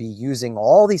powers that be using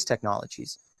all these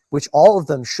technologies, which all of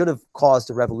them should have caused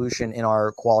a revolution in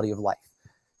our quality of life.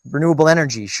 Renewable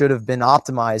energy should have been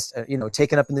optimized,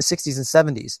 taken up in the 60s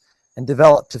and 70s and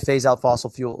developed to phase out fossil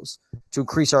fuels, to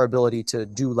increase our ability to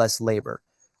do less labor.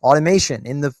 Automation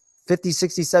in the 50s,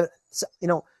 60s,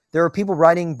 70s, there are people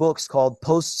writing books called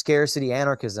Post-Scarcity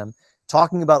Anarchism,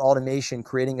 talking about automation,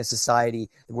 creating a society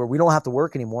where we don't have to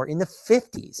work anymore in the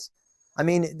 50s. I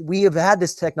mean, we have had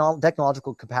this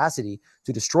technological capacity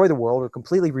to destroy the world or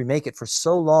completely remake it for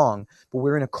so long, but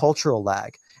we're in a cultural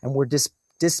lag, and we're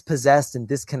dispossessed and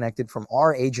disconnected from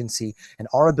our agency and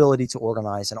our ability to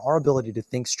organize and our ability to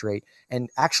think straight and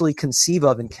actually conceive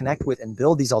of and connect with and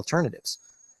build these alternatives.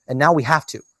 And now we have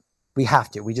to.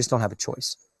 We just don't have a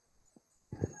choice.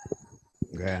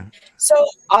 Yeah. So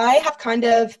I have kind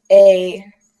of a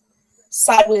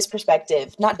sideways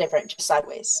perspective, not different, just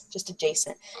sideways, just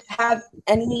adjacent. Have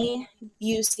any of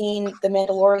you seen The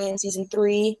Mandalorian season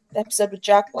 3, the episode with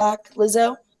Jack Black,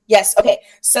 Lizzo? Yes. Okay.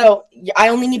 So I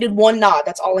only needed one nod.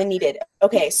 That's all I needed.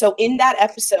 Okay. So in that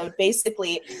episode,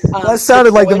 basically, that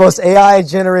sounded like the most AI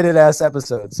generated ass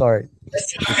episode. Sorry.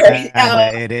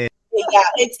 It is. Yeah,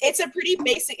 it's a pretty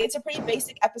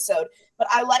basic episode, but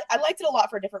I liked it a lot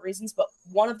for different reasons. But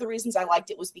one of the reasons I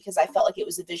liked it was because I felt like it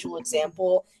was a visual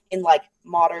example in like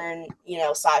modern,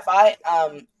 sci-fi,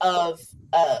 of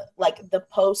like the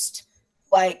post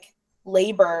like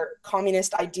labor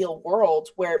communist ideal world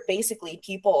where basically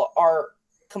people are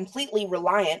completely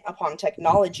reliant upon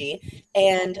technology,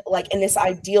 and like in this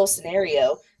ideal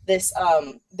scenario, this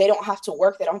they don't have to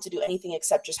work, they don't have to do anything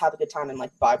except just have a good time and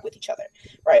like vibe with each other,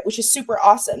 right? Which is super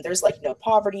awesome. There's like no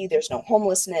poverty, there's no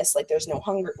homelessness, like there's no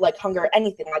hunger,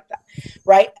 anything like that,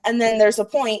 right? And then there's a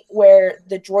point where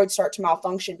the droids start to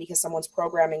malfunction because someone's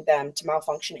programming them to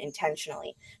malfunction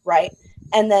intentionally, right?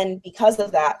 And then because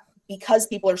of that, because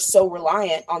people are so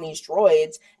reliant on these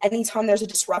droids, anytime there's a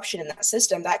disruption in that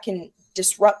system, that can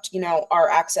disrupt, our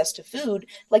access to food,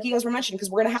 like you guys were mentioning,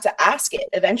 because we're going to have to ask it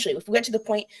eventually. If we get to the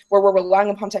point where we're relying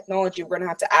upon technology, we're going to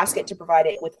have to ask it to provide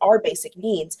it with our basic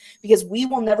needs, because we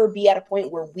will never be at a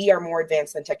point where we are more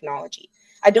advanced than technology.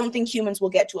 I don't think humans will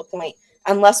get to a point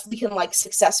unless we can like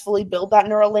successfully build that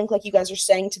neural link, like you guys are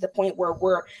saying, to the point where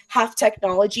we're half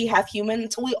technology, half human,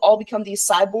 until we all become these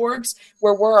cyborgs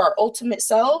where we're our ultimate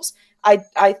selves.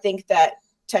 I think that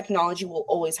technology will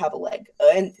always have a leg.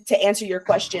 And to answer your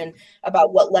question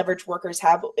about what leverage workers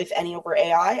have, if any, over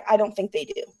AI, I don't think they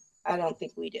do. I don't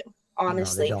think we do,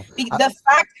 honestly. No, the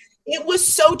fact, it was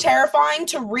so terrifying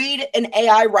to read an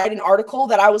AI write an article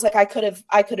that I was like, I could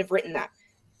have written that.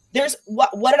 There's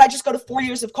what did I just go to 4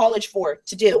 years of college for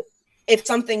to do? If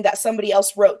something that somebody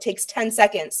else wrote takes 10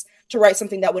 seconds to write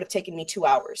something that would have taken me 2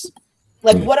 hours.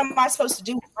 Like, what am I supposed to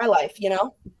do with my life,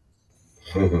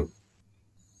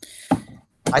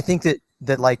 I think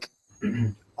that like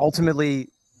ultimately,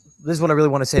 this is what I really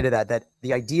want to say to that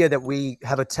the idea that we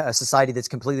have a society that's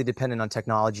completely dependent on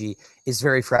technology is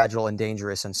very fragile and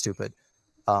dangerous and stupid.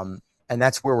 And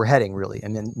that's where we're heading, really.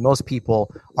 And then most people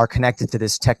are connected to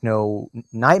this techno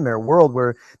nightmare world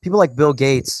where people like Bill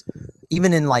Gates,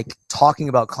 even in like talking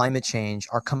about climate change,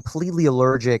 are completely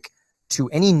allergic to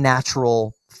any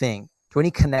natural thing, to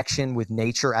any connection with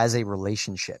nature as a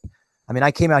relationship. I mean,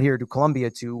 I came out here to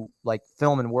Colombia to like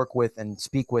film and work with and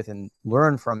speak with and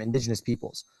learn from indigenous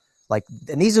peoples. Like,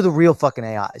 and these are the real fucking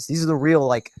AIs. These are the real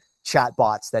like chat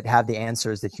bots that have the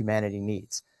answers that humanity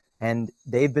needs. And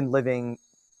they've been living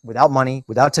without money,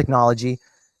 without technology,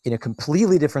 in a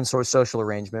completely different sort of social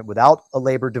arrangement, without a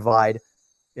labor divide,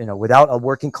 without a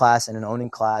working class and an owning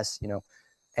class,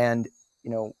 and,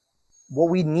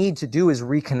 what we need to do is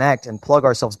reconnect and plug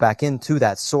ourselves back into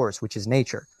that source, which is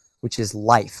nature, which is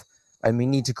life. And we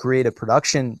need to create a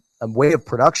way of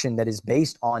production that is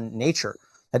based on nature.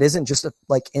 That isn't just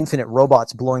like infinite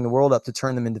robots blowing the world up to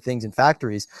turn them into things in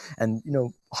factories and,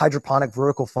 hydroponic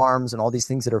vertical farms and all these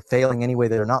things that are failing anyway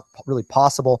that are not really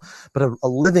possible, but a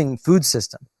living food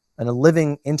system and a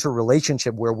living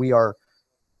interrelationship where we are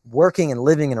working and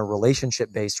living in a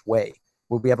relationship-based way,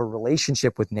 where we have a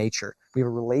relationship with nature. We have a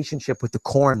relationship with the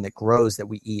corn that grows that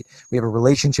we eat. We have a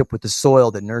relationship with the soil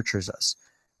that nurtures us,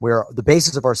 where the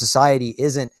basis of our society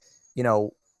isn't,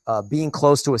 being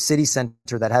close to a city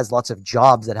center that has lots of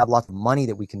jobs, that have lots of money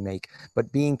that we can make,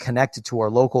 but being connected to our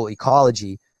local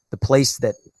ecology, the place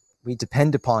that we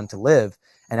depend upon to live,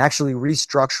 and actually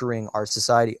restructuring our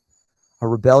society. A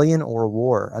rebellion or a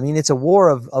war? I mean, it's a war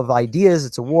of ideas.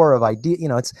 It's a war of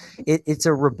it's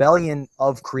a rebellion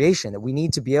of creation that we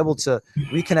need to be able to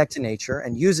reconnect to nature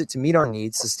and use it to meet our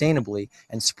needs sustainably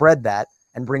and spread that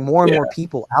and bring more and more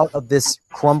people out of this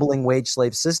crumbling wage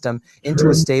slave system into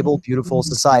a stable, beautiful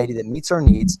society that meets our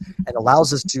needs and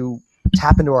allows us to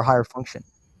tap into our higher function.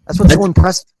 That's what's so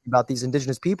impressive about these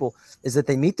indigenous people, is that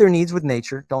they meet their needs with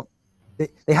nature.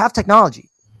 They have technology,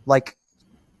 like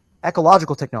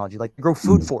ecological technology, like they grow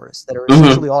food forests that are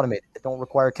essentially automated, that don't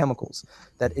require chemicals,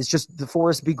 that is just the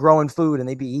forest be growing food and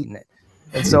they be eating it.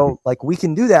 And so like we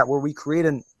can do that where we create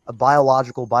a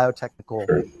biological,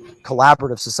 biotechnical,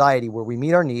 collaborative society where we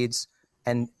meet our needs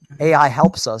and AI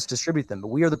helps us distribute them, but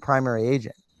we are the primary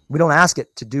agent. We don't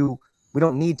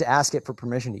need to ask it for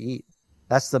permission to eat.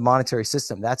 That's the monetary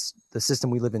system. That's the system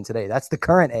we live in today. That's the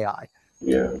current AI.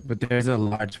 Yeah. But there's a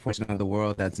large portion of the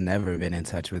world that's never been in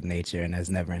touch with nature and has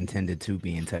never intended to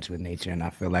be in touch with nature. And I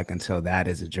feel like until that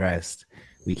is addressed,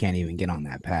 we can't even get on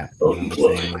that path. You know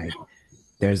what I'm saying? Like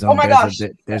there's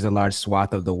a large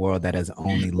swath of the world that has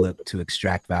only looked to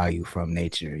extract value from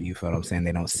nature. You feel what I'm saying?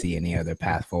 They don't see any other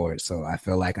path forward. So I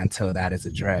feel like until that is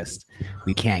addressed,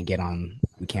 we can't get on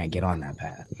that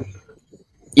path.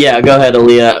 Yeah, go ahead,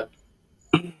 Aleyah.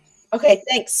 Okay,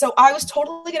 thanks. So I was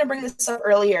totally going to bring this up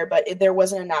earlier, but there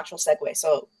wasn't a natural segue.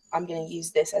 So I'm going to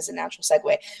use this as a natural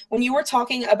segue. When you were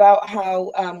talking about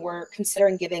how we're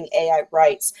considering giving AI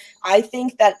rights, I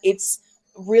think that it's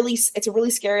a really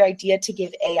scary idea to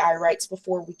give AI rights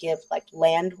before we give like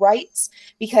land rights,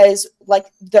 because like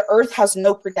the earth has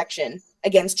no protection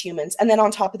against humans. And then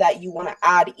on top of that, you want to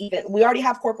add we already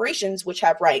have corporations which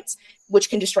have rights,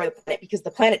 which can destroy the planet because the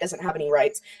planet doesn't have any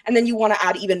rights. And then you want to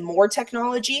add even more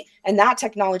technology, and that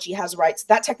technology has rights.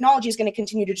 That technology is going to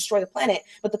continue to destroy the planet,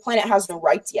 but the planet has no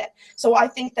rights yet. So I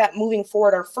think that moving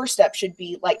forward, our first step should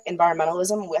be like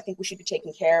environmentalism. I think we should be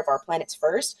taking care of our planets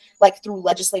first. Like through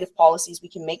legislative policies, we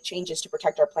can make changes to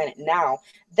protect our planet now.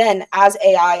 Then as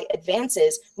AI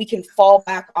advances, we can fall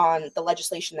back on the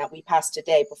legislation that we passed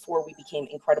today before we became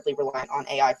incredibly reliant on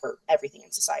AI for everything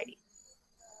in society.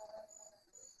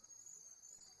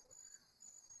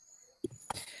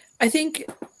 I think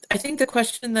the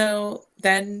question though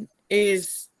then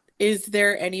is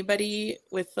there anybody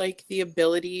with like the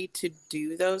ability to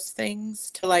do those things,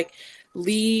 to like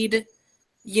lead,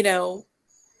 you know,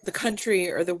 the country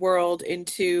or the world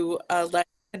into a less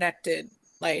connected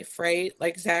life, right?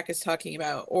 Like Zach is talking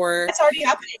about, or it's already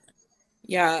happening.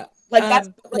 Yeah. Like that's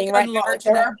like right now. Like,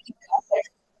 there are people out there.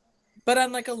 But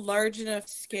on like a large enough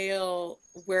scale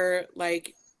where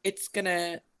like it's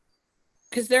gonna,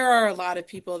 because there are a lot of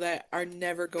people that are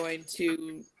never going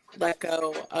to let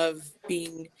go of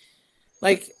being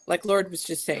like Lorde was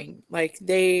just saying, like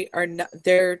they are not,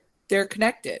 they're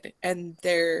connected, and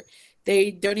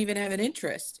they don't even have an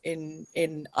interest in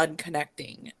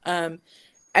unconnecting. And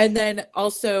then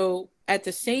also at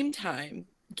the same time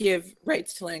give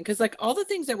rights to land, because like all the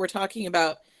things that we're talking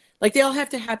about, like they all have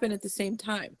to happen at the same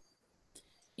time.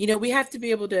 You know, we have to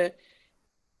be able to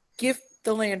give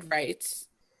the land rights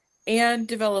and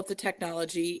develop the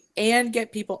technology and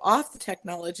get people off the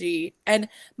technology. And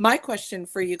my question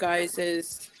for you guys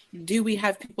is, do we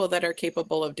have people that are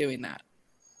capable of doing that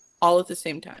all at the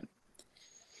same time,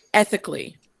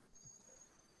 ethically?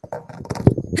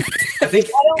 I think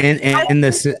in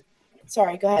the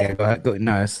sorry, go ahead. Yeah, go ahead. Go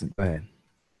ahead.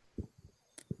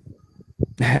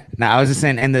 Now, I was just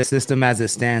saying, in the system as it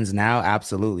stands now,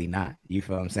 absolutely not. You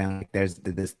feel what I'm saying? Like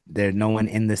there's no one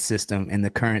in the system, in the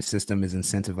current system, is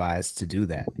incentivized to do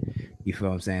that. You feel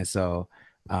what I'm saying? So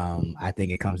I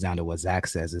think it comes down to what Zach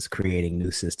says, is creating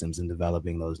new systems and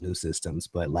developing those new systems.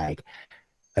 But like,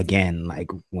 again,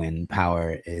 like when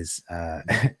power is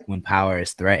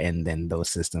threatened, then those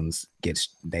systems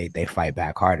they fight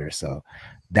back harder. So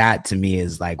that to me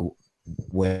is like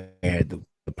where the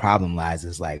problem lies,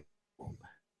 is like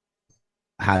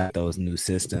how those new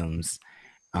systems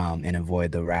and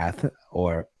avoid the wrath,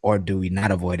 or do we not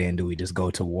avoid it, and do we just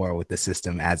go to war with the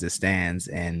system as it stands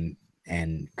and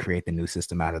create the new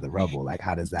system out of the rubble? Like,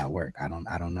 how does that work? I don't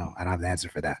know. I don't have the answer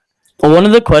for that. Well, one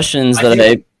of the questions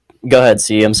go ahead,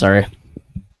 C. I'm sorry.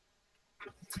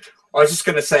 I was just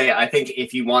gonna say, I think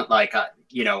if you want like a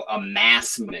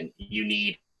mass movement, you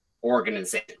need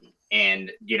organization,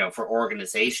 and for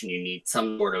organization you need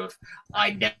some sort of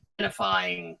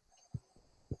identifying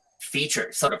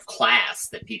feature, sort of class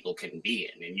that people can be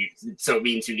in, and so it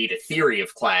means you need a theory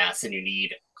of class, and you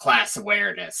need class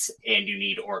awareness, and you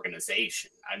need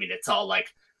organization. I mean, it's all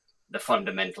like the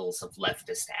fundamentals of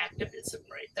leftist activism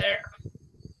right there.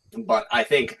 But I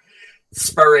think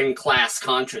spurring class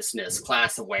consciousness,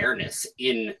 class awareness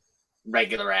in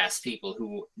regular ass people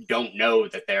who don't know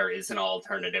that there is an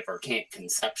alternative or can't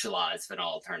conceptualize an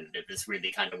alternative is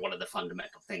really kind of one of the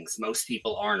fundamental things. Most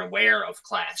people aren't aware of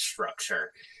class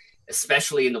structure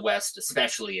especially in the West,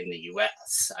 especially in the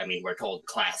US. I mean, we're told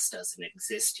class doesn't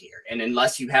exist here. And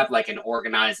unless you have like an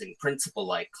organizing principle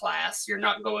like class, you're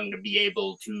not going to be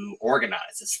able to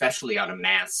organize, especially on a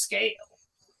mass scale.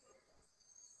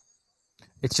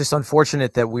 It's just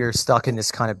unfortunate that we're stuck in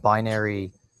this kind of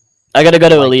binary. I got to go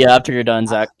to Aleyah after you're done,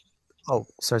 Zach. Oh,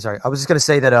 sorry. I was just going to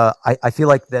say that I feel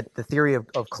like that the theory of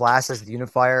class as the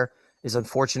unifier is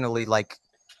unfortunately like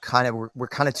we're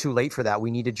kind of too late for that.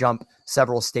 We need to jump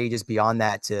several stages beyond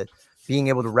that to being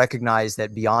able to recognize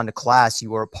that beyond a class,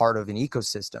 you are a part of an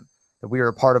ecosystem, that we are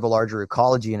a part of a larger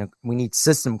ecology, and we need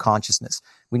system consciousness.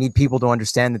 We need people to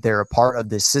understand that they're a part of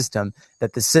this system,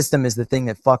 that the system is the thing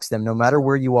that fucks them, no matter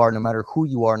where you are, no matter who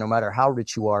you are, no matter how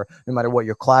rich you are, no matter what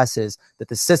your class is, that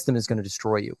the system is going to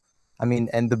destroy you. I mean,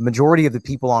 and the majority of the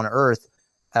people on Earth,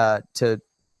 to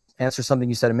answer something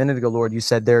you said a minute ago, Lord, you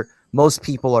said most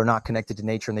people are not connected to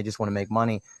nature and they just want to make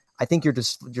money. I think you're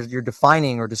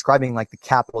defining or describing like the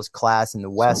capitalist class in the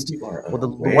West. Well, the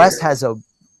West has a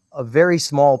very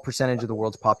small percentage of the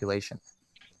world's population.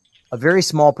 A very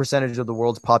small percentage of the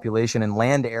world's population and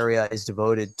land area is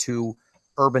devoted to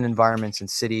urban environments and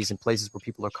cities and places where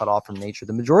people are cut off from nature.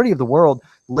 The majority of the world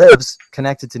lives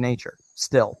connected to nature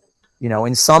still,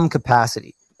 in some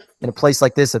capacity. In a place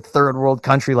like this, a third world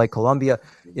country like Colombia,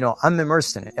 I'm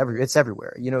immersed in it. It's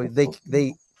everywhere.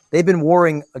 They've been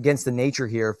warring against the nature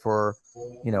here for,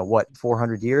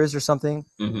 400 years or something.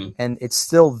 Mm-hmm. And it's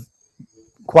still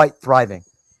quite thriving.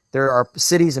 There are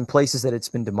cities and places that it's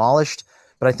been demolished,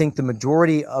 but I think the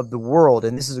majority of the world,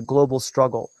 and this is a global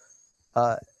struggle,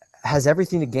 has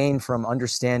everything to gain from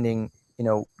understanding,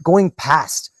 going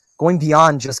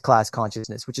beyond just class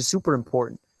consciousness, which is super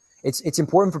important. It's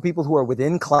important for people who are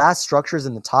within class structures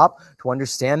in the top to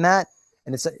understand that,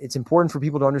 and it's important for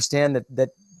people to understand that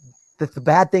the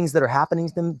bad things that are happening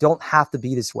to them don't have to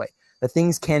be this way. That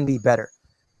things can be better.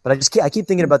 But I keep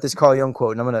thinking about this Carl Jung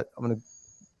quote, and I'm gonna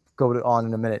go on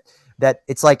in a minute. That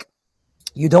it's like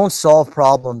you don't solve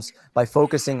problems by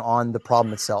focusing on the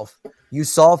problem itself. You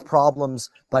solve problems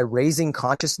by raising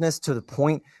consciousness to the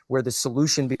point where the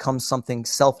solution becomes something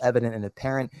self-evident and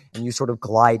apparent, and you sort of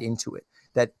glide into it.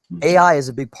 That AI is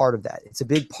a big part of that. It's a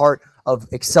big part of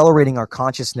accelerating our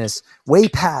consciousness way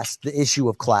past the issue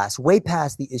of class, way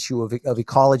past the issue of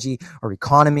ecology or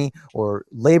economy or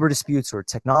labor disputes or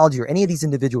technology or any of these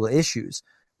individual issues,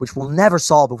 which we'll never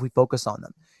solve if we focus on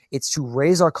them. It's to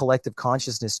raise our collective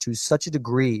consciousness to such a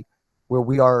degree where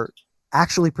we are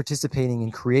actually participating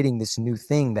in creating this new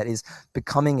thing that is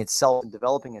becoming itself and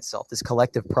developing itself, this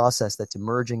collective process that's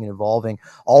emerging and evolving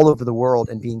all over the world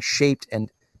and being shaped and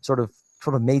sort of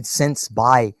made sense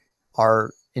by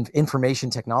our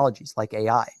information technologies like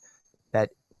AI.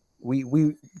 That we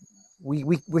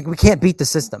can't beat the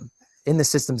system in the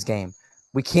system's game.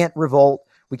 We can't revolt.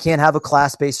 We can't have a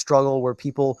class-based struggle where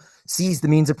people seize the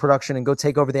means of production and go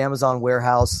take over the Amazon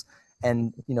warehouse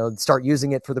and start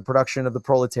using it for the production of the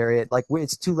proletariat. Like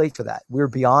it's too late for that. We're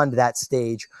beyond that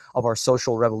stage of our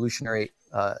social revolutionary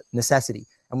necessity,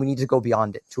 and we need to go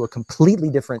beyond it to a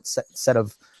completely different set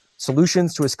of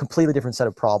solutions, to a completely different set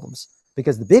of problems.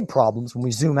 Because the big problems, when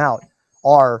we zoom out,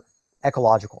 are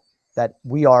ecological. That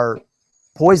we are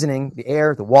poisoning the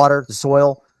air, the water, the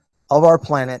soil of our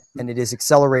planet, and it is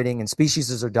accelerating, and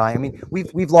species are dying. I mean,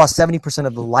 we've lost 70%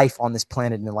 of the life on this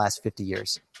planet in the last 50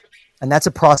 years. And that's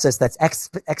a process that's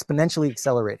exponentially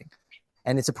accelerating.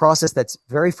 And it's a process that's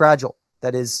very fragile,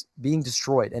 that is being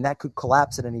destroyed, and that could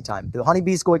collapse at any time. The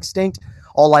honeybees go extinct,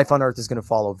 all life on Earth is going to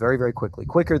follow very, very quickly,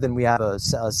 quicker than we have a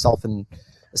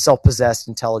self-possessed,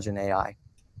 intelligent AI.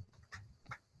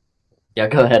 Yeah,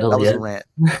 go ahead, Aleyah. That was a rant.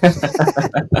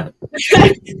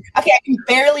 Okay, I can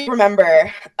barely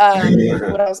remember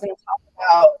what I was going to talk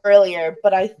about earlier,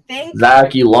 but I think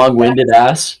Zach, you long-winded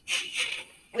ass.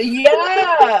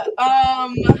 Yeah.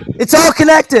 It's all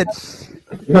connected.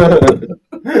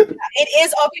 It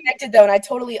is all connected though, and I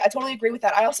totally agree with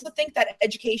that. I also think that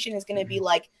education is going to be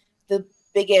like the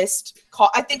biggest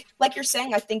I think, like you're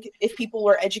saying, I think if people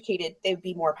were educated, they'd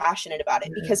be more passionate about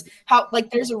it, because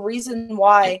there's a reason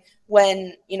why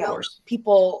when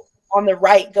people on the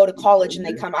right go to college and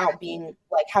they come out being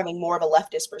like having more of a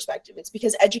leftist perspective. It's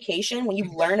because education, when you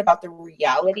learn about the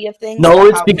reality of things. No,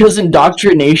 it's because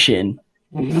indoctrination.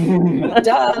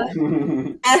 Duh.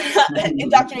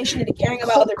 Indoctrination into caring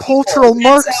about other people. Cultural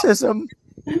Marxism.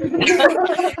 And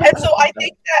so I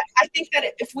think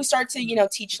that if we start to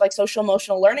teach like social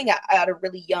emotional learning at a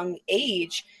really young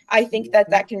age, I think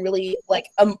that can really like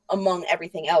among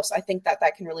everything else, I think that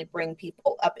can really bring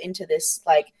people up into this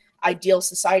like ideal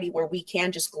society where we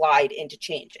can just glide into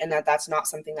change, and that's not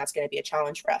something that's going to be a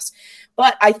challenge for us.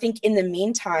 But I think in the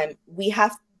meantime, we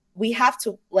have we have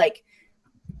to, like,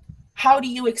 how do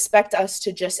you expect us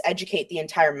to just educate the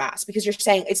entire mass? Because you're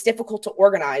saying it's difficult to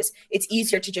organize. It's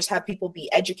easier to just have people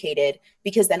be educated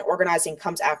because then organizing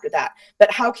comes after that.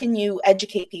 But how can you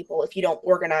educate people if you don't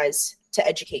organize to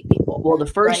educate people? Well, the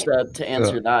first right? step to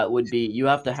answer that would be you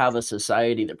have to have a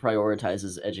society that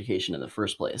prioritizes education in the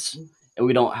first place. And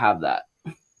we don't have that.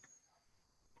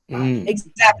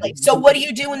 Exactly. So what do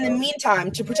you do in the meantime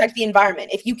to protect the environment?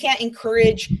 If you can't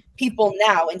encourage people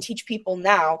now and teach people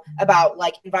now about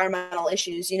like environmental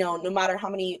issues, you know, no matter how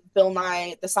many Bill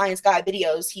Nye the Science Guy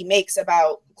videos he makes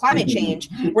about climate change,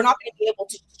 we're not going to be able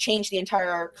to change the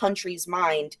entire country's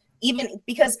mind. Even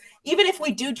if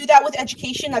we do that with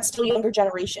education, that's still younger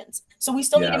generations. So we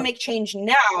still need to make change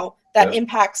now that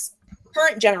impacts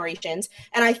current generations.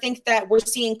 And I think that we're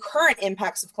seeing current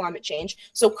impacts of climate change.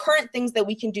 So current things that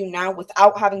we can do now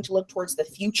without having to look towards the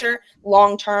future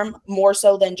long term, more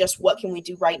so than just what can we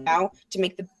do right now to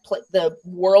make the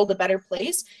world a better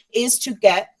place, is to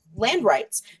get land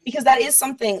rights, because that is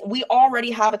something we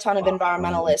already have a ton of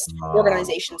environmentalist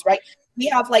organizations, right? We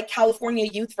have like California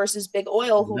Youth versus Big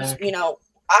Oil, who's, you know,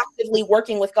 actively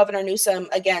working with Governor Newsom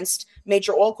against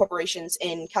major oil corporations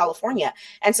in California.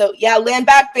 And so, yeah, land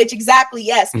back, bitch. Exactly.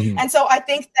 Yes. And so I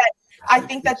think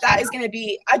that is going to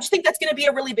be, I just think that's going to be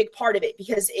a really big part of it,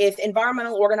 because if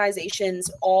environmental organizations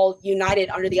all united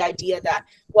under the idea that,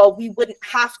 well, we wouldn't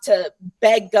have to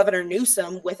beg Governor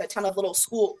Newsom with a ton of little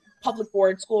public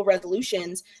board school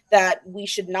resolutions that we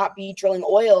should not be drilling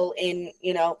oil in,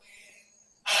 you know,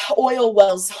 oil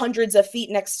wells hundreds of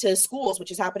feet next to schools, which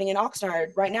is happening in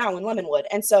Oxnard right now in Lemonwood.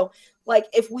 And so, like,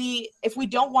 if we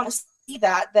don't want to see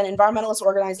that, then environmentalist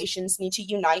organizations need to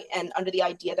unite, and under the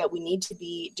idea that we need to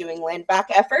be doing land back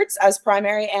efforts as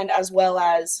primary and as well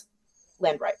as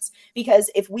land rights. Because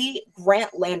if we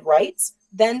grant land rights,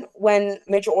 then when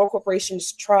major oil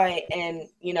corporations try and,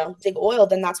 you know, dig oil,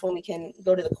 then that's when we can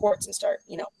go to the courts and start,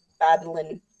 you know,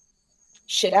 battling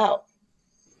shit out.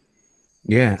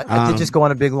 Yeah, I did just go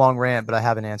on a big long rant, but I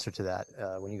have an answer to that.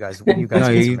 When you guys no, you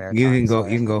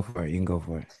can go for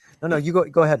it. No, you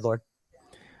go ahead, Lord.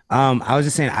 I was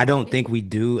just saying, I don't think we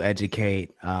do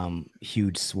educate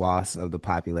huge swaths of the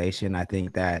population. I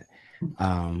think that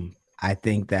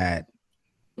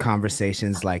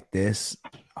conversations like this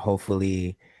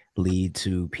hopefully lead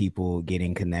to people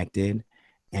getting connected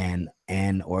and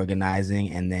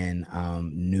organizing, and then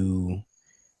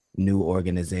new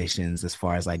organizations, as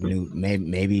far as like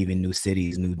maybe even new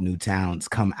cities, new towns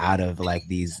come out of like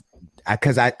these,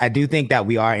 because I do think that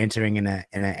we are entering in an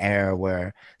era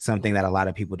where something that a lot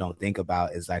of people don't think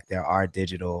about is like there are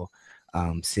digital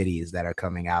cities that are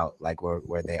coming out, like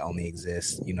where they only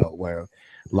exist, you know, where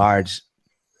large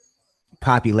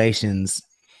populations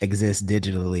exist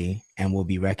digitally and will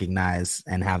be recognized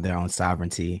and have their own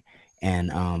sovereignty.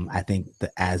 And I think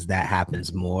that as that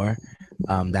happens more,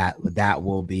 that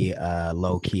will be a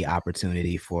low-key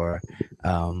opportunity for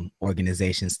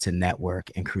organizations to network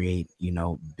and create, you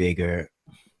know, bigger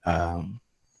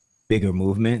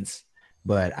movements.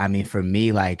 But I mean, for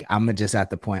me, like, I'm just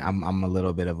at the point, I'm a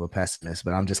little bit of a pessimist,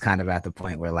 but I'm just kind of at the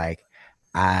point where, like,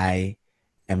 I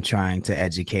am trying to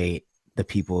educate the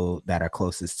people that are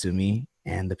closest to me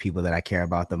and the people that I care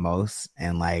about the most,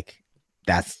 and like,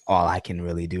 that's all I can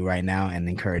really do right now, and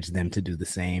encourage them to do the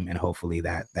same. And hopefully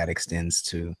that extends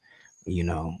to, you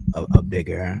know, a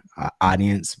bigger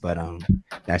audience. But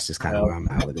that's just kind of where I'm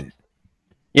at with it.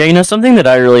 Yeah, you know, something that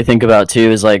I really think about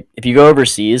too is like, if you go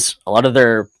overseas, a lot of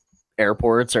their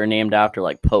airports are named after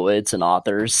like poets and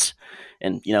authors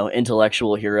and, you know,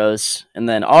 intellectual heroes. And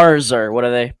then ours are, what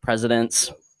are they?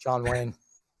 Presidents. John Wayne.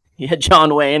 Yeah,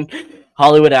 John Wayne.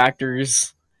 Hollywood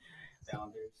actors.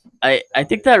 I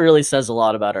think that really says a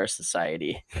lot about our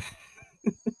society.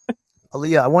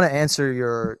 Aleyah, I want to answer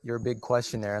your big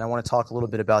question there, and I want to talk a little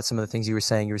bit about some of the things you were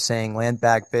saying. You were saying land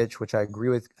back, bitch, which I agree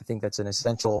with. I think that's an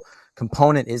essential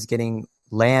component, is getting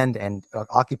land and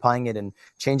occupying it and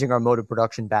changing our mode of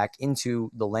production back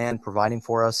into the land, providing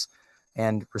for us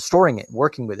and restoring it,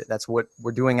 working with it. That's what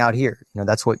we're doing out here. You know,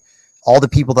 that's what all the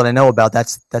people that I know about,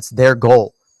 that's their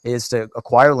goal, is to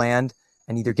acquire land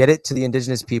and either get it to the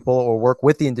indigenous people or work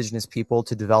with the indigenous people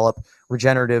to develop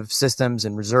regenerative systems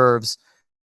and reserves,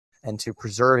 and to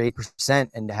preserve 8%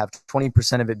 and to have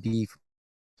 20% of it be.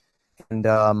 And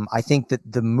I think that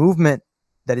the movement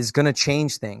that is going to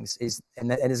change things is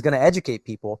going to educate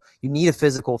people. You need a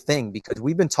physical thing, because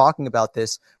we've been talking about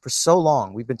this for so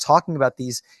long. We've been talking about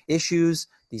these issues,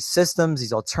 these systems,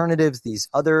 these alternatives, these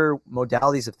other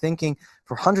modalities of thinking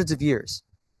for hundreds of years.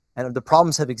 And the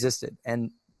problems have existed,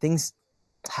 and things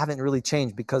haven't really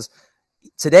changed because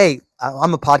today,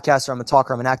 I'm a podcaster, I'm a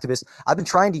talker, I'm an activist. I've been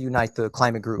trying to unite the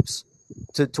climate groups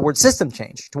towards system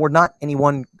change, toward not any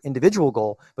one individual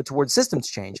goal, but towards systems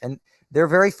change. And they're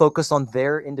very focused on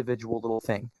their individual little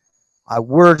thing.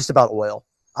 We're just about oil.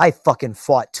 I fucking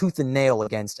fought tooth and nail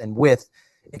against and with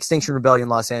Extinction Rebellion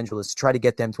Los Angeles to try to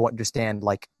get them to understand,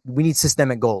 like, we need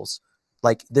systemic goals.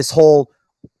 Like, this whole,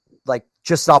 like,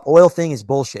 just stop oil thing is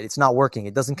bullshit. It's not working.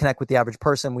 It doesn't connect with the average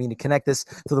person. We need to connect this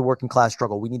to the working class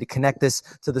struggle. We need to connect this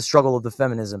to the struggle of the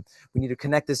feminism. We need to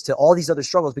connect this to all these other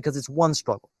struggles because it's one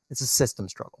struggle. It's a system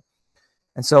struggle.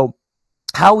 And so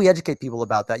how we educate people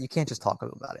about that, you can't just talk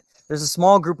about it. There's a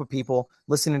small group of people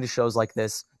listening to shows like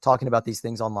this, talking about these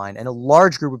things online, and a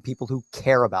large group of people who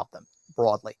care about them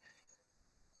broadly.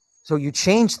 So you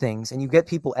change things and you get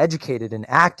people educated and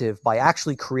active by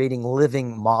actually creating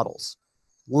living models,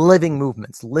 living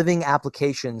movements, living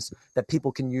applications that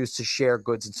people can use to share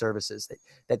goods and services,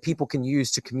 that people can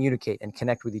use to communicate and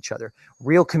connect with each other.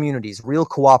 Real communities, real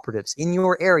cooperatives in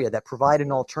your area that provide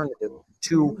an alternative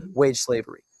to wage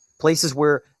slavery. Places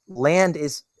where land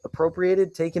is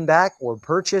appropriated, taken back, or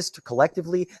purchased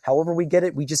collectively, however we get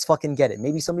it, we just fucking get it.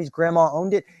 Maybe somebody's grandma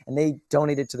owned it and they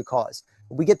donated to the cause.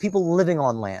 We get people living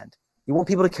on land. You want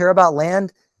people to care about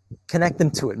land? Connect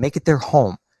them to it. Make it their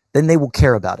home. Then they will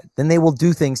care about it. Then they will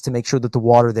do things to make sure that the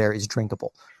water there is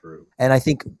drinkable. True. And I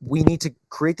think we need to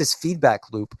create this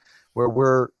feedback loop where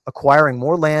we're acquiring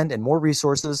more land and more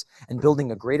resources and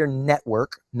building a greater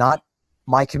network, not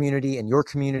my community and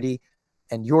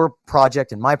your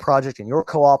project and my project and your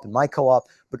co-op and my co-op,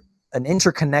 but an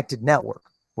interconnected network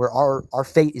where our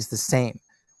fate is the same,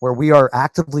 where we are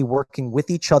actively working with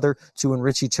each other to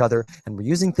enrich each other. And we're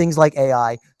using things like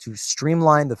AI to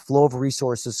streamline the flow of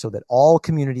resources so that all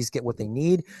communities get what they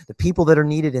need. The people that are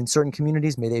needed in certain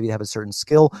communities, may they have a certain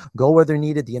skill, go where they're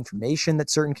needed, the information that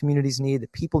certain communities need,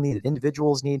 that people need, that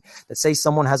individuals need, that say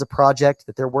someone has a project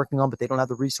that they're working on, but they don't have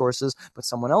the resources, but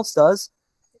someone else does.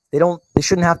 They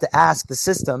shouldn't have to ask the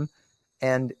system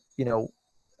and,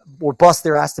 or bust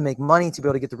their ass to make money to be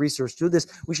able to get the resources to do this.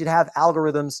 We should have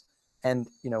algorithms and,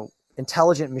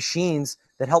 intelligent machines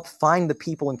that help find the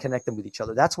people and connect them with each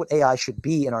other. That's what AI should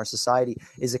be in our society,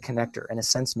 is a connector and a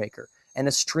sense maker and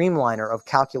a streamliner of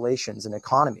calculations and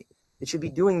economy. It should be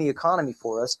doing the economy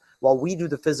for us while we do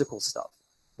the physical stuff,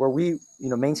 where we,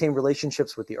 maintain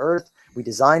relationships with the earth. We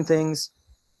design things.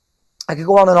 I could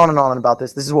go on and on and on about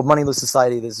this. This is what Moneyless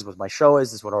Society, this is what my show is,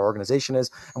 this is what our organization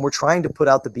is. And we're trying to put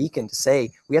out the beacon to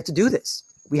say, we have to do this.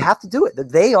 We have to do it.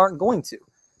 That they aren't going to.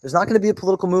 There's not going to be a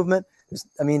political movement.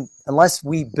 Unless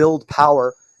we build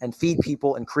power and feed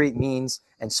people and create means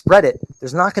and spread it,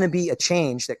 there's not going to be a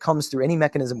change that comes through any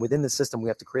mechanism within the system. We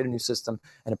have to create a new system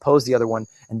and oppose the other one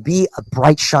and be a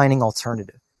bright, shining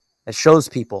alternative that shows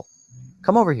people,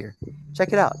 come over here,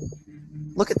 check it out.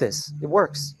 Look at this. It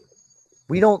works.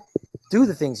 We don't do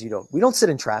the things you don't. We don't sit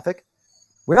in traffic.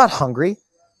 We're not hungry.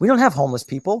 We don't have homeless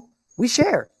people. We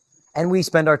share. And we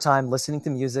spend our time listening to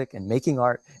music and making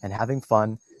art and having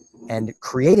fun and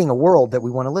creating a world that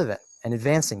we want to live in and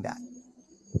advancing that.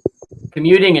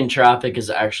 Commuting in traffic is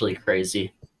actually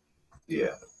crazy.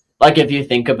 Yeah. Like, if you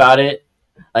think about it,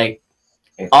 like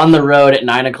on the road at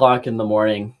 9 o'clock in the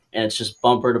morning and it's just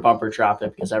bumper to bumper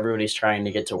traffic because everybody's trying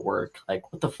to get to work.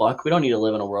 Like, what the fuck? We don't need to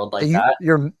live in a world like that.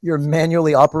 You're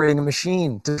manually operating a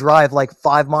machine to drive like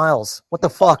 5 miles. What the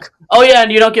fuck? Oh yeah,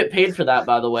 and you don't get paid for that,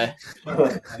 by the way.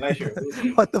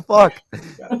 What the fuck?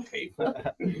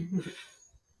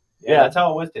 Yeah, that's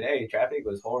how it was today. Traffic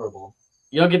was horrible.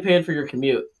 You don't get paid for your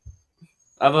commute.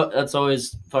 That's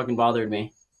always fucking bothered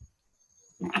me.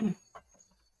 I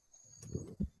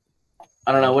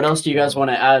don't know. What else do you guys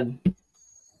want to add?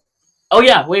 Oh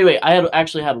yeah, wait. I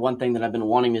actually had one thing that I've been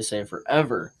wanting to say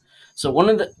forever. So one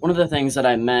of the things that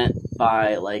I meant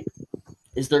by, like,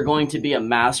 is there going to be a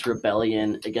mass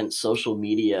rebellion against social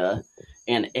media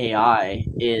and AI,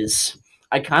 is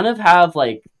I kind of have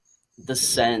like the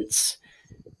sense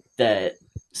that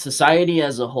society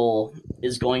as a whole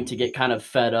is going to get kind of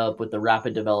fed up with the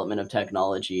rapid development of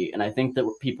technology. And I think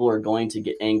that people are going to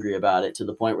get angry about it to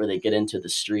the point where they get into the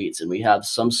streets and we have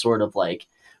some sort of like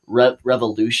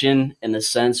revolution in the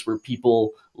sense where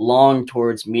people long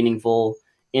towards meaningful,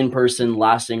 in-person,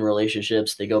 lasting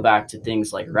relationships. They go back to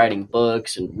things like writing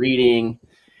books and reading.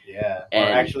 Yeah, or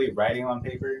actually writing on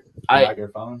paper, like your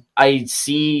phone. I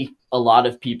see a lot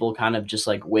of people kind of just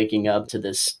like waking up to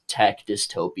this tech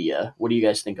dystopia. What do you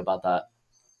guys think about that?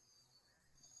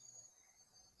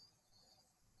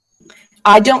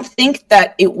 I don't think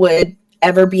that it would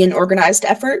ever be an organized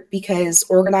effort, because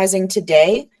organizing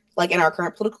today, like in our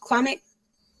current political climate,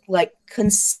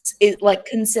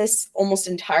 consists almost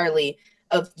entirely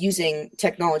of using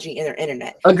technology in their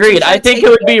internet. Agreed. I think it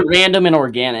would be random and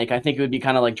organic. I think it would be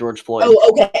kind of like George Floyd.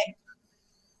 Oh, okay.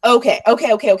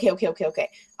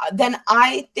 Then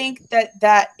I think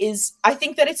that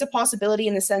it's a possibility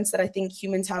in the sense that I think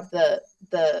humans have the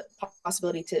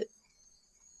possibility to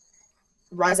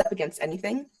rise up against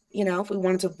anything. You know, if we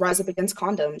wanted to rise up against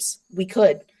condoms, we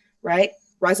could, right?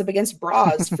 Rise up against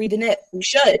bras, free to knit, we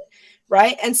should,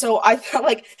 right? And so I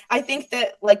think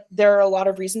that like there are a lot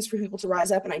of reasons for people to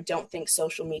rise up, and I don't think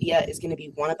social media is going to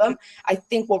be one of them. I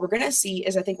think what we're going to see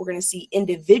is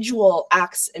individual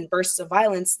acts and bursts of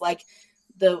violence, like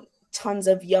the tons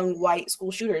of young white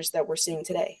school shooters that we're seeing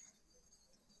today.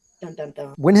 Dun, dun,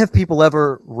 dun. When have people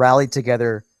ever rallied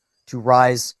together to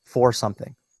rise for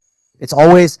something? It's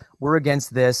always, we're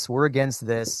against this, we're against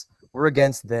this, we're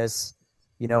against this.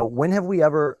 You know, when have we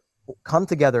ever come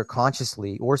together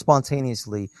consciously or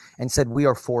spontaneously and said, we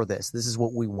are for this. This is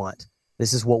what we want.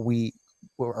 This is what we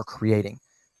are creating.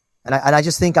 And I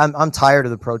just think I'm tired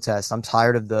of the protests. I'm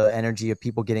tired of the energy of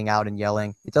people getting out and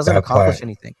yelling. It doesn't accomplish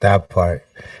anything. That part.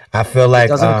 I feel like it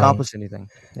doesn't accomplish anything.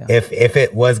 Yeah. If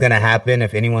it was going to happen,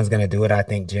 if anyone's going to do it, I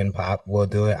think Gen Pop will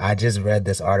do it. I just read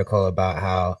this article about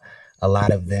how a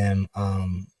lot of them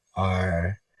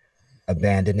are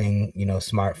abandoning, you know,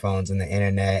 smartphones and the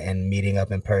internet and meeting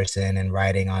up in person and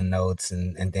writing on notes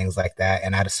and things like that.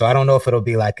 And so I don't know if it'll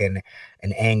be like an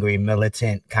angry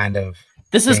militant kind of.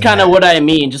 This is kind of what I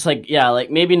mean. Just like, yeah, like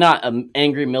maybe not an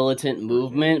angry militant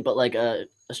movement, but like a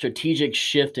strategic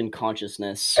shift in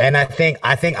consciousness. And I think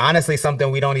honestly,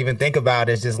 something we don't even think about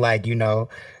is just like, you know,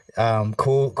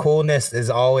 coolness is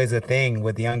always a thing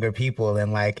with younger people,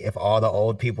 and like if all the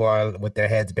old people are with their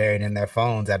heads buried in their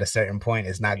phones, at a certain point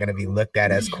it's not going to be looked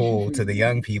at as cool to the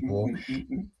young people.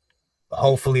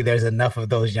 Hopefully there's enough of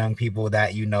those young people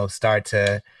that, you know, start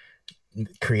to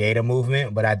create a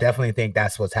movement, but I definitely think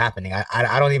that's what's happening.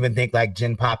 I don't even think like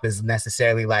Gen Pop is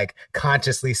necessarily like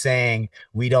consciously saying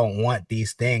we don't want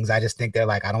these things. I just think they're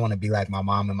like, I don't want to be like my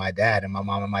mom and my dad, and my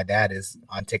mom and my dad is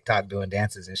on TikTok doing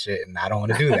dances and shit, and I don't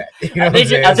want to do that. You know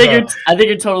I think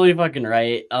you're totally fucking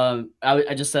right.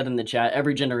 I just said in the chat,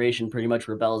 every generation pretty much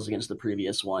rebels against the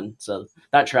previous one, so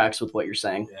that tracks with what you're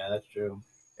saying. Yeah, that's true.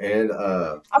 And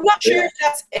I'm not sure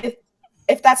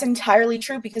if that's entirely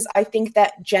true, because I think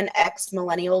that Gen X,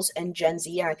 millennials, and Gen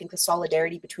Z, and I think the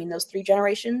solidarity between those three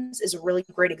generations is a really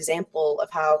great example of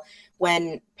how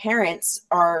when parents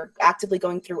are actively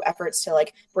going through efforts to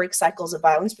like break cycles of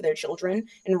violence for their children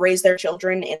and raise their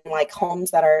children in like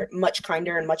homes that are much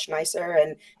kinder and much nicer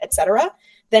and etc.,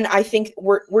 then I think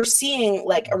we're seeing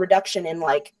like a reduction in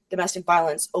like domestic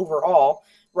violence overall,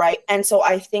 right? And so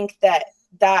I think that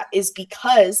is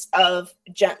because of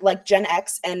Gen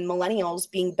X and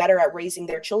millennials being better at raising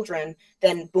their children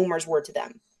than boomers were to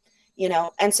them, you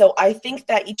know? And so I think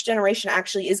that each generation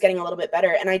actually is getting a little bit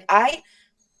better. And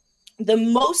the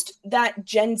most that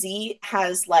Gen Z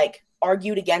has like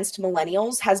argued against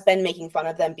millennials has been making fun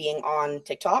of them being on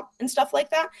TikTok and stuff like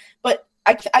that. But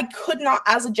I could not,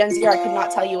 as a Gen Zer, I could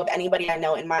not tell you of anybody I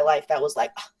know in my life that was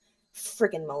like,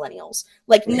 freaking millennials.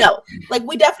 Like, no, like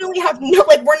we definitely have no,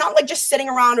 like we're not like just sitting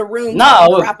around a room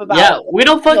crap about, yeah, we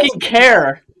don't fucking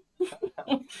care.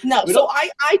 No, so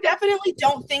I definitely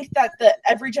don't think that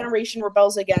every generation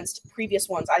rebels against previous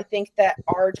ones. I think that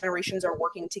our generations are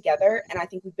working together, and I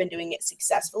think we've been doing it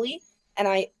successfully, and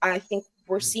I think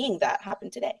we're seeing that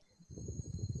happen today.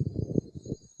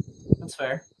 That's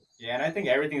fair. Yeah, and I think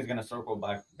everything's gonna circle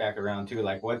back around too.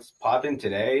 Like what's popping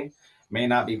today may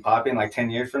not be popping like 10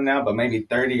 years from now, but maybe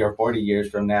 30 or 40 years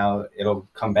from now, it'll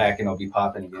come back and it'll be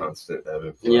popping again. Constant ebb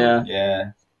and flow. Yeah.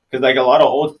 Yeah. Because like a lot of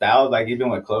old styles, like even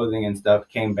with clothing and stuff,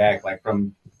 came back like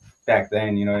from back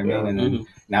then, you know what I mean? And then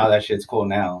now that shit's cool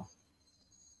now.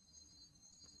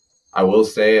 I will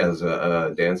say, as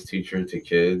a dance teacher to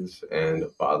kids and a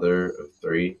father of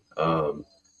 3,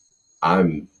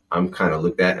 I'm kind of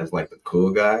looked at as like the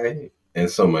cool guy. And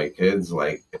so my kids,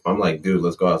 like, if I'm like, dude,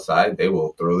 let's go outside, they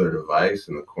will throw their device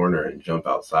in the corner and jump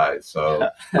outside. So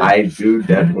I do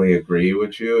definitely agree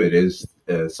with you. It is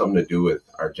something to do with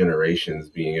our generations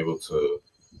being able to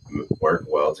work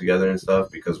well together and stuff,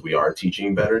 because we are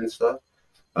teaching better and stuff.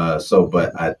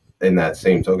 But in that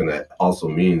same token, that also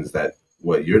means that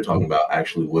what you're talking about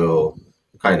actually will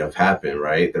kind of happen,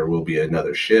 right? There will be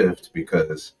another shift,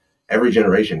 because every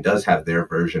generation does have their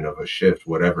version of a shift,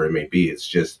 whatever it may be. It's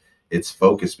just its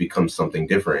focus becomes something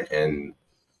different, and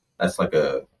that's like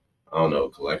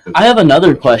collective. I have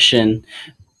another question.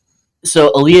 So,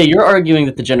 Aleyah, you're arguing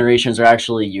that the generations are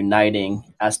actually uniting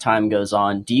as time goes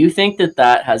on. Do you think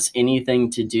that has anything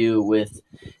to do with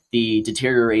the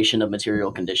deterioration of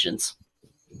material conditions?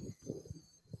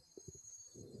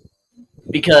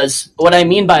 Because what I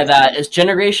mean by that is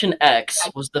Generation X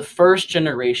was the first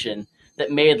generation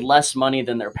that made less money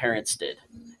than their parents did.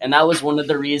 And that was one of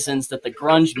the reasons that the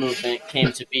grunge movement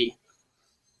came to be.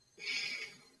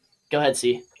 Go ahead,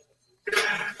 C.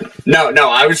 No,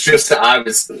 I was just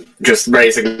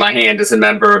raising my hand as a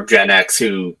member of Gen X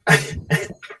who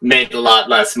made a lot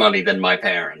less money than my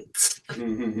parents.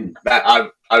 I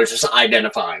was just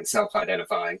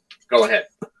self-identifying. Go ahead.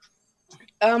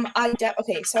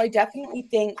 So I definitely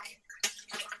think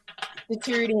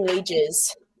deteriorating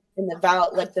wages and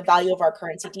the value of our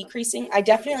currency decreasing, I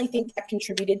definitely think that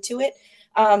contributed to it.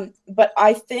 But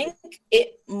I think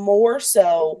it more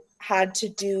so had to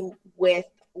do with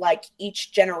like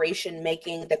each generation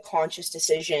making the conscious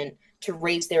decision to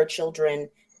raise their children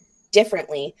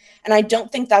differently. And I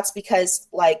don't think that's because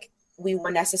like we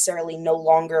were necessarily no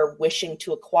longer wishing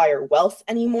to acquire wealth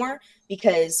anymore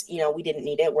because, you know, we didn't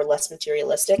need it. We're less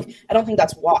materialistic. I don't think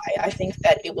that's why. I think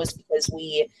that it was because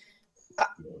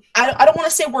I don't want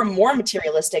to say we're more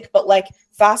materialistic, but like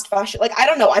fast fashion, like, I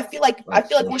don't know. I feel like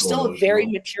we're still a very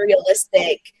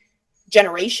materialistic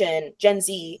generation, Gen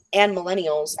Z and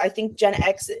millennials. I think Gen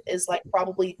X is like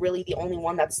probably really the only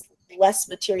one that's less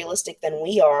materialistic than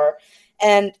we are.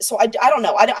 And so I don't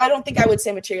know. I don't think I would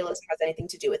say materialism has anything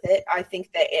to do with it. I think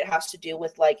that it has to do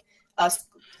with like us.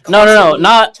 No,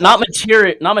 not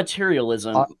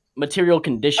materialism, material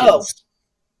conditions.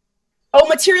 Oh,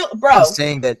 material, bro. I'm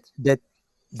saying that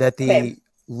the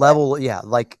level,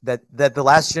 like that the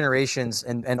last generations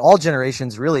and all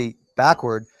generations really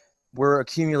backward were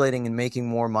accumulating and making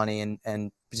more money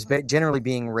and just generally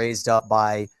being raised up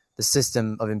by the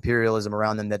system of imperialism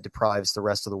around them that deprives the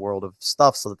rest of the world of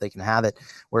stuff so that they can have it.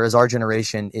 Whereas our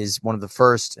generation is one of the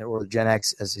first, or Gen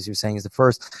X, as you were saying, is the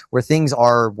first, where things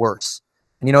are worse.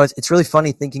 And, you know, it's really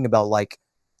funny thinking about like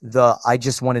the I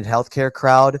just wanted healthcare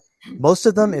crowd. Most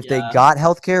of them, if they got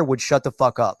healthcare, would shut the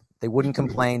fuck up. They wouldn't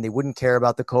complain. They wouldn't care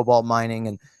about the cobalt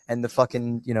mining and the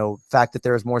fucking, you know, fact that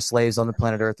there's more slaves on the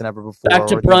planet Earth than ever before. Back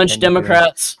to brunch,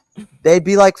 Democrats. They'd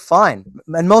be like, fine.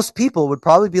 And most people would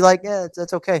probably be like, yeah,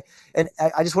 that's okay. And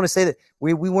I just want to say that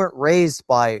we weren't raised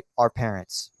by our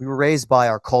parents. We were raised by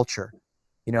our culture,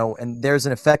 you know, and there's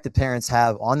an effect that parents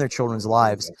have on their children's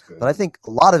lives. But I think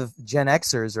a lot of Gen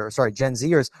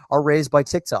Zers are raised by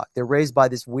TikTok. They're raised by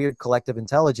this weird collective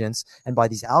intelligence and by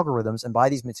these algorithms and by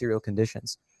these material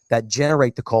conditions that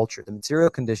generate the culture. The material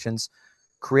conditions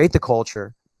create the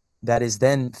culture that is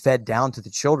then fed down to the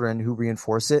children who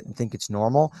reinforce it and think it's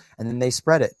normal, and then they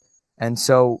spread it. And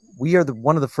so we are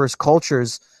one of the first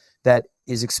cultures that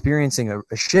is experiencing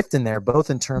a shift in there, both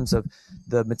in terms of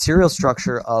the material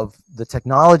structure of the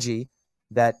technology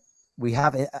that we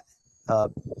have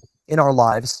in our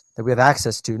lives, that we have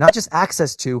access to, not just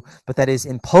access to, but that is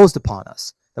imposed upon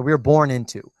us, that we are born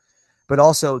into, but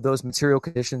also those material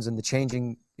conditions and the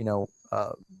changing, you know,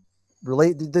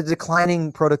 the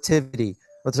declining productivity,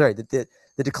 the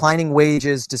declining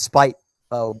wages despite,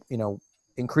 you know,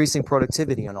 increasing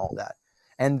productivity and all that.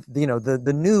 And, you know,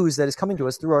 the news that is coming to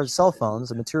us through our cell phones,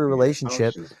 a material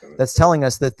relationship that's telling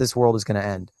us that this world is going to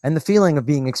end. And the feeling of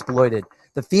being exploited,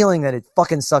 the feeling that it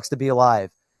fucking sucks to be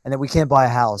alive and that we can't buy a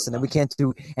house and that we can't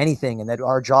do anything and that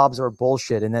our jobs are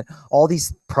bullshit and that all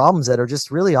these problems that are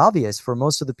just really obvious for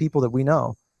most of the people that we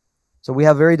know. So we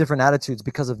have very different attitudes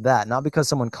because of that, not because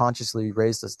someone consciously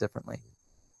raised us differently.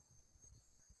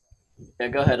 Yeah,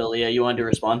 go ahead, Aleyah. You wanted to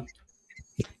respond?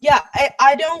 Yeah,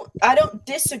 I don't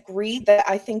disagree that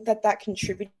I think that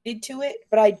contributed to it,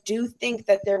 but I do think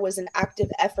that there was an active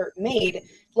effort made.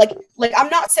 Like I'm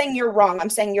not saying you're wrong.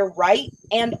 I'm saying you're right.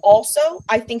 And also,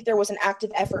 I think there was an active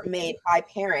effort made by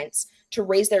parents to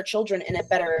raise their children in a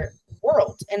better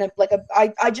world. And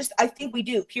I think we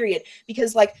do, period.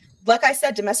 Because like I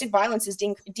said, domestic violence is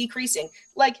decreasing.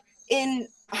 Like in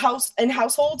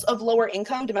households of lower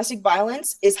income, domestic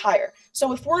violence is higher.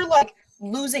 So if we're like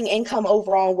losing income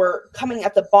overall, we're coming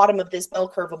at the bottom of this bell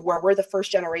curve of where we're the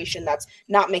first generation that's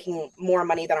not making more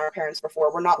money than our parents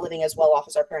before. We're not living as well off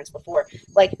as our parents before.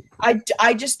 Like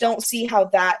I just don't see how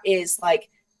that is like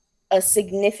a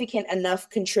significant enough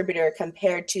contributor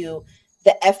compared to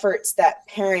the efforts that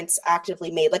parents actively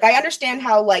made. Like I understand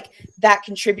how like that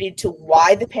contributed to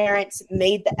why the parents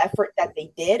made the effort that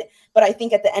they did, but I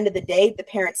think at the end of the day, the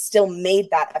parents still made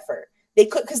that effort. They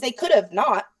could, because they could have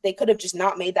just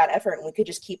not made that effort and we could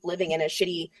just keep living in a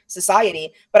shitty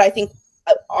society. But I think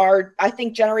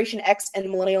Generation X and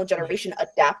millennial generation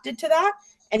adapted to that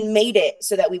and made it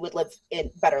so that we would live in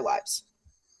better lives.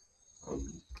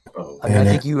 I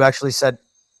think you actually said,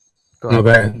 go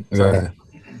ahead. Go ahead.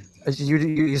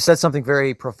 You said something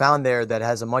very profound there that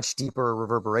has a much deeper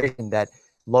reverberation, that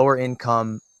lower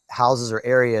income houses or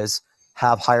areas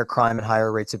have higher crime and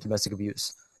higher rates of domestic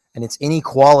abuse. And it's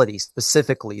inequality,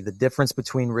 specifically the difference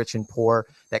between rich and poor,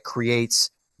 that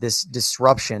creates this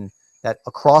disruption that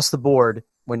across the board,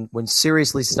 when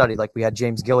seriously studied, like we had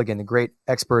James Gilligan, the great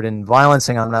expert in violence.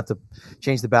 Hang on, I'm going to have to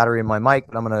change the battery in my mic,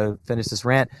 but I'm going to finish this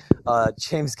rant.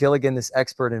 James Gilligan, this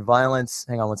expert in violence.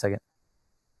 Hang on one second.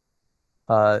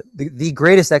 The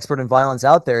greatest expert in violence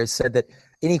out there has said that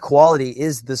inequality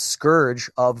is the scourge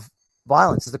of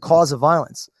violence, is the cause of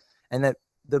violence, and that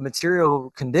the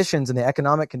material conditions and the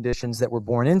economic conditions that we're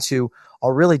born into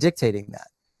are really dictating that.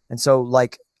 And so,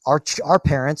 like, our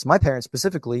parents, my parents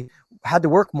specifically, had to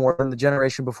work more than the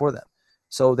generation before them.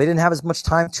 So they didn't have as much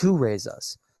time to raise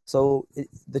us. So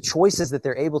the choices that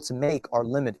they're able to make are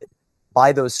limited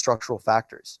by those structural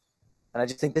factors. And I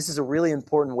just think this is a really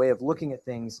important way of looking at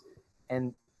things,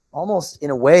 and almost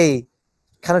in a way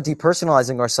kind of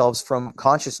depersonalizing ourselves from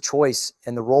conscious choice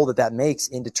and the role that that makes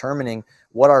in determining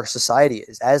what our society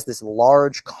is as this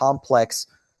large, complex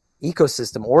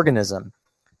ecosystem organism,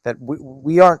 that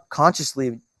we aren't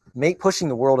consciously pushing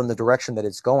the world in the direction that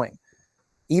it's going.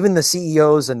 Even the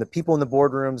CEOs and the people in the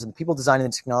boardrooms and the people designing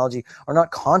the technology are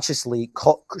not consciously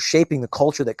shaping the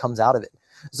culture that comes out of it.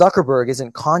 Zuckerberg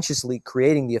isn't consciously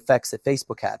creating the effects that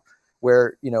Facebook had,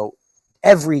 where, you know,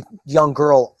 every young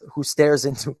girl who stares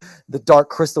into the dark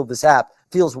crystal of this app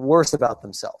feels worse about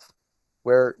themselves,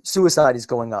 where suicide is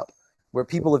going up, where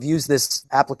people have used this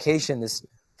application, this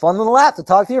fun little app to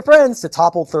talk to your friends, to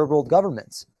topple third world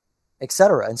governments,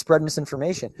 etc., and spread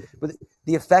misinformation. But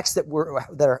the effects that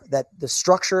the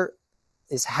structure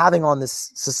is having on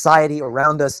this society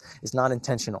around us is not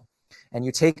intentional. And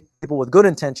you take people with good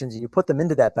intentions and you put them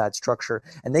into that bad structure,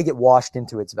 and they get washed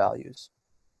into its values.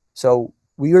 So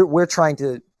we're trying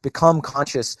to become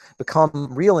conscious, become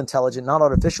real intelligent, not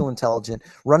artificial intelligent,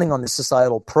 running on this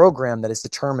societal program that is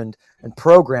determined and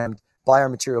programmed by our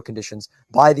material conditions,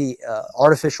 by the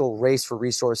artificial race for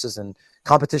resources and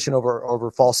competition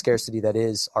over false scarcity that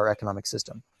is our economic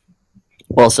system.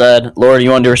 Well said. Lorde,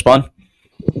 you wanted to respond?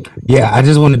 Yeah, I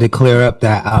just wanted to clear up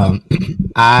that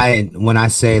when I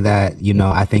say that, you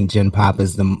know, I think Gen Pop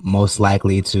is the most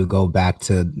likely to go back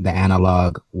to the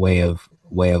analog way of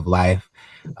life.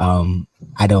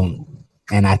 I don't,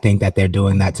 and I think that they're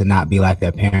doing that to not be like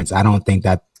their parents. I don't think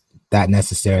that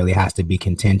necessarily has to be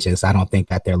contentious. I don't think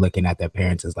that they're looking at their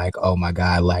parents as like, oh my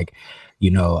God, like, you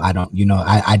know,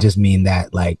 I just mean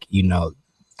that, like, you know,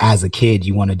 as a kid,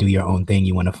 you want to do your own thing.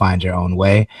 You want to find your own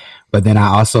way. But then I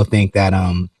also think that,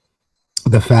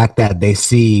 the fact that they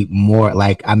see more,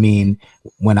 like, I mean,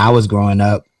 when I was growing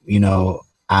up, you know,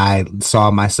 I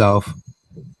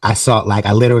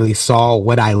literally saw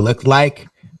what I looked like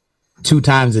 2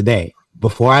 times a day,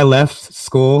 before I left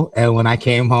school and when I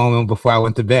came home and before I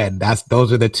went to bed.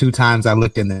 Those are the 2 times I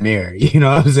looked in the mirror. You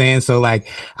know what I'm saying? So, like,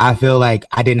 I feel like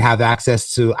I didn't have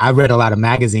access to, I read a lot of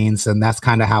magazines, and that's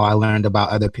kind of how I learned about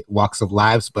other walks of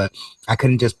lives, but I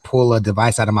couldn't just pull a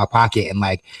device out of my pocket and,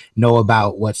 like, know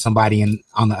about what somebody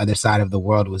on the other side of the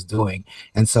world was doing.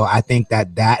 And so I think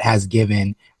that has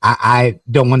given, I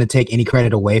don't want to take any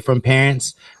credit away from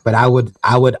parents, but I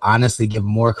would honestly give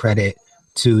more credit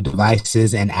to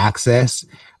devices and access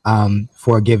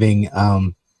for giving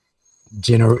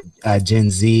Gen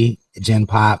Z, Gen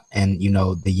Pop, and, you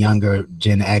know, the younger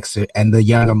Gen X and the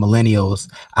younger millennials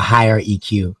a higher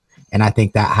EQ. And I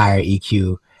think that higher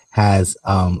EQ has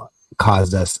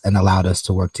caused us and allowed us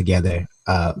to work together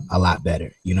a lot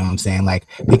better. You know what I'm saying? Like,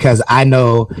 because I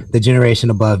know the generation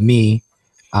above me,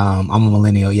 I'm a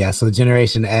millennial, yeah. So the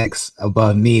Generation X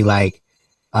above me, like,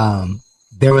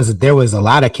 there was a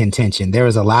lot of contention. There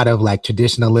was a lot of, like,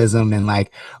 traditionalism and,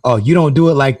 like, oh, you don't do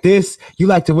it like this. You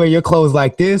like to wear your clothes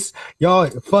like this. Y'all,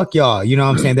 fuck y'all. You know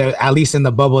what I'm saying? There, at least in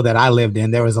the bubble that I lived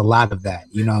in, there was a lot of that.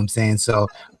 You know what I'm saying? So,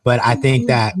 but I think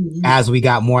that as we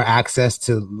got more access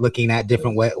to looking at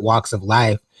different walks of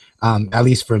life, at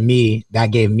least for me,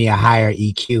 that gave me a higher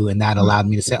EQ, and that allowed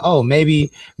me to say, oh, maybe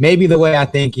the way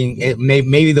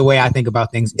maybe the way I think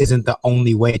about things isn't the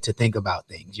only way to think about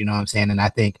things. You know what I'm saying? And I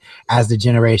think as the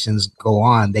generations go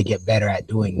on, they get better at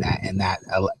doing that, and that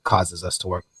causes us to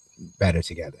work better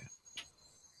together.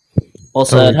 Well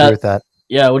said. Agree with that.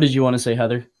 Yeah. What did you want to say,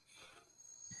 Heather?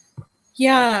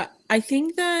 Yeah, I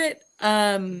think that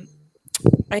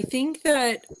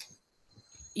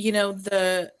you know,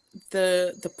 the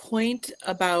point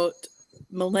about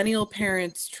millennial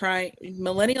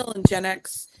and Gen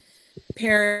X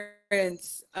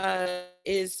parents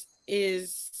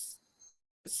is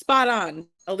spot on,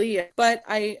 Aleyah. But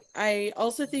I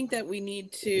also think that we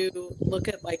need to look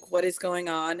at, like, what is going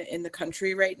on in the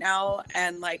country right now,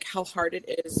 and, like, how hard it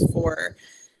is for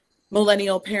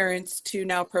millennial parents to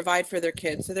now provide for their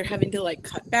kids. So they're having to like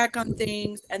cut back on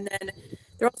things, and then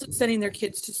they're also sending their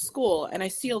kids to school. And I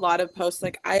see a lot of posts,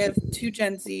 like I have 2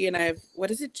 Gen Z and I have,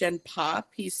 what is it, Gen Pop?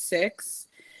 He's 6.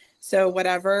 So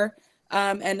whatever.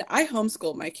 And I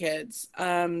homeschool my kids.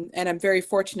 And I'm very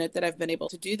fortunate that I've been able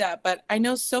to do that. But I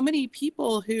know so many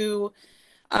people who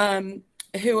are,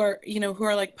 you know, who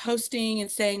are like posting and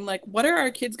saying like, what are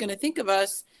our kids going to think of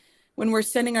us when we're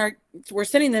sending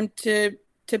them to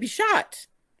be shot,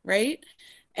 right?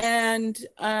 And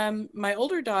my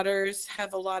older daughters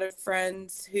have a lot of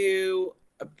friends who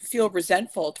feel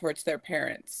resentful towards their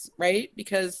parents, right?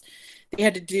 Because they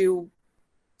had to do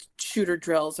shooter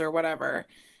drills or whatever.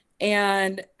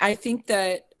 And I think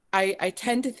that I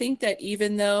tend to think that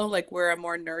even though like we're a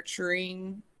more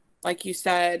nurturing, like you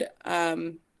said,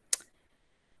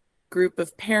 group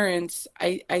of parents,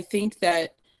 I think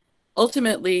that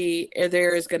ultimately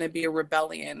there is going to be a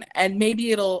rebellion, and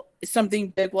maybe something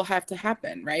big will have to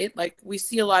happen, right? Like we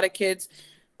see a lot of kids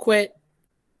quit.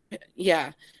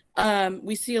 Yeah.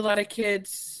 We see a lot of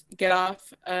kids get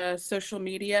off social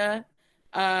media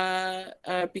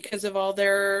because of all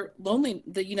their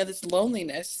this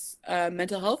loneliness,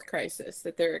 mental health crisis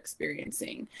that they're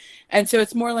experiencing. And so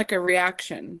it's more like a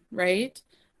reaction, right?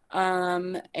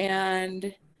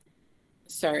 And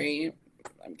sorry,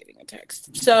 I'm getting a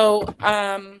text. So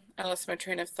I lost my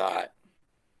train of thought.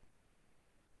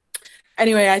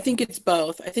 Anyway, I think it's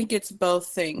both. I think it's both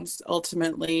things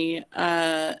ultimately.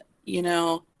 You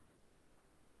know,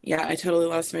 yeah, I totally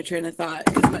lost my train of thought.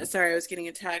 Sorry, I was getting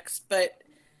a text, but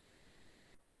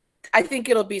I think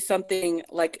it'll be something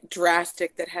like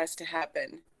drastic that has to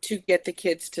happen to get the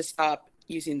kids to stop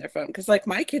using their phone. Because like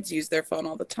my kids use their phone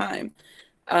all the time.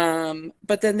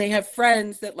 But then they have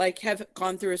friends that like have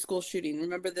gone through a school shooting.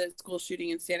 Remember the school shooting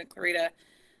in Santa Clarita?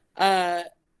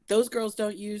 Those girls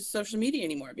don't use social media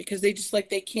anymore because they just like,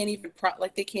 they can't even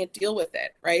they can't deal with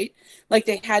it. Right. Like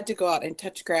they had to go out and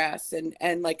touch grass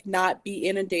and like not be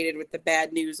inundated with the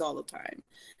bad news all the time.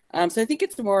 So I think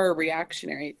it's more a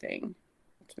reactionary thing.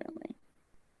 Ultimately.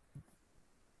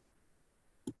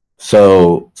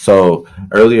 So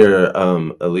earlier,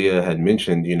 Aleyah had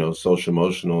mentioned, you know, social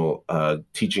emotional,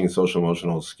 teaching social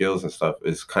emotional skills and stuff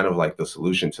is kind of like the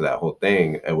solution to that whole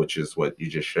thing, which is what you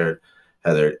just shared,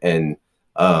 Heather. And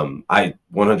I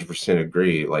 100%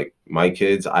 agree. Like my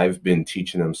kids, I've been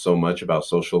teaching them so much about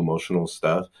social emotional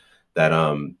stuff that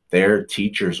their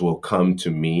teachers will come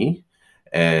to me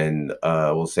and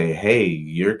will say, hey,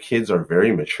 your kids are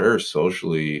very mature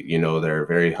socially. You know, they're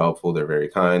very helpful. They're very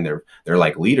kind. They're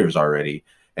like leaders already.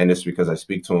 And it's because I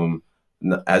speak to them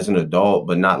as an adult,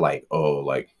 but not like, oh,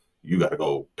 like you got to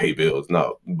go pay bills.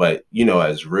 No, but, you know,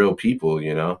 as real people,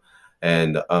 you know,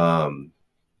 and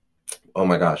oh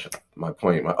my gosh, my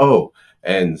point.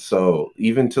 And so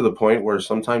even to the point where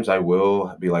sometimes I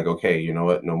will be like, okay, you know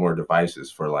what? No more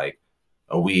devices for like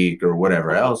a week or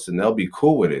whatever else. And they'll be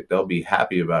cool with it. They'll be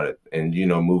happy about it and, you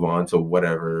know, move on to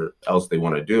whatever else they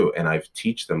want to do. And I've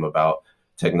teach them about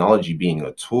technology being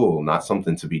a tool, not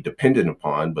something to be dependent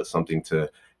upon, but something to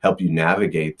help you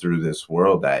navigate through this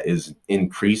world that is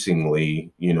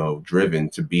increasingly, you know, driven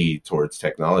to be towards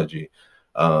technology.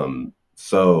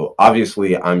 So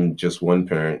obviously I'm just one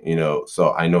parent, you know,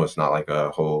 so I know it's not like a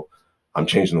whole I'm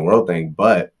changing the world thing,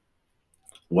 but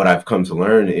what I've come to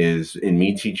learn is in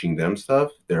me teaching them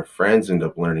stuff, their friends end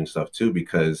up learning stuff too,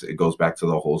 because it goes back to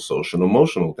the whole social and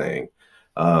emotional thing.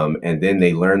 And then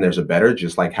they learn there's a better,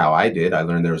 just like how I did. I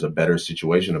learned there was a better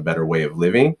situation, a better way of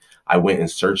living. I went and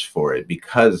searched for it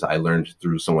because I learned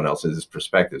through someone else's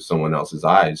perspective, someone else's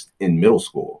eyes in middle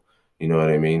school. You know what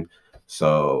I mean?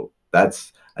 So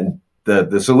that's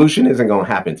the solution isn't going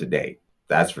to happen today.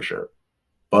 That's for sure.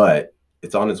 But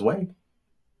it's on its way.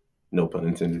 No pun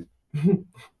intended.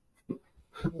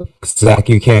 Zach,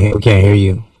 we can't hear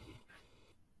you.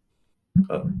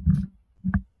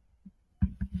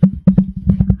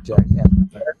 Jack, yeah.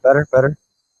 Better.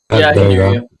 Yeah, I can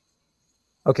hear you.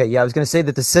 Okay, yeah, I was going to say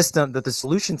that the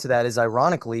solution to that is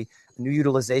ironically a new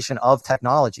utilization of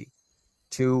technology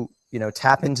to, you know,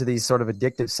 tap into these sort of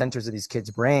addictive centers of these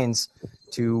kids' brains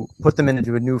to put them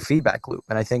into a new feedback loop.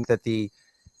 And I think that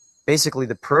basically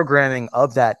the programming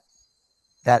of that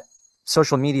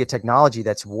social media technology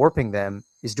that's warping them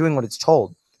is doing what it's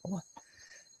told.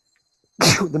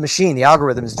 The machine, the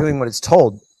algorithm is doing what it's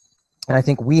told. And I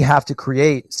think we have to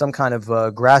create some kind of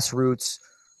grassroots,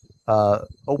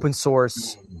 open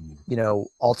source, you know,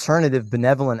 alternative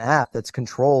benevolent app that's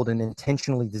controlled and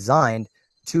intentionally designed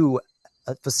to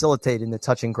facilitate in the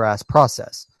touching grass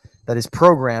process that is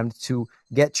programmed to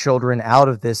get children out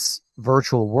of this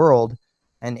virtual world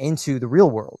and into the real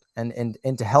world, and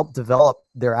to help develop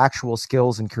their actual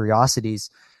skills and curiosities.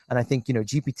 And I think,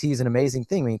 GPT is an amazing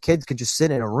thing. I mean, kids can just sit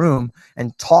in a room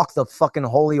and talk the fucking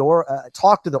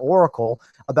talk to the oracle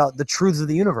about the truths of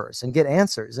the universe and get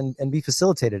answers and be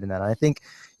facilitated in that. And I think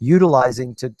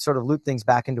utilizing, to sort of loop things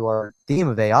back into our theme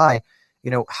of AI,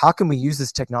 how can we use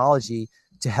this technology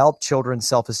to help children's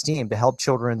self-esteem, to help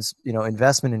children's,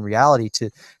 investment in reality, to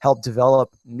help develop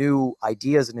new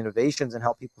ideas and innovations and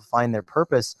help people find their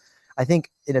purpose. I think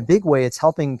in a big way, it's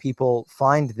helping people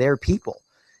find their people.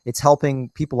 It's helping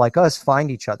people like us find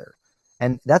each other.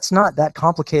 And that's not that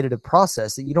complicated a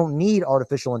process. That you don't need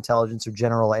artificial intelligence or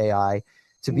general AI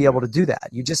to be able to do that.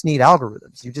 You just need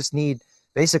algorithms. You just need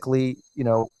basically,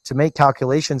 to make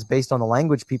calculations based on the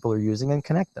language people are using and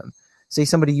connect them. Say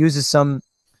somebody uses some,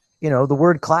 the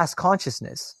word class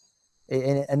consciousness,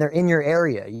 and they're in your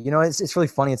area. It's really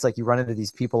funny. It's like you run into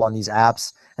these people on these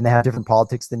apps and they have different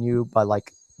politics than you by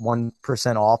like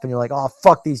 1% off, and you're like, oh,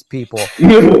 fuck these people.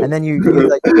 And then you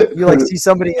see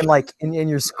somebody in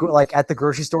your school, like at the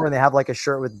grocery store, and they have like a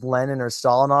shirt with Lenin or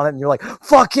Stalin on it, and you're like,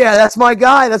 fuck yeah, that's my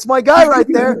guy right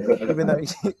there. Even though,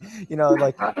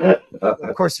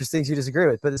 of course there's things you disagree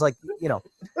with, but it's like,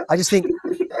 I just think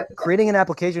creating an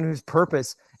application whose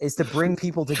purpose is to bring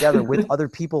people together with other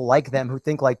people like them, who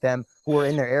think like them, who are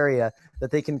in their area,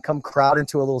 that they can come crowd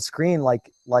into a little screen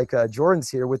like Jordan's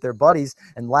here with their buddies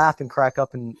and laugh and crack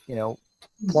up and,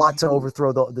 plot to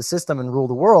overthrow the system and rule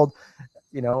the world.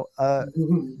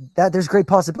 That there's great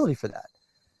possibility for that.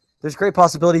 There's great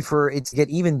possibility for it to get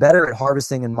even better at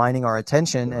harvesting and mining our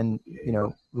attention and,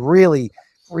 really,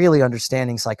 really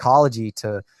understanding psychology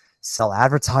to sell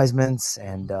advertisements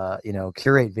and,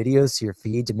 curate videos to your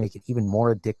feed to make it even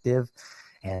more addictive,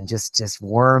 and just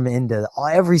worm into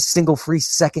every single free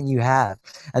second you have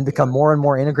and become more and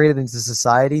more integrated into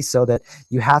society, so that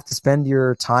you have to spend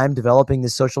your time developing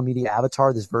this social media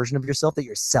avatar, this version of yourself that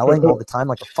you're selling all the time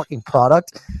like a fucking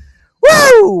product.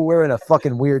 Woo! We're in a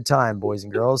fucking weird time, boys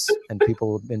and girls and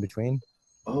people in between.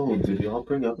 Oh, did y'all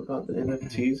bring up about the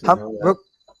NFTs?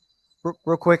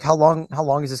 Real quick, how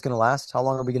long is this going to last? How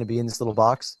long are we going to be in this little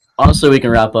box? Honestly, we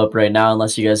can wrap up right now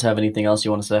unless you guys have anything else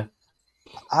you want to say.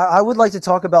 I would like to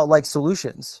talk about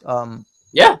solutions.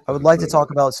 Yeah, I would like to talk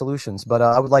about solutions, but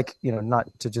I would like, not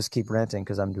to just keep ranting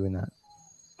because I'm doing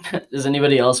that. Does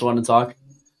anybody else want to talk?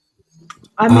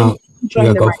 I'm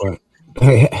enjoying go for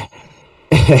it.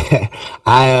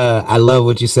 I love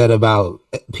what you said about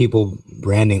people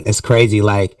branding. It's crazy.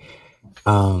 Like,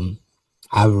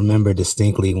 I remember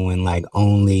distinctly when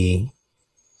only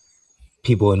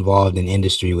people involved in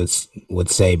industry would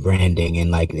say branding,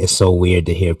 and it's so weird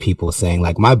to hear people saying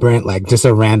my brand, just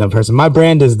a random person, my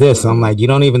brand is this. I'm like, you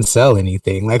don't even sell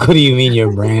anything. What do you mean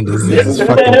your brand is this? It's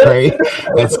fucking crazy.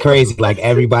 That's crazy.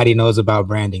 Everybody knows about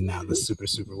branding now. That's super,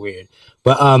 super weird.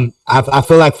 But I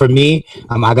feel like for me,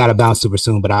 I gotta bounce super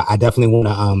soon, but I definitely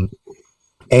want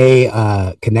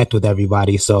to connect with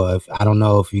everybody. So I don't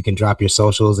know if you can drop your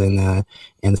socials and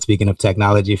speaking of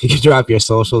technology, if you could drop your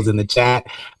socials in the chat.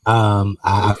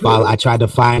 I tried to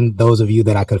find those of you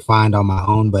that I could find on my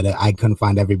own, but I couldn't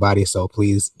find everybody. So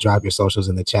please drop your socials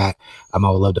in the chat. I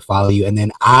would love to follow you. And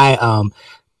then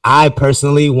I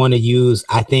personally want to use,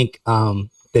 I think,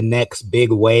 the next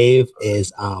big wave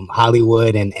is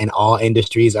Hollywood and all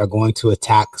industries are going to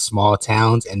attack small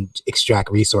towns and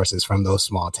extract resources from those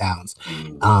small towns.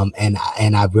 And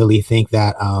I really think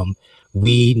that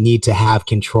we need to have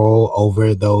control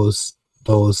over those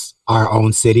our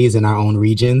own cities and our own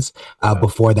regions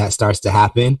before that starts to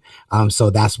happen. So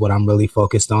that's what I'm really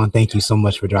focused on. Thank you so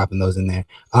much for dropping those in there.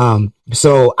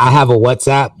 So I have a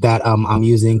WhatsApp that I'm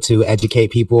using to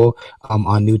educate people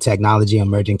on new technology,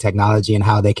 emerging technology, and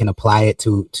how they can apply it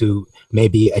to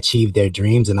maybe achieve their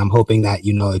dreams. And I'm hoping that,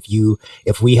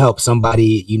 if we help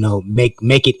somebody,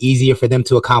 make it easier for them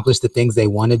to accomplish the things they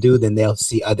want to do, then they'll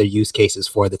see other use cases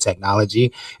for the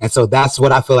technology. And so that's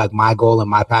what I feel like my goal and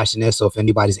my passion is. So if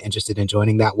anybody's interested in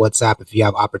joining that WhatsApp, if you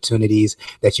have opportunities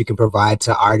that you can provide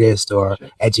to artists or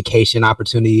education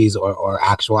opportunities or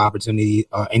actual opportunities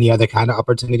or any other kind of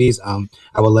opportunities, I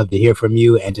would love to hear from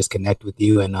you and just connect with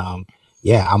you. And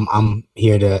yeah, I'm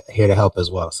here to help as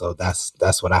well. So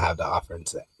that's what I have to offer and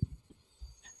say.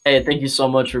 Hey, thank you so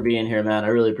much for being here, man. I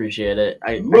really appreciate it.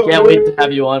 I can't wait to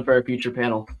have you on for a future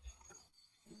panel.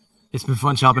 It's been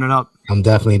fun chopping it up. I'm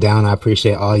definitely down. I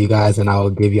appreciate all you guys, and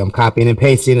I'm copying and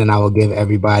pasting, and I will give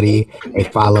everybody a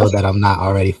follow that I'm not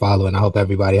already following. I hope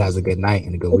everybody has a good night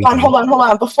and a good weekend. Hold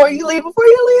on. Before you leave.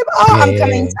 I'm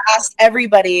coming to ask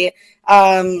everybody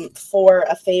for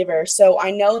a favor. So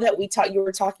I know that you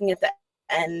were talking at the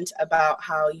end about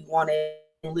how you wanted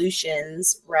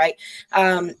solutions, right?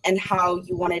 And how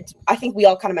you wanted, I think we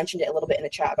all kind of mentioned it a little bit in the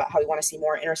chat about how we want to see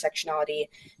more intersectionality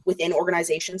within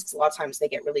organizations, because a lot of times they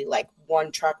get really like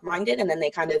one track minded and then they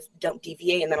kind of don't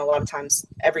deviate, and then a lot of times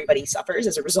everybody suffers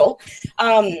as a result.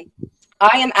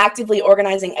 I am actively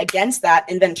organizing against that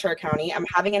in Ventura County. I'm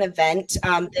having an event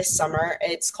this summer.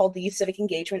 It's called the Youth Civic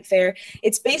Engagement Fair.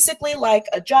 It's basically like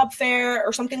a job fair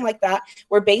or something like that,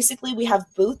 where basically we have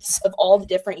booths of all the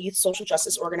different youth social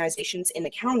justice organizations in the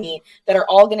county that are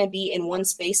all going to be in one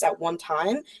space at one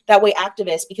time. That way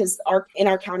activists, because in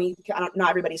our county, not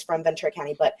everybody's from Ventura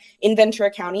County, but in Ventura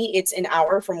County, it's an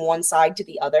hour from one side to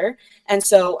the other. And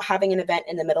so having an event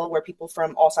in the middle where people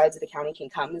from all sides of the county can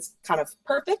come is kind of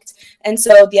perfect. And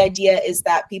so the idea is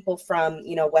that people from,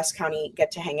 West County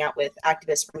get to hang out with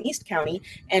activists from East County,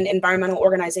 and environmental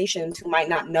organizations who might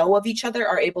not know of each other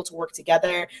are able to work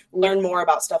together, learn more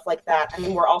about stuff like that. And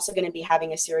then we're also going to be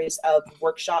having a series of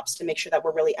workshops to make sure that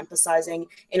we're really emphasizing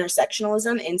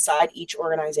intersectionalism inside each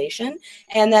organization.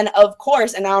 And then, of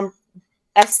course, and now I'm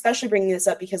especially bringing this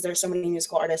up because there's so many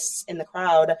musical artists in the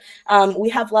crowd, we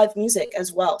have live music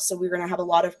as well. So we're going to have a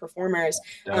lot of performers,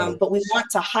 but we want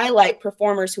to highlight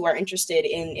performers who are interested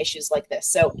in issues like this.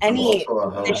 So any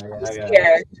musicians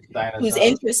here who's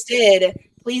interested,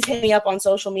 please hit me up on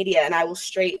social media and I will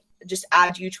just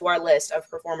add you to our list of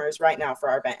performers right now for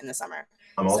our event in the summer.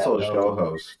 I'm also a show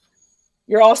host.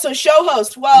 You're also a show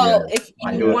host. Well, yeah, if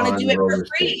you want to do it for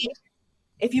free,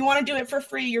 if you want to do it for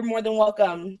free, you're more than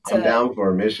welcome. I'm down for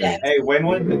a mission. Hey, when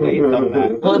was the date on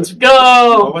that? Let's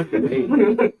go. What was the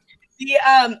date?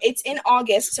 It's in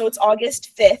August, so it's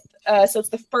August 5th. So it's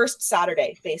the first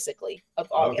Saturday, basically, of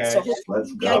August. Okay. So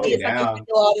the idea is that a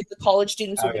lot of the college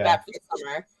students will be back for the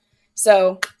summer.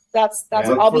 So that's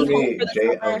I'll be home for the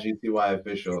summer. JLGTY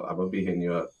official. I'm gonna be hitting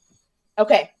you up.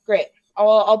 Okay, great.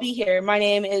 I'll be here. My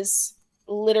name is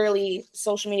literally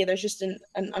social media. There's just an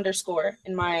underscore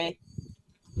in my.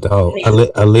 Dope.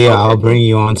 Aleyah, I'll bring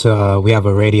you on to, we have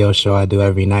a radio show I do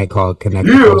every night called Connect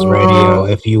the Coast Radio.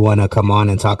 If you want to come on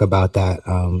and talk about that,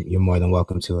 you're more than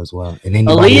welcome to as well. And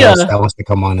anybody else that wants to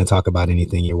come on and talk about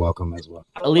anything, you're welcome as well.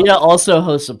 Aleyah also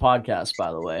hosts a podcast,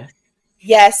 by the way.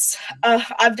 Yes.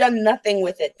 I've done nothing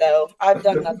with it, though. I've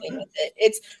done nothing with it.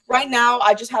 It's right now,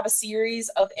 I just have a series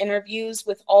of interviews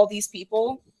with all these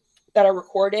people that are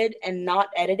recorded and not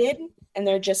edited. And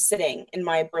they're just sitting in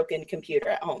my broken computer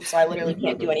at home. So I literally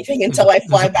can't do anything until I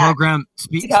fly back.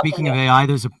 Speaking of AI,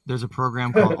 there's a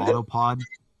program called Autopod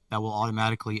that will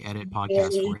automatically edit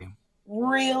podcasts for you.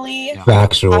 Really? Yeah.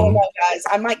 Factual. I don't know, guys.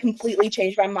 I might completely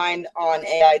change my mind on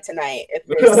AI tonight. If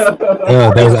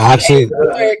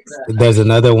there's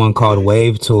another one called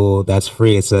Wave Tool that's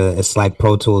free. It's like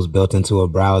Pro Tools built into a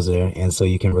browser, and so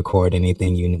you can record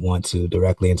anything you want to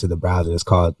directly into the browser. It's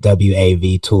called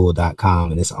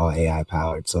wavtool.com, and it's all AI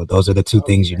powered. So those are the two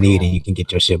things you need, and you can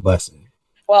get your shit busting.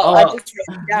 Well, I just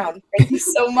wrote it down. Thank you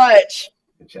so much.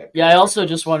 Yeah, I also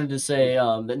just wanted to say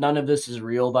that none of this is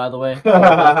real, by the way.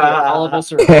 All of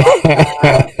us are.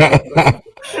 I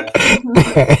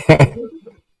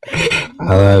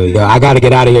love it. Yo, I got to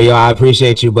get out of here, yo. I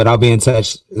appreciate you, but I'll be in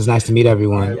touch. It's nice to meet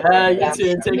everyone. Yeah, you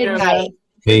too. Take care, man.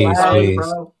 Peace,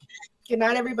 peace. Good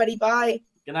night, everybody. Bye.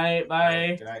 Good night.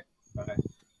 Bye. Good night. Bye.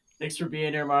 Thanks for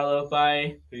being here, Marlow.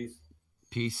 Bye.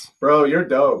 Peace. Bro, you're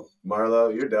dope. Marlow,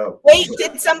 you're dope. Wait,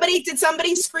 did somebody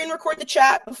screen record the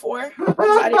chat before?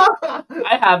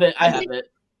 I have it.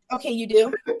 Okay, you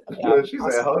do? Okay, She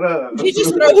said, hold up. You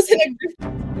just throw us in a group.